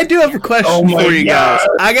 I do have a question for you guys.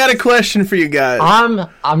 I got a question for you guys.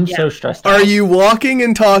 I'm so stressed out. Are you walking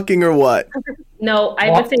and talking or what? No, I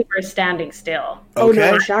would say we're standing still. Okay. Oh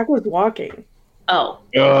no, Chaco's walking. Oh.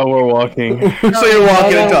 Oh, we're walking. So you're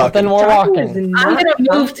walking and talking. Then we're walking. I'm going to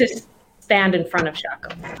move to stand in front of Shako.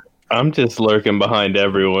 I'm just lurking behind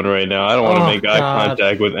everyone right now. I don't want to make eye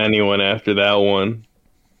contact with anyone after that one.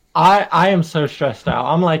 I am so stressed out.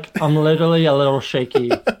 I'm literally a little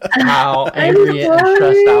shaky how angry and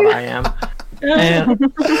stressed out I am.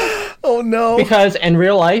 And Oh no. because in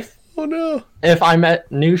real life, Oh no. if I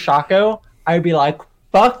met new Shako, I'd be like,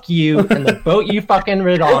 fuck you and the boat you fucking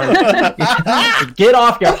rid on. Get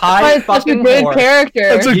off your high That's such a fucking good horse. character.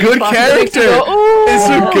 That's a You good fucking character. Ooh. It's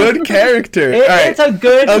a good character. It- All right. It's a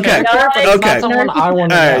good Okay. character, but it's Okay. not someone I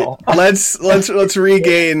want to know. All right.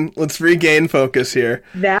 Let's regain focus here.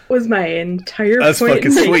 That was my entire That's point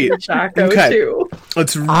fucking in taking sweet. Shako Okay. too.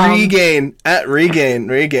 Let's regain.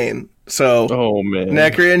 So Oh man.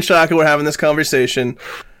 Nekri and Shaka were having this conversation.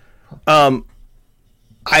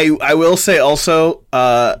 I will say also,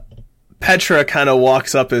 Petra kind of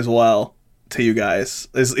walks up as well to you guys.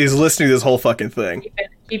 Is listening to this whole fucking thing.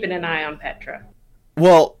 Keeping an eye on Petra.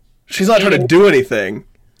 Well, she's not trying to do anything.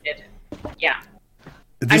 Yeah.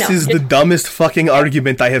 This know. is the dumbest fucking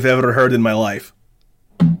argument I have ever heard in my life.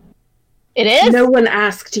 It is? No one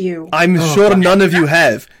asked you. I'm sure none of you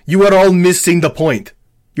have. You are all missing the point.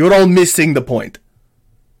 You're all missing the point.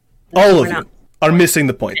 All of you are missing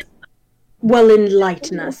the point. Well,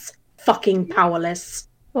 enlighten us. Fucking powerless.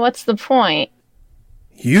 What's the point?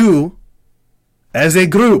 You, as a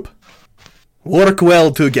group, work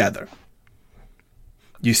well together.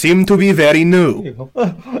 You seem to be very new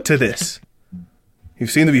to this. You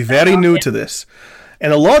seem to be very new to this.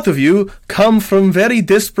 And a lot of you come from very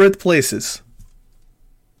disparate places.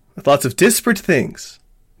 With lots of disparate things.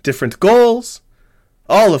 Different goals.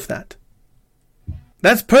 All of that.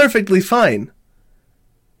 That's perfectly fine.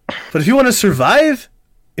 But if you want to survive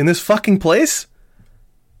in this fucking place,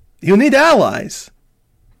 you need allies.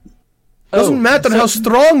 It doesn't matter how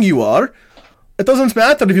strong you are. It doesn't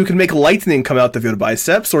matter if you can make lightning come out of your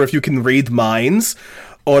biceps, or if you can read minds,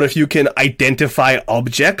 or if you can identify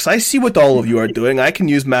objects. I see what all of you are doing. I can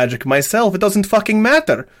use magic myself. It doesn't fucking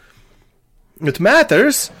matter. What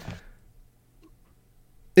matters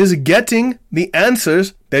is getting the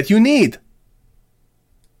answers that you need.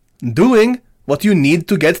 Doing what you need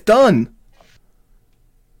to get done.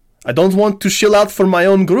 I don't want to shill out for my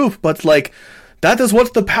own group, but that is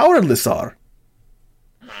what the powerless are.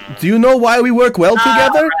 Do you know why we work well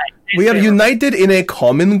together? Right. We are united in a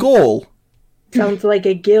common goal. Sounds like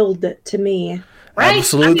a guild to me. Right?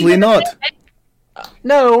 Absolutely not.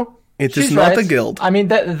 No. It is she's not right. a guild. I mean,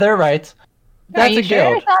 they're right. Are That's you a sure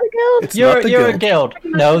guild. it's not a guild? It's not You're a a guild.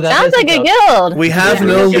 guild. No, that Sounds is like a guild. We have Yeah.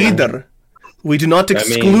 no leader. We do not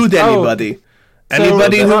exclude Oh. anybody.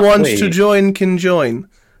 Anybody So- who wants wait. to join can join.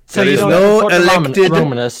 So There you is don't no report to elected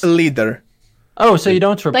Romanus. leader. Oh, so you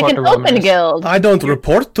don't report Like an to open Romanus. guild. I don't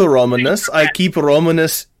report to Romanus. I keep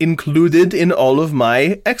Romanus included in all of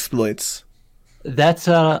my exploits. That's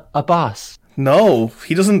a boss. No,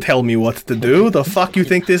 he doesn't tell me what to do. The fuck you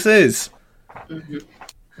think this is?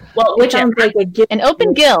 Well, It sounds like a guild. An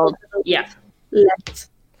open guild. yeah. Let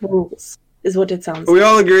rules is what it sounds We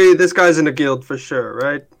all agree this guy's in a guild for sure,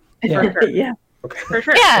 right? Yeah. like. Yeah. For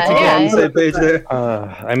sure. Yeah, All on the yeah. same page there.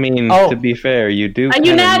 I mean, Oh. to be fair, you do. A kinda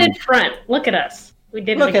united need- front. Look at us. We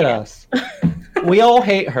did it Look at again. us. We all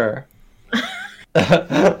hate her.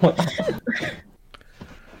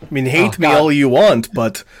 I mean, hate me God. all you want,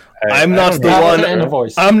 but I'm I not don't the know. That one. was an inner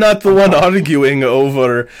voice. I'm not the one arguing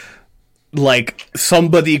over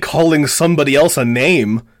somebody calling somebody else a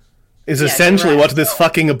name. Is Yeah, essentially you're right. what this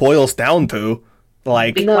fucking boils down to.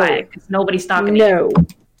 Be No. quiet, 'cause nobody's talking to you. No,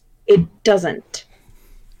 it doesn't.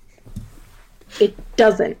 It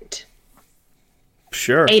doesn't.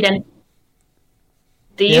 Sure. Aiden,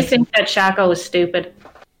 do you Yes. think that Shako is stupid?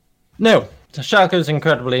 No, Shako's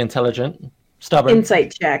incredibly intelligent, stubborn.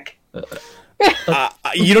 Insight check.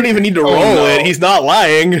 You don't even need to roll no. it. He's not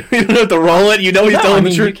lying. You don't have to roll it. You know he's No, telling I the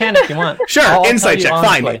mean, truth. you can if you want. Sure, I'll tell insight you check.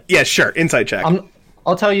 honestly. Fine. Yeah, sure. Insight check.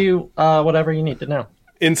 I'll tell you whatever you need to know.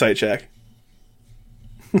 Insight check.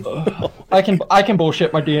 I can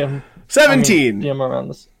bullshit my DM. 17. DM around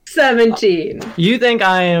this. 17. You think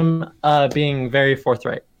I am being very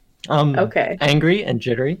forthright? Okay. Angry and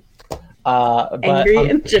jittery. But, Angry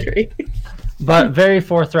and jittery. but very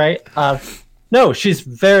forthright. No, she's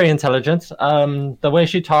very intelligent. The way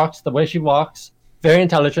she talks, the way she walks, very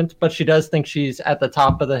intelligent. But she does think she's at the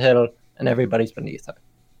top of the hill and everybody's beneath her.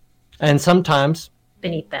 And sometimes,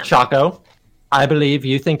 Beneath them. Shako, I believe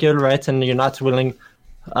you think you're right and you're not willing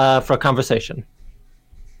for a conversation.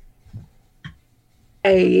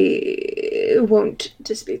 I won't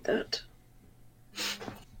dispute that.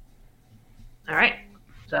 All right.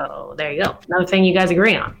 So there you go. Another thing you guys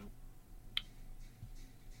agree on.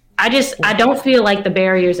 I don't feel like the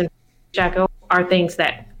barriers in Shaco are things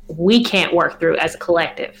that we can't work through as a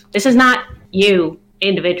collective. This is not you,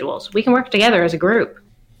 individuals. We can work together as a group.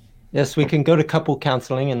 Yes, we can go to couple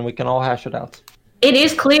counseling and we can all hash it out. It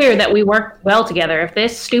is clear that we work well together. If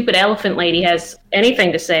this stupid elephant lady has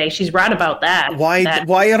anything to say, she's right about that.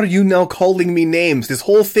 Why are you now calling me names? This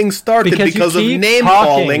whole thing started because of name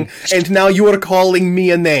calling, and now you are calling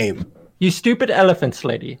me a name. You stupid elephants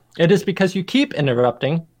lady. It is because you keep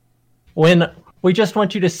interrupting when we just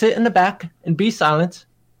want you to sit in the back and be silent.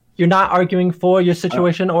 You're not arguing for your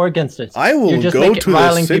situation or against it. I will go to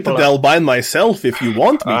the Citadel by myself if you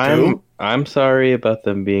want me to. I'm sorry about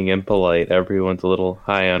them being impolite. Everyone's a little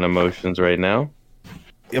high on emotions right now.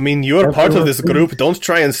 I mean, you're part of this group. Don't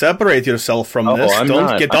try and separate yourself from this.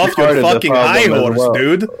 Don't get off your fucking high horse,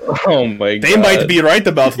 dude. Oh my god. They might be right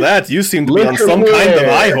about that. You seem to be on some kind of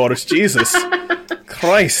high horse. Jesus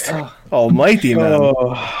Christ almighty, man.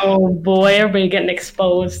 Oh boy, everybody getting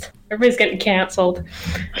exposed. Everybody's getting canceled.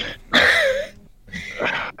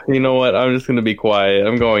 You know what? I'm just gonna be quiet.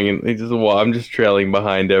 I'm going in. I'm just trailing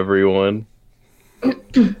behind everyone.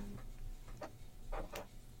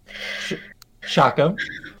 Shaco,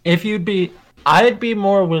 I'd be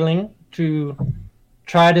more willing to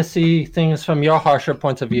try to see things from your harsher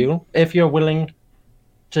points of view if you're willing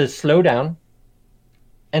to slow down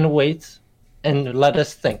and wait and let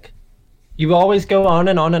us think. You always go on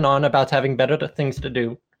and on and on about having better things to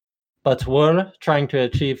do, but we're trying to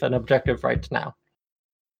achieve an objective right now.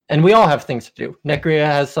 And we all have things to do. Necria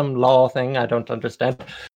has some law thing I don't understand.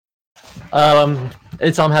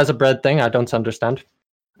 Itzam has a bread thing I don't understand.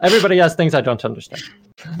 Everybody has things I don't understand.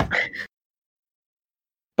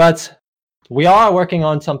 But we are working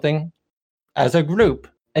on something as a group,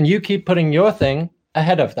 and you keep putting your thing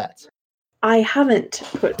ahead of that. I haven't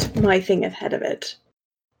put my thing ahead of it.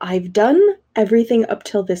 I've done everything up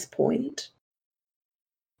till this point.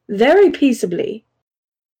 Very peaceably.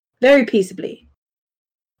 Very peaceably.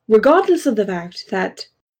 Regardless of the fact that,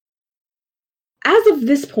 as of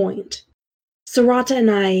this point, Sarata and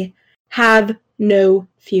I have no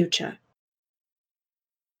future.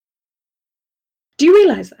 Do you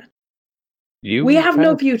realize that? We have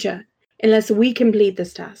no future unless we complete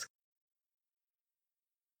this task.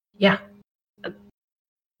 Yeah.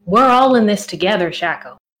 We're all in this together,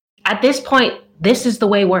 Shaco. At this point, this is the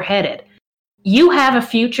way we're headed. You have a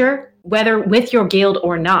future, whether with your guild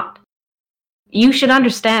or not. You should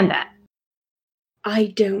understand that.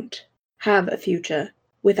 I don't have a future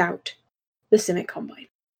without the Simic Combine.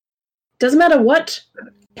 Doesn't matter what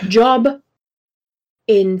job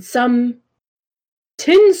in some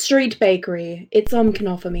Tin Street bakery Itzam can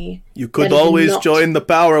offer me. You could always join the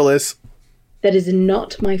powerless. That is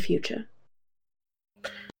not my future.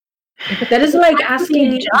 That is like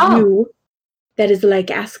asking you. That is like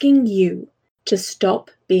asking you to stop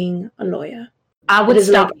being a lawyer. I would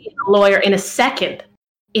stop being a lawyer in a second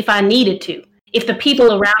if I needed to. If the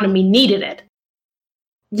people around me needed it.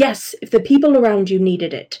 Yes, if the people around you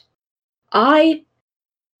needed it. The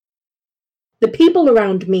people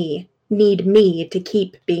around me need me to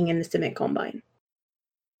keep being in the Simic Combine.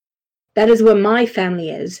 That is where my family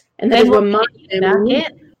is, and that is where my family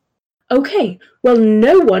is. Okay, well,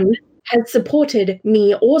 no one has supported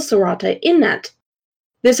me or Sarata in that.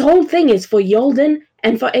 This whole thing is for Yolden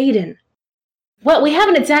and for Aiden. Well, we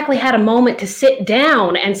haven't exactly had a moment to sit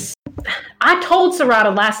down and... I told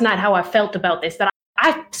Sarata last night how I felt about this, that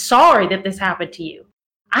I'm sorry that this happened to you.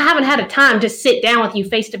 I haven't had a time to sit down with you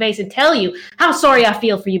face to face and tell you how sorry I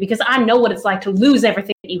feel for you, because I know what it's like to lose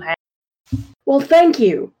everything that you have. Well, thank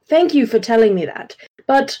you. Thank you for telling me that.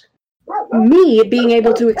 But me being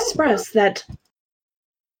able to express that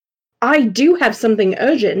I do have something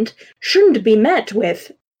urgent shouldn't be met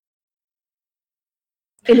with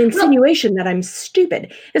an insinuation that I'm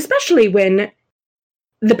stupid, especially when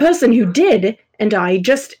the person who did and I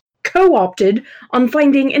just co-opted on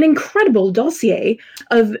finding an incredible dossier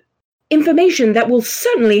of information that will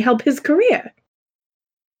certainly help his career.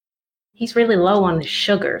 He's really low on his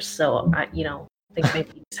sugars, so I think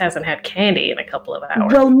maybe he just hasn't had candy in a couple of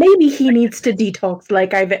hours. Well, maybe he needs to detox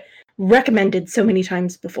like I've recommended so many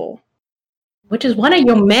times before. Which is one of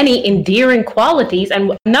your many endearing qualities,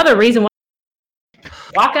 and another reason why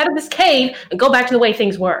walk out of this cave and go back to the way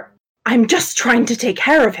things were. I'm just trying to take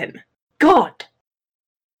care of him. God.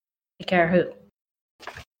 Take care of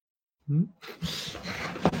who?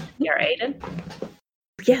 You're Aiden?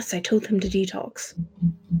 Yes, I told him to detox.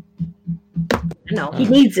 No. He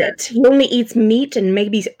needs it. He only eats meat and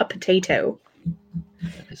maybe a potato.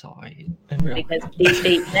 That is all right. Because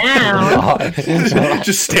deep down,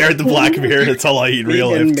 Just stare at the black bear. That's all I eat in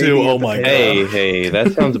real life too. Oh my god. Hey,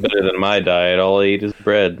 that sounds better than my diet. All I eat is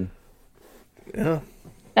bread. Yeah.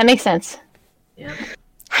 That makes sense. yeah.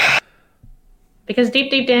 Because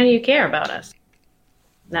deep down, you care about us.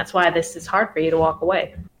 And that's why this is hard for you to walk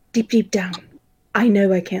away. Deep down, I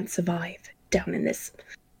know I can't survive down in this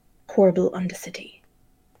horrible Undercity.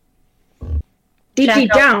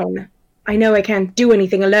 Deep down, I know I can't do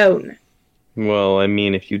anything alone. Well, I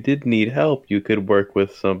mean, if you did need help, you could work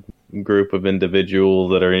with some group of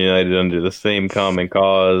individuals that are united under the same common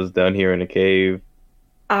cause down here in a cave.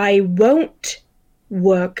 I won't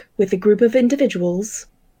work with a group of individuals.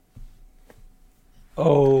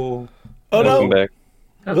 Oh. Oh Welcome no. back.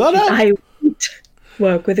 Oh, no. I won't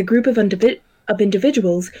work with a group of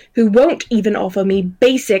individuals who won't even offer me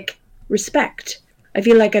basic respect. I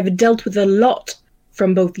feel like I've dealt with a lot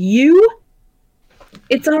from both you,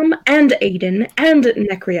 Itzam, and Aiden, and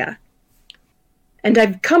Necria. And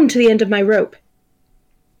I've come to the end of my rope.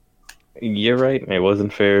 You're right. It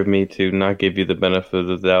wasn't fair of me to not give you the benefit of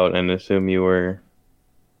the doubt and assume you were a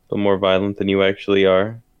little more violent than you actually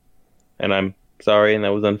are. And I'm sorry, and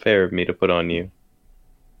that was unfair of me to put on you.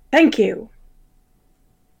 Thank you.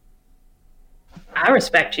 I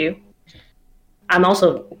respect you. I'm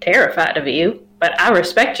also terrified of you, but I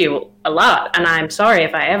respect you a lot, and I'm sorry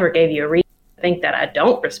if I ever gave you a reason to think that I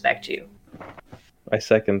don't respect you. I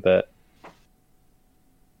second that.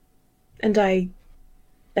 And I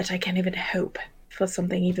bet I can't even hope for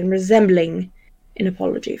something even resembling an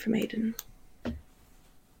apology from Aiden.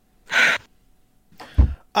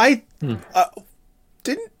 I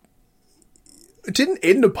didn't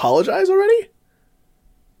Aiden apologize already?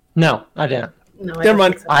 No, I didn't. No, I Never don't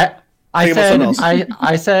mind. think so.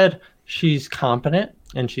 I said she's competent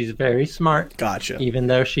and she's very smart, Gotcha. even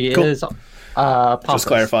though she Cool. is Just pompous.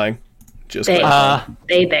 clarifying. They.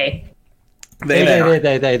 Clarifying.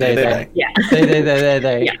 They. They. Yeah.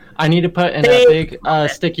 They. Yeah. I need to put in a big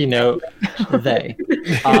sticky note. They.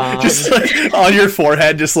 Just like on your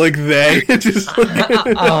forehead, just like they. Just like,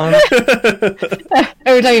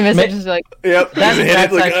 Every time you miss Ma- it, just like, yep. That's just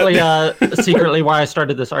hit it like, actually secretly why I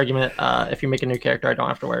started this argument. If you make a new character, I don't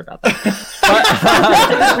have to worry about that.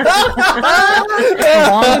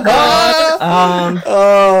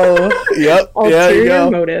 oh, yep. Yeah, there you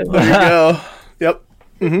go. Motive. There you go. Yep.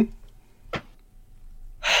 Mm-hmm.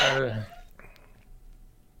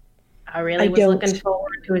 I really was looking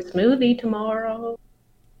forward to a smoothie tomorrow.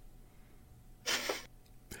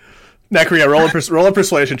 Necria, roll a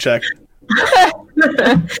persuasion check.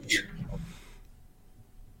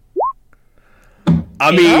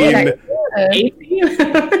 I mean,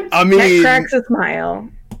 That cracks a smile.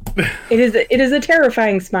 It is a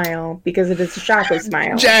terrifying smile because it is a Shaco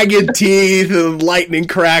smile. jagged teeth, and lightning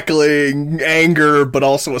crackling, anger, but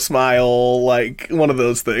also a smile, like one of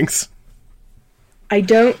those things. I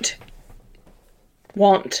don't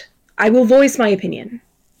want. I will voice my opinion.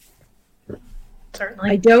 Certainly.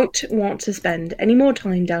 I don't want to spend any more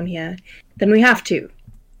time down here than we have to.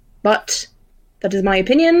 But that is my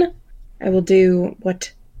opinion. I will do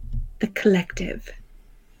what the collective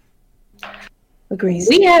agrees.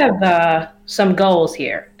 We have some goals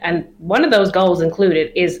here, and one of those goals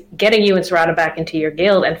included is getting you and Serrata back into your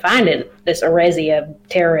guild and finding this Erezia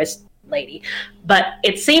terrorist lady. But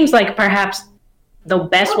it seems like perhaps the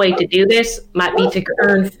best way to do this might be to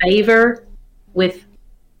earn favor with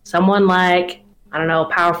someone like, I don't know, a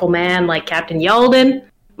powerful man like Captain Yalden.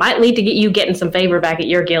 Might lead to you getting some favor back at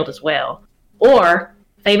your guild as well. Or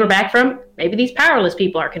favor back from maybe these powerless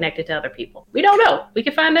people are connected to other people. We don't know. We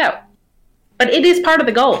can find out. But it is part of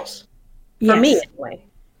the goals. For me, anyway.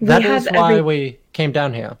 That is why we came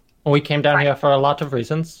down here. We came down here for a lot of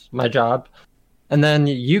reasons. My job. And then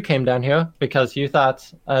you came down here because you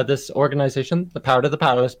thought this organization, the Power to the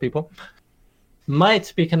Powerless people,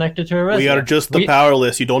 might be connected to Erezia. We are just the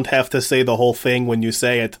powerless. You don't have to say the whole thing when you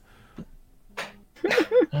say it.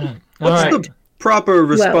 What's the proper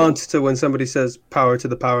response to when somebody says power to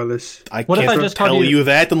the powerless? I can't tell you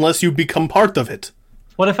that unless you become part of it.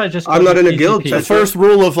 What if I just... I'm not in a guild. The first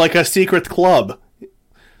rule of like a secret club.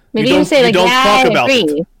 Maybe you say like, yeah, I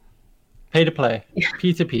agree. Pay to play.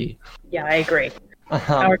 P2P. Yeah, I agree.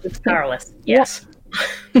 Power to the powerless. Yes.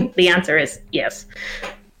 The answer is yes.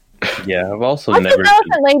 Yeah, I've also What's never... the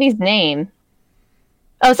elephant lady's name?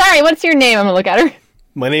 Oh, sorry, what's your name? I'm gonna look at her.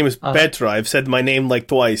 My name is Petra. I've said my name like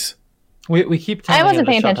twice. We keep telling I wasn't you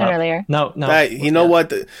to paying shut attention up. earlier. No. You know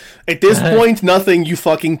what? At this point, nothing you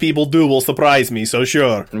fucking people do will surprise me, so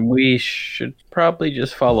sure. We should probably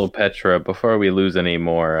just follow Petra before we lose any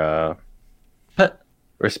more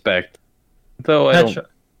respect. Though I Petra.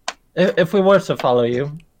 if we were to follow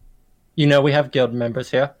you, we have guild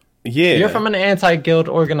members here. Yeah. You're from an anti-guild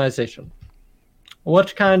organization.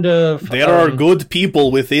 What kind of... There are good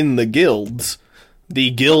people within the guilds.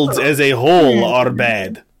 The guilds as a whole are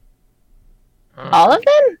bad. All of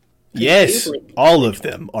them? Yes, all of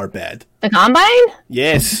them are bad. The Combine?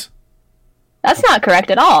 Yes. That's not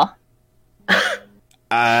correct at all.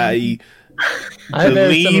 I have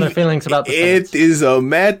very similar believe feelings about the it is a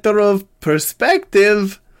matter of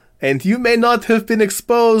perspective, and you may not have been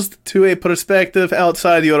exposed to a perspective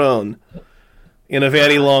outside your own in a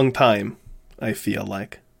very long time, I feel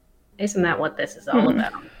like. Isn't that what this is all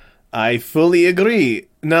about? I fully agree.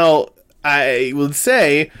 Now, I would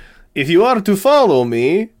say, if you are to follow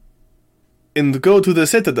me and go to the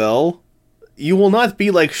Citadel, you will not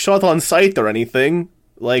be, shot on sight or anything.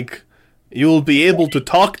 You will be able to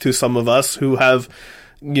talk to some of us who have,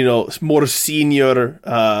 more senior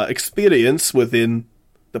experience within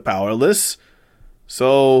the Powerless.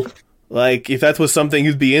 So, if that was something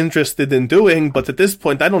you'd be interested in doing, but at this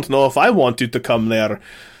point, I don't know if I want you to come there.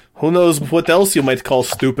 Who knows what else you might call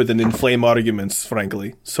stupid and inflame arguments,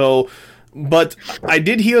 frankly. So, but I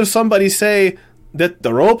did hear somebody say that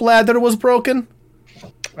the rope ladder was broken.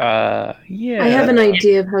 Yeah. I have an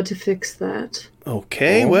idea of how to fix that.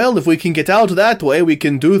 Okay, well, if we can get out that way, we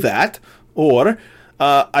can do that. Or,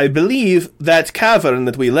 I believe that cavern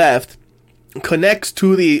that we left connects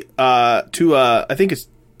to the, I think it's,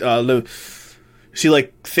 she,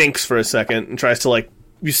 thinks for a second and tries to,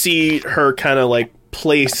 you see her kind of,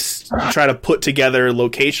 try to put together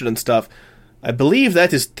location and stuff. I believe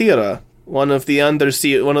that is Tira, one of the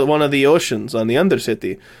undersea, one of the oceans on the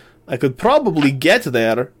Undercity. I could probably get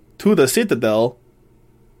there to the Citadel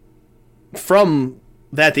from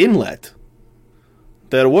that inlet.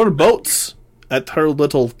 There were boats at her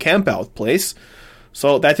little campout place,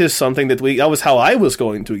 so that is something that was how I was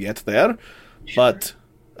going to get there. But,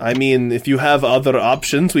 I mean, if you have other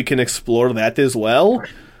options, we can explore that as well.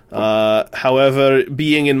 However,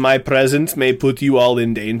 being in my presence may put you all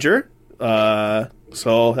in danger.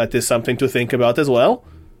 So that is something to think about as well.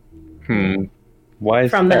 Why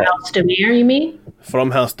is From that? the House Demir, you mean?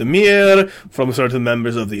 From House Demir, from certain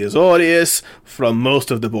members of the Azorius, from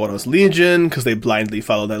most of the Boros Legion, because they blindly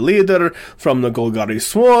follow their leader, from the Golgari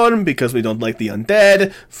Swarm, because we don't like the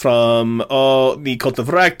undead, from the Cult of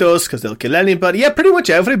Rakdos, because they'll kill anybody. Yeah, pretty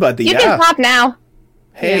much everybody, You can talk now.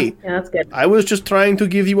 Hey, Yeah, that's good. I was just trying to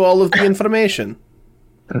give you all of the information.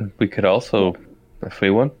 We could also, if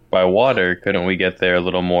we went by water, couldn't we get there a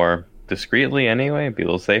little more discreetly anyway? Be a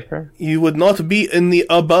little safer? You would not be in the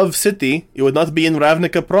above city. You would not be in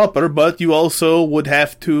Ravnica proper, but you also would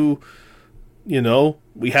have to,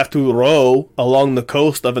 we have to row along the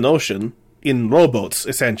coast of an ocean in rowboats,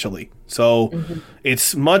 essentially. So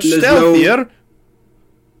it's much stealthier.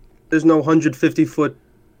 There's no 150-foot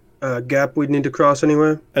gap we'd need to cross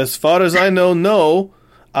anywhere? As far as I know, no.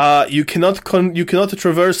 You cannot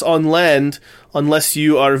traverse on land unless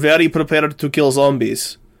you are very prepared to kill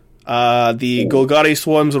zombies. The Golgari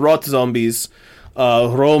Swarm's rot zombies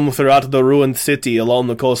roam throughout the ruined city along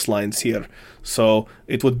the coastlines here. So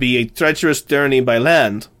it would be a treacherous journey by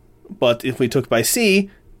land, but if we took by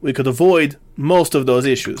sea, we could avoid most of those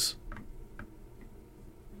issues.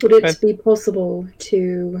 Would it be possible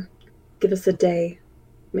to give us a day,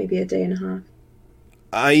 maybe a day and a half?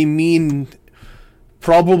 I mean,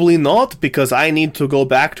 probably not, because I need to go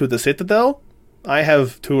back to the Citadel. I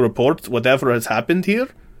have to report whatever has happened here.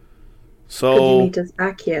 So, could you meet us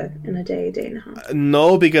back here in a day and a half?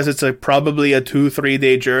 No, because it's probably a 2-3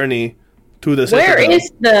 day journey to the Citadel. Where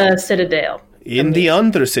is the Citadel? In the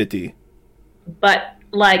Undercity. But,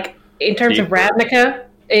 in terms of Ravnica,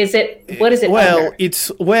 what is it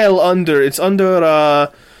well, under? It's under,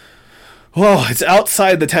 it's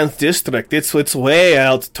outside the 10th district. It's way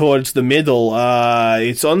out towards the middle.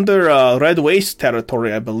 It's under Red Waste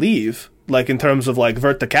territory, I believe. In terms of,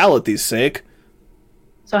 verticality's sake.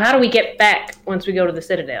 So how do we get back once we go to the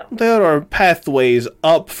Citadel? There are pathways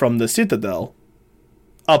up from the Citadel.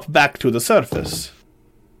 Up back to the surface.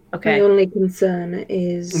 Okay. My only concern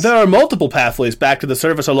is... There are multiple pathways back to the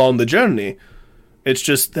surface along the journey. It's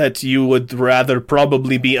just that you would rather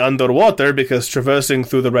probably be underwater because traversing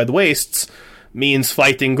through the Red Wastes means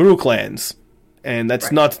fighting Gru clans. And that's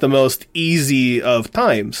not the most easy of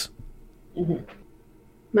times. Mm-hmm.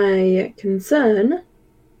 My concern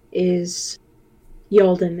is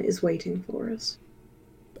Yalden is waiting for us.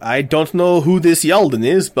 I don't know who this Yalden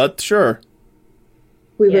is, but sure.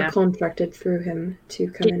 We were contracted through him to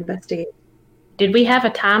come investigate. Did we have a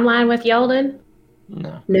timeline with Yalden?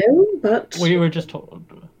 No. No, but... We were just told.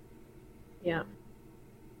 Yeah.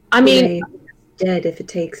 I mean... dead if it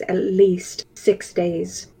takes at least 6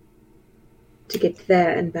 days to get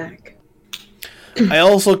there and back. I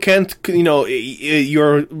also can't,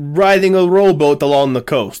 you're riding a rowboat along the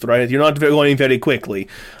coast, right? You're not going very quickly,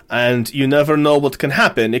 and you never know what can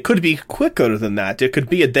happen. It could be quicker than that. It could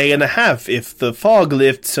be a day and a half if the fog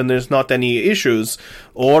lifts and there's not any issues,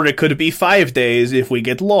 or it could be 5 days if we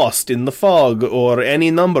get lost in the fog, or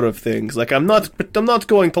any number of things. Like, I'm not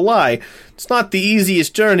going to lie. It's not the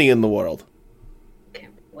easiest journey in the world.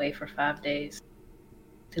 Can't wait for 5 days.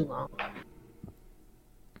 Too long.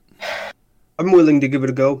 I'm willing to give it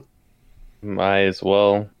a go. Might as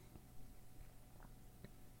well.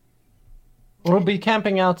 We'll be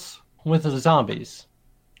camping out with the zombies.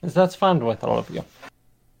 Because that's fine with all of you.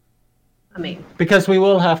 I mean... Because we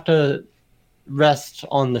will have to rest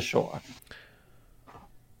on the shore.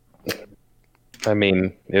 I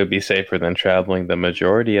mean, it would be safer than traveling the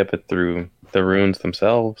majority of it through the ruins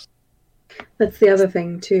themselves. That's the other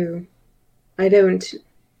thing, too.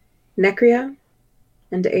 Necria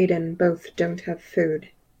and Aiden both don't have food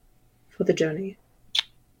for the journey.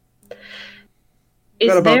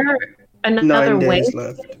 Is there another 9 way? days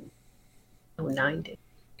left. Oh, 9 days.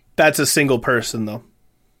 That's a single person, though.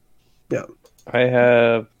 Yeah. I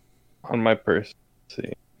have on my purse. Let's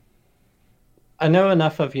see. I know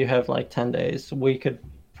enough of you have like 10 days. We could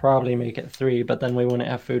probably make it 3, but then we wouldn't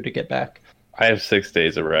have food to get back. I have 6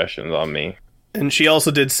 days of rations on me. And she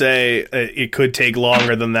also did say it could take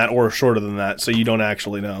longer than that or shorter than that, so you don't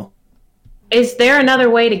actually know. Is there another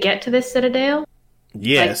way to get to this citadel?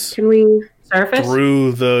 Yes. Can we... Surface?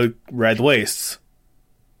 Through the Red Wastes.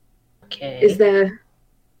 Okay. Is there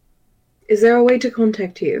a way to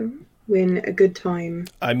contact you when a good time?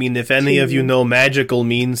 I mean, if any of you know magical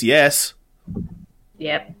means, yes.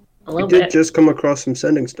 Yep. A We little did bit. just come across some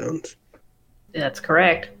sending stones. That's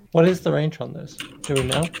correct. What is the range on those? Do we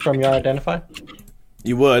know from your identify?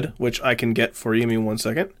 You would, which I can get for you. Give me 1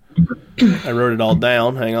 second. I wrote it all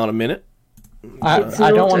down. Hang on a minute. I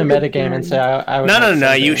don't want to metagame and say I would No.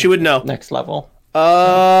 have She would know. next level.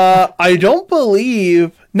 I don't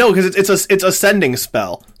believe... No, because it's a sending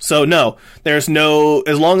spell. So, no. There's no...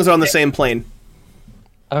 As long as they're on the same plane.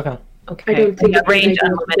 Okay. Okay. I don't think The I range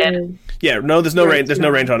can unlimited. Yeah, no, there's no Right, range. There's no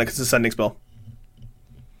no. range on it because it's a sending spell.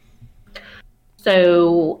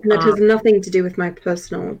 So And that has nothing to do with my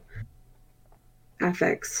personal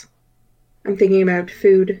affects. I'm thinking about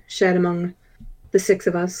food shared among the 6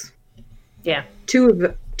 of us. yeah.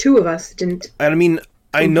 Two of us didn't. I mean,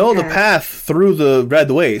 I know the path through the Red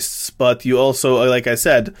Wastes, but you also, like I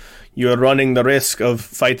said, you're running the risk of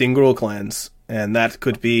fighting Gruul clans, and that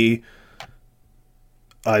could be...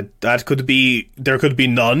 there could be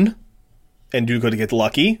none, and you could get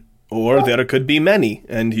lucky, or there could be many,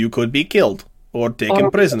 and you could be killed, or taken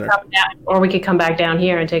prisoner. Or we could come back down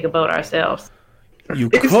here and take a boat ourselves. You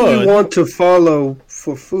If we could. want to follow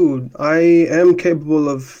for food, I am capable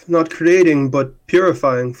of not creating but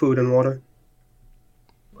purifying food and water.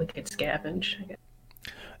 We could scavenge. I guess.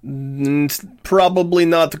 It's probably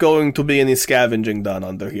not going to be any scavenging done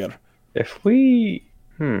under here. If we...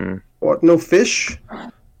 What, no fish?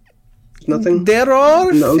 Nothing? There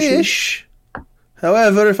are In the ocean? fish.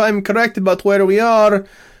 However, if I'm correct about where we are,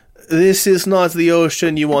 this is not the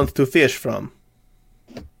ocean you want to fish from.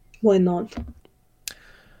 Why not?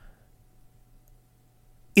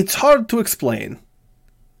 It's hard to explain.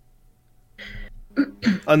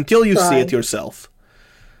 Until you see Try. it yourself.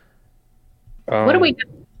 What do we do?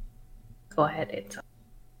 Go ahead. It's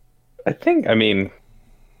I think, I mean,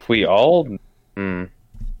 if we all...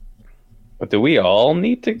 But do we all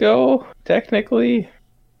need to go, technically?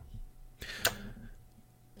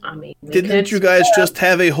 I mean, we Didn't could you guys just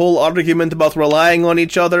have a whole argument about relying on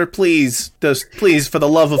each other? Please, please, for the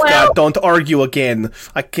love of God, don't argue again.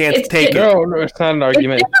 I can't It's- take it. No, it's not an It's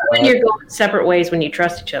argument. different when you're going separate ways when you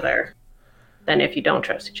trust each other than if you don't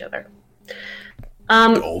trust each other.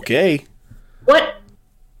 Okay. What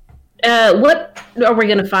are we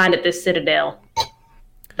going to find at this citadel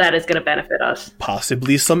that is going to benefit us?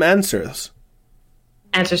 Possibly some answers.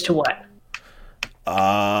 Answers to what?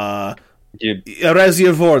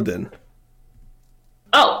 Erezia Vorden.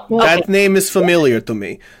 Oh, That okay. name is familiar to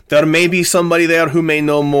me. There may be somebody there who may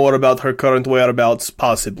know more about her current whereabouts,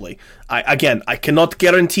 possibly. I cannot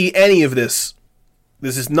guarantee any of this.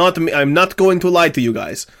 This is not me. I'm not going to lie to you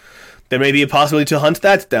guys. There may be a possibility to hunt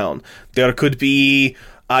that down. There could be...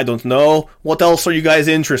 I don't know. What else are you guys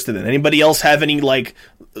interested in? Anybody else have any, long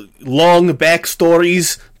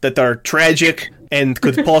backstories that are tragic and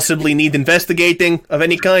could possibly need investigating of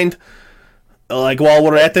any kind? While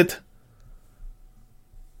we're at it?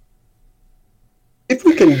 If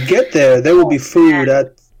we can get there, there will be food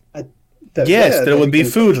at Yes, there would be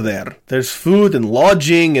food there. There's food and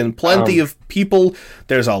lodging and plenty of people.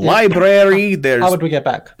 There's a library. There's. How would we get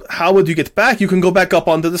back? How would you get back? You can go back up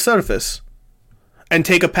onto the surface and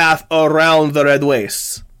take a path around the Red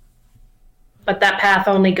Wastes. But that path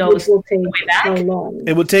only goes Which will take way back. how long?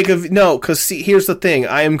 It would take no, because see, here's the thing.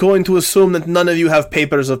 I am going to assume that none of you have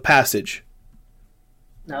papers of passage.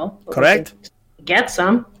 No. Correct? Get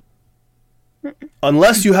some.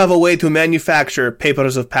 Unless you have a way to manufacture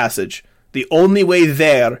papers of passage, the only way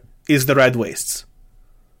there is the Red Wastes.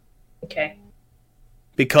 Okay.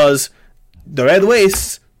 Because the Red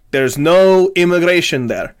Wastes, there's no immigration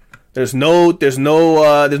there. There's no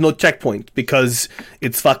checkpoint because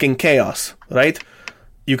it's fucking chaos, right?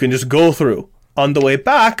 You can just go through. On the way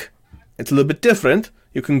back, it's a little bit different.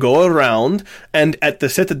 You can go around, and at the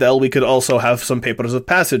Citadel, we could also have some papers of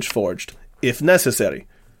passage forged, if necessary.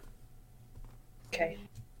 Okay.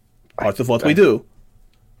 Part of what we do.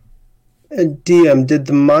 And DM, did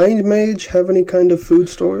the Mind Mage have any kind of food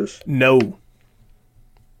stores? No.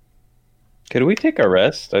 Could we take a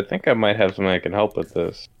rest? I think I might have something that can help with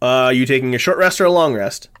this. You taking a short rest or a long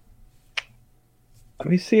rest? Let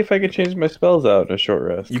me see if I can change my spells out in a short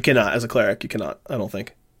rest. You cannot, as a cleric, you cannot, I don't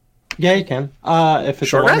think. Yeah, you can. If it's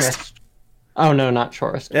Short a long rest? Oh, no, not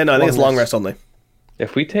short rest. Yeah, no, I think it's long rest only.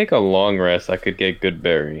 If we take a long rest, I could get good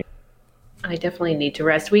berry. I definitely need to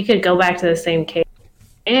rest. We could go back to the same cave,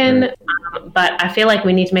 but I feel like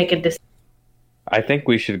we need to make a decision. I think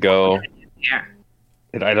we should go. Yeah.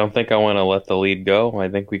 I don't think I want to let the lead go. I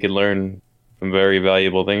think we could learn some very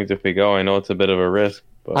valuable things if we go. I know it's a bit of a risk,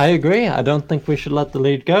 but I agree. I don't think we should let the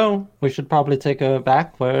lead go. We should probably take her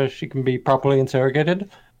back where she can be properly interrogated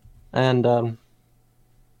and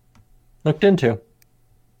looked into.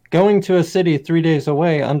 Going to a city 3 days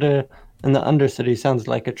away in the Undercity sounds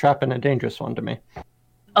like a trap and a dangerous one to me.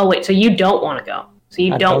 Oh wait, so you don't want to go? So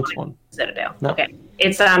you I don't don't want to go to the Citadel? No. Okay,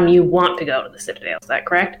 it's you want to go to the Citadel? Is that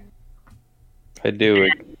correct? I do.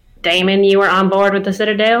 Damon, you were on board with the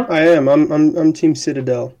Citadel? I am. I'm Team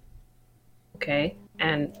Citadel. Okay,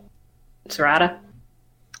 and Sarada?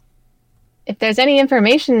 If there's any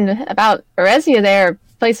information about Erezia there,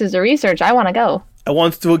 places to research, I want to go. I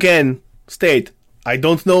want to again state, I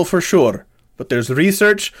don't know for sure, but there's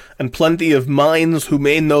research and plenty of minds who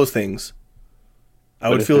may know things. I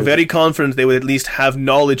would feel very confident they would at least have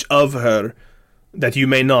knowledge of her that you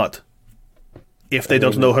may not, if they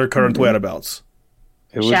don't know her current whereabouts.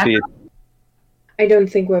 It would be. I don't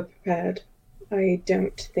think we're prepared. I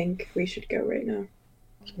don't think we should go right now.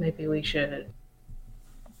 Maybe we should.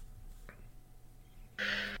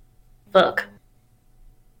 Fuck.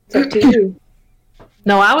 It's up to you.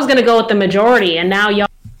 No, I was gonna go with the majority, and now y'all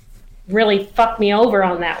really fucked me over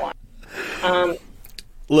on that one.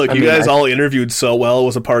 Look, you guys all interviewed so well. It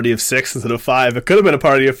was a party of 6 instead of 5. It could have been a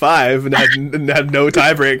party of 5 and had no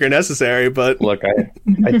tiebreaker necessary. But look,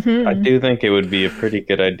 I do think it would be a pretty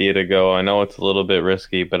good idea to go. I know it's a little bit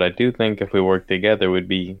risky, but I do think if we work together, we'd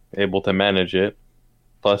be able to manage it.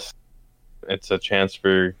 Plus, it's a chance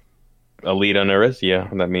for a lead on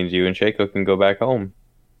Erezia. That means you and Shaco can go back home.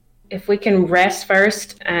 If we can rest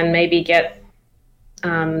first and maybe get,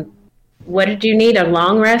 what did you need? A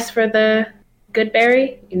long rest for the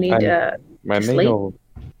Goodberry? You need sleep?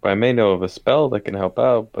 I may know of a spell that can help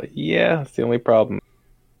out, but yeah, that's the only problem.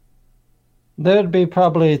 There'd be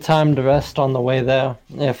probably time to rest on the way there,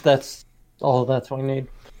 if that's all that's we need.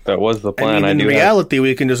 That was the plan. in reality,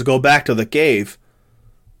 we can just go back to the cave,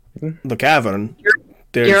 the cavern.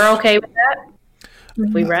 You're okay with that?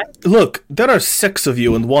 If we rest? Look, there are 6 of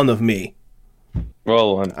you and 1 of me.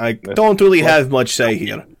 Well, I don't really have much say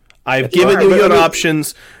here. I've given you your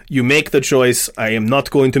options. You make the choice. I am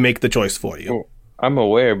not going to make the choice for you. I'm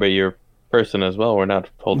aware, but you're a person as well. We're not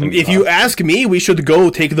holding. If you ask me, we should go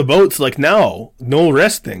take the boats like now. No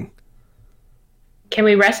resting. Can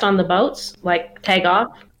we rest on the boats? Like, tag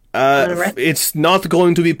off? It's not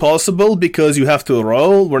going to be possible because you have to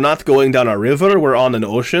row. We're not going down a river. We're on an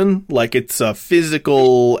ocean. Like, it's a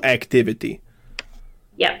physical activity.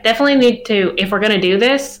 Yeah, definitely need to. If we're gonna do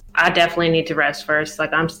this, I definitely need to rest first.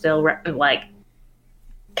 Like I'm still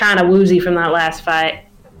kind of woozy from that last fight.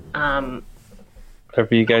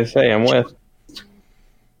 Whatever you guys say, I'm with.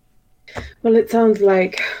 Well, it sounds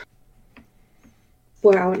like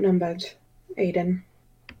we're outnumbered, Aiden.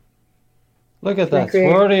 Look at that.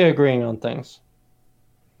 We're already agreeing on things.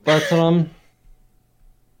 But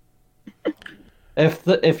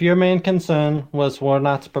if your main concern was we're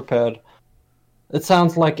not prepared, it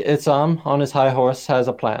sounds like Itzam on his high horse has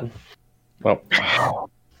a plan. Well,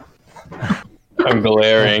 I'm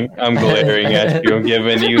glaring at you. I'm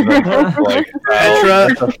giving you the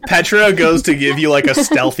like. Petra goes to give you like a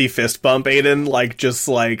stealthy fist bump, Aiden, like just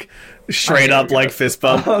like straight up like fist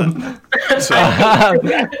bump.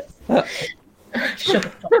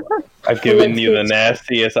 I've given you the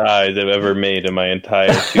nastiest eyes I've ever made in my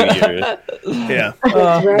entire 2 years. Yeah.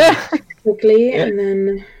 Let's rest quickly and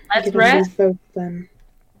then Let's rest. Then.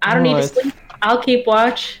 I don't need to sleep. I'll keep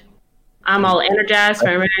watch. I'm all energized from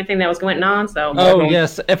everything that was going on. So. Oh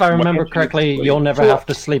yes, if I remember correctly, you'll never have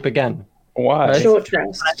to sleep again. Why? Short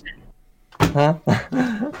rest. Huh?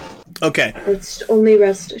 Okay. Let's only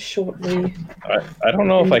rest shortly. I don't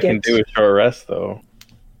know if I can do a short rest though.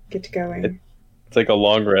 Get going. It's like a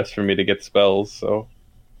long rest for me to get spells. So.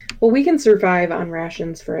 Well, we can survive on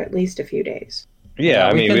rations for at least a few days. Yeah,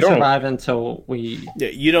 I mean, we we can don't survive until we. Yeah,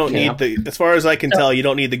 you don't need the. As far as I can tell, you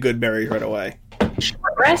don't need the good berries right away.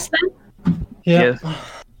 Short rest then. Yeah.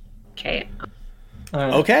 Okay.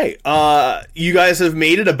 Right. Okay. You guys have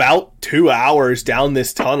made it about 2 hours down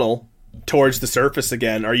this tunnel towards the surface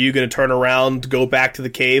again. Are you going to turn around, go back to the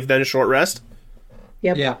cave, then a short rest?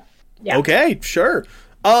 Yep. Yeah. Okay, sure.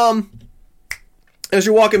 As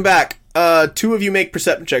you're walking back, two of you make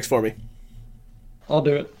perception checks for me. I'll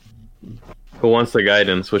do it. Who wants the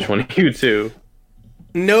guidance? Which one of you two?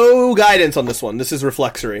 No guidance on this one. This is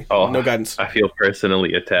reflexory. Oh, no guidance. I feel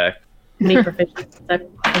personally attacked. Need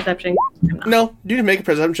perception. No, you can make a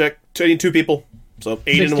perception check. I need 2 people. So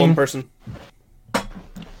 8 16. and 1 person. All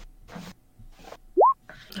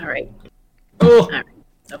right. Oh, All right.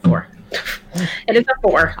 So 4. It is a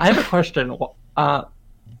 4. I have a question.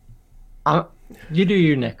 You do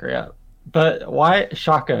you, Nick, yeah? But why,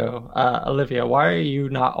 Shaco, Olivia? Why are you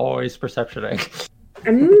not always perceptioning?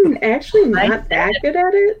 I'm actually not that good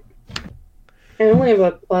at it. I only have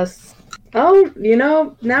a plus. Oh,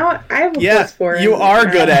 now I have a plus 4. You are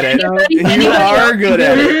good at it. You are good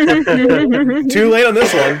at it. Too late on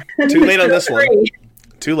this one. Too late on this one.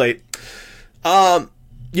 Too late.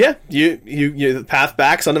 Yeah, you the path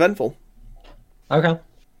back's uneventful. Okay.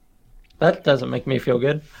 That doesn't make me feel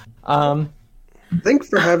good. I think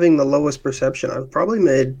for having the lowest perception, I've probably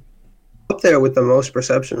made up there with the most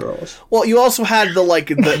perception rolls. Well, you also had the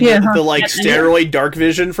steroid dark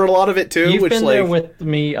vision for a lot of it too. You've which been there with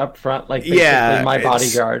me up front, like basically my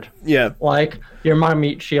bodyguard. Yeah, like you're my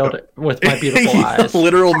meat shield with my beautiful eyes.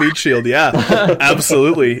 Literal meat shield. Yeah,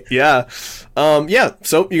 absolutely. Yeah, yeah.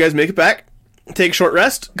 So you guys make it back. Take a short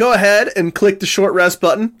rest. Go ahead and click the short rest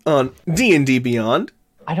button on D&D Beyond.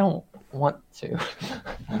 I don't want to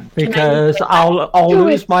because I'll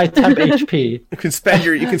lose my temp HP. You can spend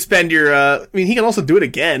your. I mean, he can also do it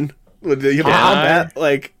again with the combat.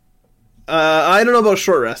 Like, I don't know about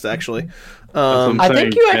short rest actually. I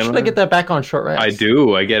think you actually get that back on short rest. I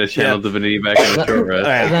do. I get a channel divinity back on short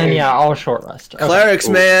rest. Then yeah, I'll short rest. Okay. Clerics,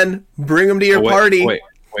 man, bring them to your party.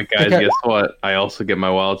 Wait, guys, guess what? I also get my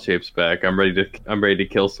wild shapes back. I'm ready to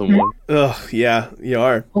kill someone. Ugh, yeah, you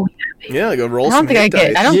are. Oh, yeah, go roll. I don't think I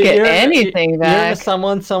get. I don't get anything back.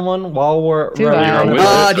 Someone while we're. Do you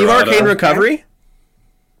have arcane recovery?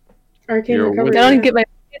 Arcane recovery. I don't get my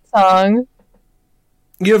song.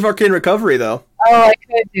 You have arcane recovery though. Oh, I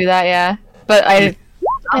could do that, yeah, but I.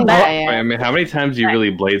 I mean, how many times do you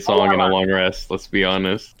really blade song in a long rest? Let's be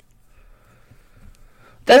honest.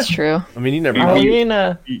 That's true. I mean, you never.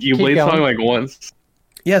 You blade song like once.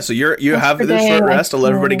 Yeah, so you have this short rest. I'll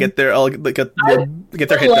let everybody get their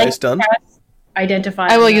hit dice done. Identify.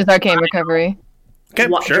 I will use arcane recovery. Okay,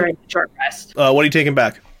 sure. Short rest. What are you taking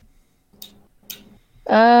back?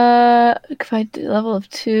 If I do level of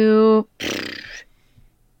 2,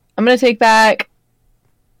 I'm gonna take back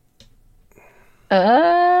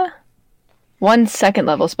 1 second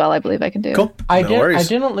level spell. I believe I can do. Cool. I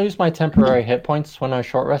didn't lose my temporary hit points when I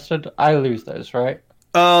short rested. I lose those, right?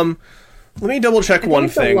 Let me double check one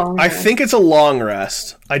thing. I think it's a long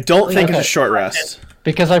rest. I don't think it's a short rest.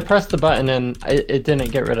 Because I pressed the button and it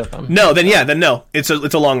didn't get rid of them. No, then no. It's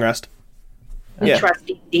a long rest. Yeah. Trust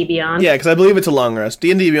D&D Beyond. Yeah, because I believe it's a long rest.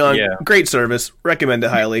 D&D Beyond, great service. Recommend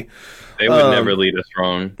it highly. They would never lead us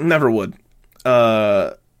wrong. Never would.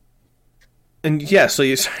 And yeah, so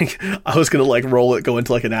I was gonna go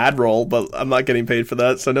into an ad roll, but I'm not getting paid for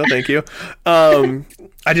that, so no, thank you.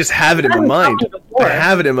 I just have it in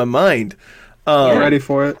my mind. Ready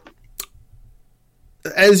for it.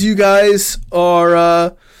 As you guys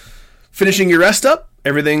are finishing your rest up,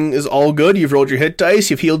 everything is all good. You've rolled your hit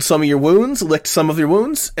dice, you've healed some of your wounds, licked some of your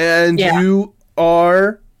wounds, and you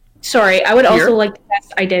are. Sorry, I would also like to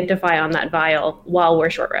cast Identify on that vial while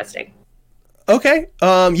we're short resting. Okay.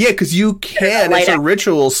 Yeah, because you can. It's a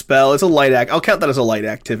ritual spell. It's a light act. I'll count that as a light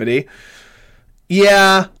activity.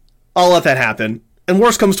 Yeah. I'll let that happen. And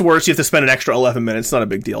worst comes to worst, you have to spend an extra 11 minutes. Not a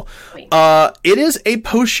big deal. It is a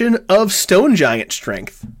potion of stone giant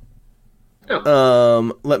strength.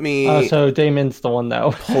 Let me... so Damon's the one,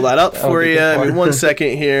 though. Pull that up for you. I mean, 1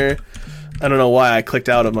 second here. I don't know why I clicked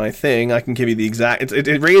out of my thing. I can give you the exact...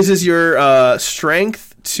 It raises your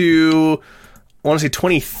strength to, I want to say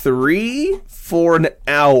 23 for an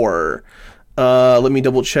hour. Let me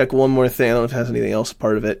double check one more thing. I don't know if it has anything else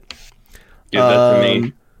part of it. Give that to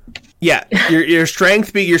me. Yeah, your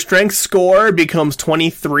strength score becomes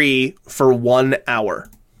 23 for 1 hour.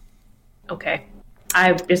 Okay.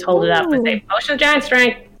 I just hold it up and say, potion of giant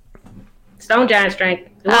strength, stone giant strength.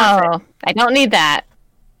 I don't need that.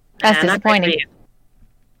 That's disappointing.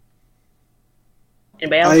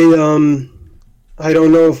 Anybody else? I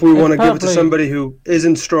don't know if we want to give it to somebody who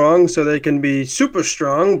isn't strong so they can be super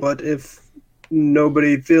strong, but if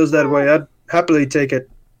nobody feels that way, I'd happily take it.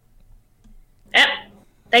 Yeah,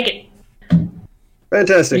 take it.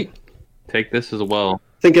 Fantastic. Take this as well.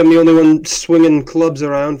 I think I'm the only one swinging clubs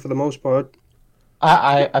around for the most part.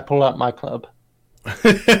 I pull out my club. Wait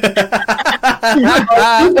a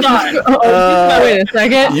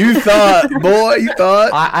second. You thought, boy, you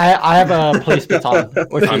thought. I have a police baton,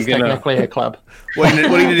 which is technically a club. What are you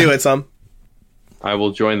going to do, Edsam? I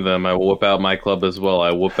will join them. I will whip out my club as well.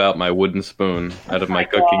 I whip out my wooden spoon out of my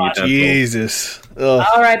cooking utensil. Jesus. Ugh.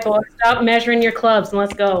 All right, boys, stop measuring your clubs and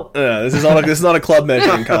let's go. This is not a club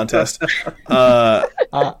measuring contest.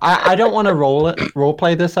 I don't want to role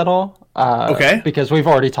play this at all. Okay. Because we've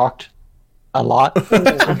already talked a lot.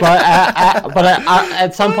 but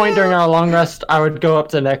at some point during our long rest, I would go up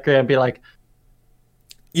to Necria and be like,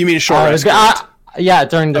 "You mean short rest?" Yeah,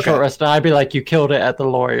 during the short rest, and I'd be like, "You killed it at the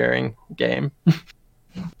lawyering game."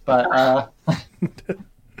 But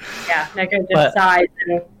yeah, Necria just sighs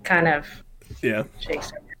and kind of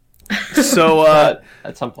shakes her. So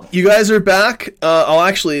at some point, you guys are back.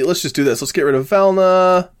 Let's just do this. Let's get rid of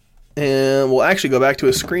Valna, and we'll actually go back to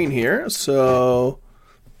a screen here. So,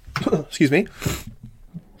 excuse me.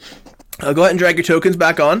 Go ahead and drag your tokens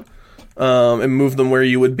back on, and move them where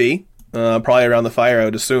you would be. Probably around the fire, I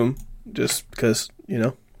would assume, just because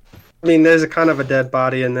I mean, there's a kind of a dead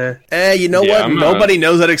body in there. You know what? Nobody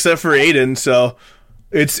knows that except for Aiden, so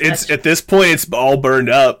it's at this point it's all burned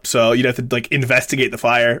up. So you'd have to investigate the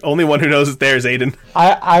fire. Only one who knows it's there is Aiden.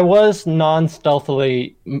 I was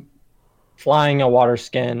non-stealthily flying a water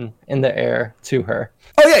skin in the air to her.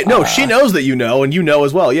 Oh yeah, no, she knows that you know, and you know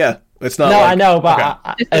as well. Yeah, it's not. No, I know, but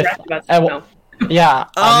okay.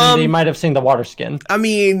 You might have seen the water skin. I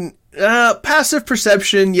mean. Passive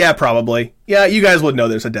perception, yeah, probably. Yeah, you guys would know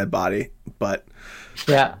there's a dead body, but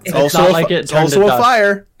yeah, it's also a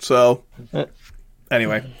fire. So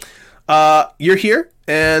anyway, you're here,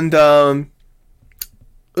 and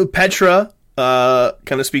Petra kind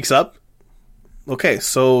of speaks up. Okay,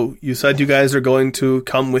 so you said you guys are going to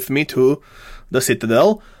come with me to the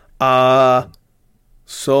Citadel.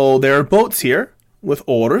 So there are boats here with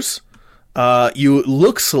oars. You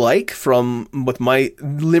looks like, from what my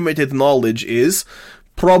limited knowledge is,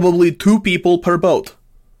 probably 2 people per boat.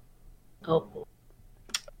 I'm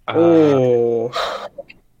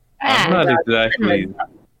not exactly.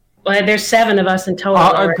 Well, there's 7 of us in total.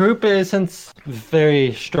 Our group isn't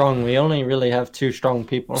very strong. We only really have 2 strong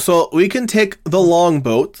people. So we can take the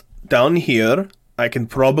longboat down here. I can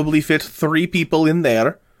probably fit 3 people in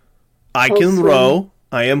there. I can row.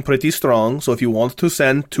 I am pretty strong, so if you want to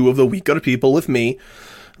send 2 of the weaker people with me,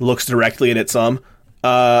 looks directly at it some,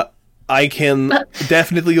 I can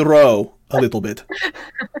definitely row a little bit.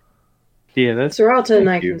 Yeah, that's... Seralta and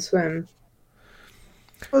I can swim.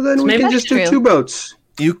 Well, then we can just do 2 boats.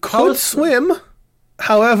 You could swim.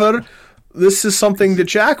 However, this is something that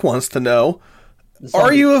Jack wants to know.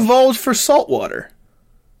 Are you evolved for saltwater?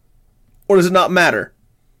 Or does it not matter?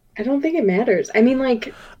 I don't think it matters. I mean,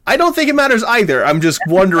 I don't think it matters either. I'm just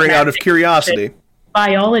wondering out of curiosity.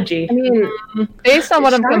 Biology. I mean, based on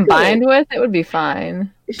what I'm combined with, it would be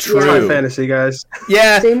fine. True. High fantasy, guys.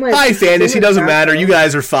 Yeah, high fantasy doesn't matter. You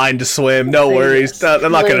guys are fine to swim. No worries.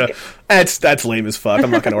 I'm not gonna. That's lame as fuck.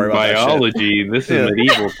 I'm not gonna worry about biology. That shit. This is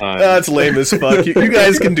medieval time. That's lame as fuck. You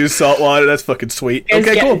guys can do saltwater. That's fucking sweet.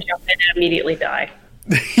 Okay, cool. Jump in and immediately die.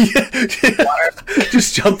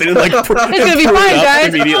 Just jump in and it's gonna be fine,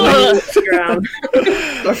 guys. Immediately.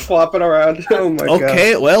 They're flopping around. Oh my god.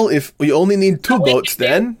 Okay, well, if we only need 2 boats,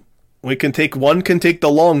 then we can take one can take the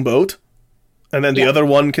long boat, and then the other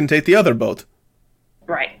one can take the other boat.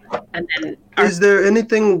 Right, and then is there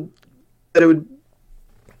anything that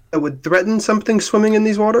would threaten something swimming in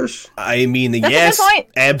these waters? I mean, yes,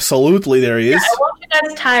 absolutely, there is. Yeah, I want you guys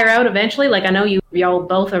to tire out eventually. I know y'all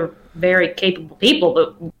both are very capable people,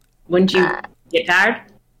 but Wouldn't you get tired?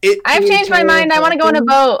 I've changed my mind. I want to go on a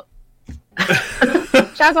boat.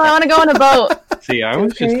 Shaco, I want to go on a boat. See, I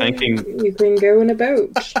was just thinking... You can go in a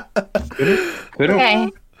boat.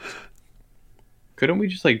 Couldn't we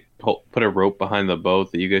just, like, put a rope behind the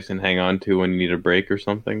boat that you guys can hang on to when you need a break or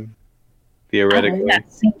something? Theoretically. That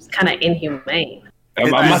seems kind of inhumane.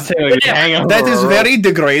 I'm not saying like hang on. That is very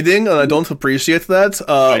degrading, and I don't appreciate that.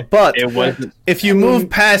 But if you move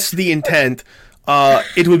past the intent,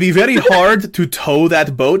 it would be very hard to tow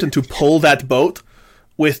that boat and to pull that boat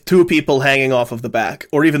with 2 people hanging off of the back,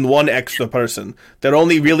 or even 1 extra person. They're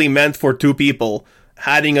only really meant for 2 people.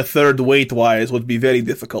 Adding a third weight-wise would be very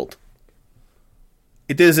difficult.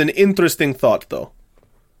 It is an interesting thought, though.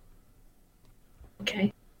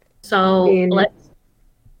 Okay. So,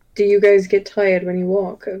 do you guys get tired when you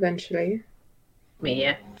walk eventually?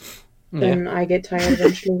 Yeah. Then I get tired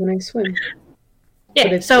eventually when I swim. Yeah,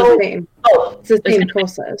 but it's so... the same. It's the same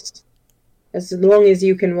process. As long as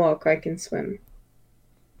you can walk, I can swim.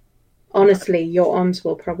 Honestly, your arms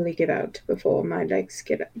will probably give out before my legs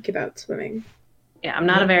give out swimming. Yeah, I'm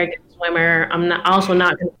not a very good swimmer. I'm also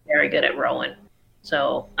not very good at rowing.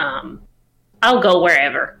 So, I'll go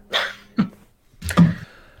wherever.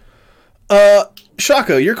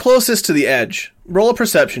 Shaco, you're closest to the edge. Roll a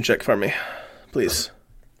perception check for me, please.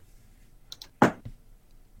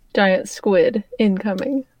 Giant squid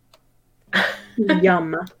incoming.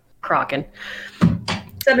 Yum. Kraken.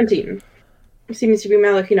 17. Seems to be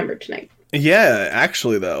my lucky number tonight. Yeah,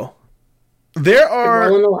 actually, though. There are...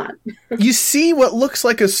 rolling a lot. You see what looks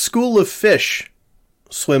like a school of fish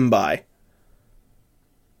swim by.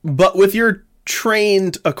 But with your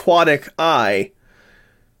trained aquatic eye,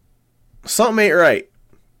 something ain't right.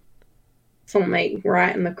 Something ain't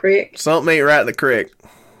right in the creek. Something ain't right in the creek.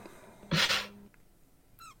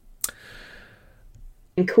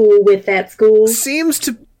 And cool with that school? Seems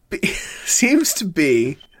to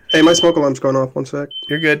be. Hey, my smoke alarm's going off. 1 sec.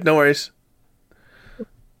 You're good. No worries.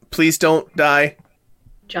 Please don't die.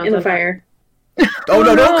 In the fire. Oh,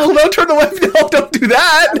 no, don't turn the weapon. No, don't do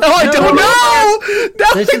that. No, I don't know.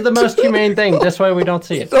 No, this is the most humane thing. This way we don't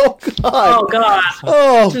see it. Oh, God.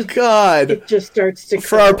 Oh, God. It just starts to...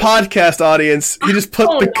 For our podcast audience, he just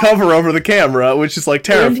put the cover over the camera, which is, like,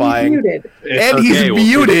 terrifying. And he's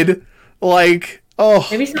muted. Like, oh.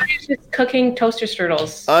 Maybe somebody's just cooking toaster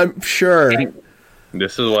strudels. I'm sure.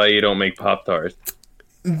 This is why you don't make Pop-Tarts.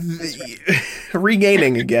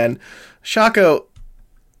 Regaining again. Shaco,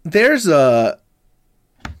 there's a...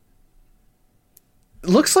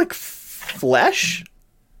 looks like flesh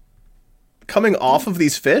coming off of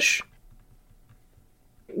these fish.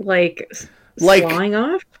 Like slawing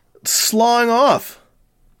off? Slawing off.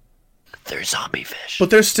 They're zombie fish.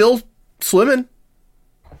 But they're still swimming.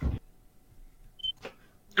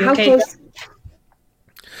 How close?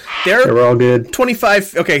 They're all good.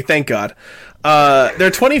 25... Okay, thank God.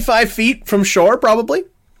 They're 25 feet from shore, probably.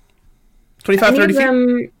 25, 30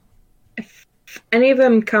 feet. If any of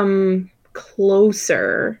them come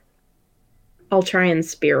closer, I'll try and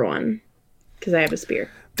spear one. Because I have a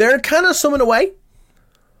spear. They're kind of swimming away.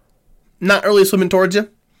 Not really swimming towards you.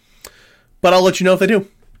 But I'll let you know if they do.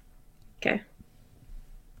 Okay.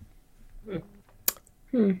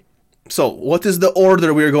 So, what is the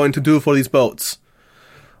order we are going to do for these boats?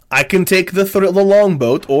 I can take the long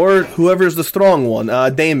boat, or whoever's the strong one.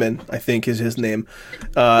 Damon, I think, is his name.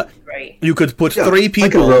 Right. You could put 3 people. I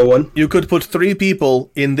can row one. You could put 3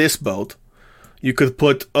 people in this boat. You could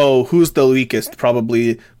put who's the weakest?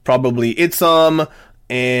 Probably Itzam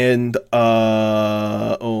and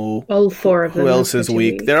all 4 of them. Who else is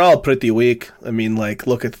weak? They're all pretty weak. I mean, like,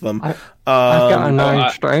 look at them. I've got a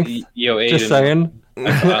 9 strength. Yo, Aiden, just saying.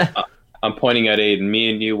 I'm pointing at Aiden.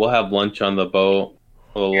 Me and you will have lunch on the boat.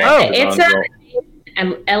 It's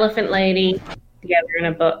an elephant lady together in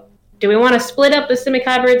a boat. Do we want to split up the simic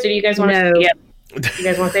hybrids, or do you guys want to? Yeah, you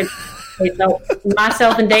guys want to say no?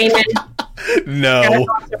 Myself and Damon. No.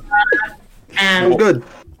 And good.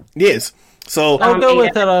 Yes. So I'll go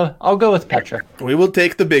with Petra. We will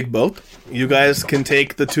take the big boat. You guys can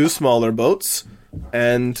take the 2 smaller boats,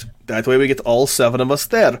 and that way we get all 7 of us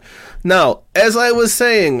there. Now, as I was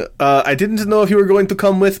saying, I didn't know if you were going to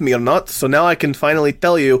come with me or not, so now I can finally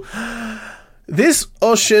tell you. This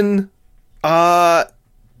ocean does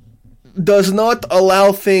not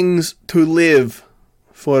allow things to live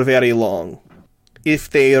for very long if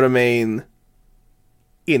they remain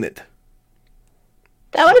in it.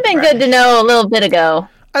 That would have been good to know a little bit ago.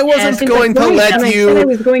 I wasn't going to let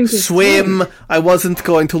you swim. I wasn't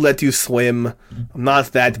going to let you swim. I'm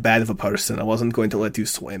not that bad of a person. I wasn't going to let you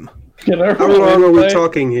swim. How long are we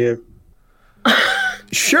talking here?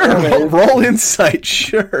 Sure, roll insight,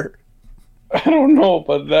 sure. I don't know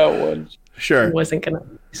about that one. Sure. Wasn't gonna.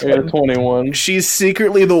 I got 21. She's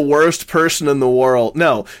secretly the worst person in the world.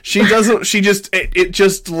 No, she doesn't. She just it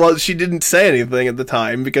just was. She didn't say anything at the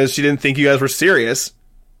time because she didn't think you guys were serious.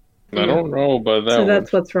 I don't know about that So one.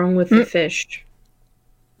 that's what's wrong with the fish.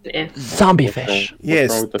 Yeah. Zombie fish.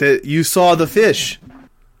 Yes, you saw the fish.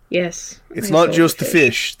 Yes. It's I not saw just the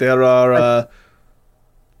fish. There are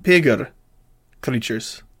bigger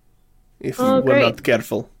creatures. If you were great. not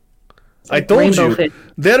careful. I told Rainbow you, fish.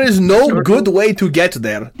 there is no good way to get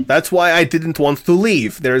there. That's why I didn't want to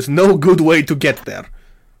leave. There is no good way to get there.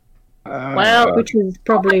 Well, Which is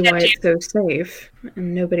probably why it's so safe,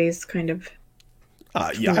 and nobody's kind of.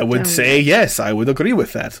 Yeah, I would say yes. I would agree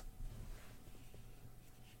with that.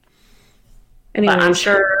 Anyway, but I'm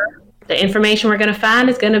sure the information we're gonna find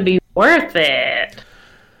is gonna be worth it.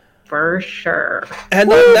 For sure. And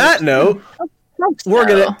on that note, we're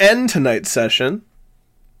going to end tonight's session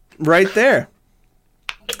right there.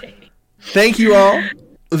 Thank you all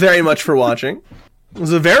very much for watching. It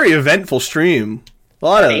was a very eventful stream. A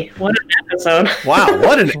lot of What an episode. wow,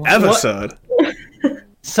 what an episode.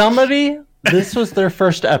 Somebody, this was their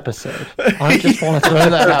first episode. I just want to throw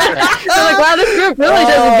that out there. I'm like, wow, this group really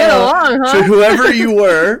doesn't get along, huh? So whoever you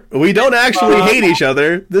were, we don't actually hate each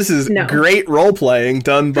other. This is No. great role playing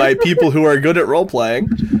done by people who are good at role playing.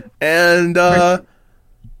 And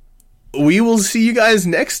we will see you guys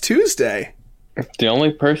next Tuesday The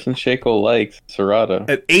only person Shaco likes, Serrata.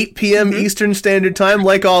 at 8 p.m. Eastern Standard Time,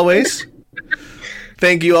 like always.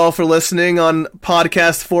 Thank you all for listening on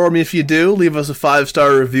Podcast Forum. If you do, leave us a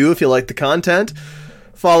 5-star review if you like the content.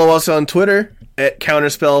 Follow us on Twitter at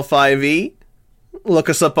Counterspell5e. Look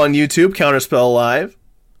us up on YouTube, Counterspell Live.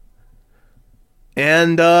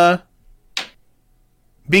 And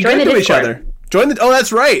be Join good the to each Discord. other. Oh,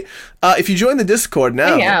 that's right. If you join the Discord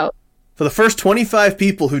now, Hang out. for the first 25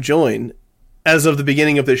 people who join as of the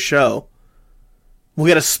beginning of this show, we'll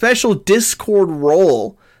get a special Discord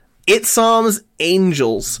role. Itsam's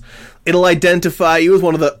Angels. It'll identify you as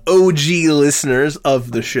one of the OG listeners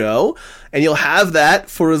of the show, and you'll have that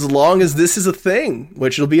for as long as this is a thing,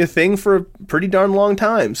 which will be a thing for a pretty darn long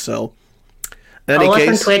time. So, in any Follow us on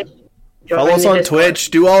case, Twitch. follow Join us the on Discord.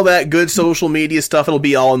 Twitch, do all that good social media stuff. It'll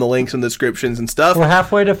be all in the links and descriptions and stuff. We're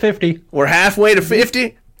halfway to 50. We're halfway to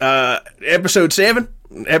 50. Episode 7,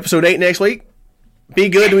 episode 8 next week. Be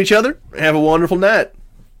good to each other. Have a wonderful night.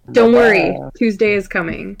 don't worry, Tuesday is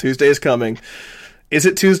coming. Tuesday is coming. Is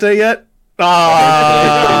it Tuesday yet?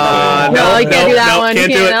 Ah, No, you can't do that one. Can't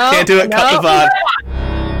You do it. can't. Can't do it. Cut the No. pod.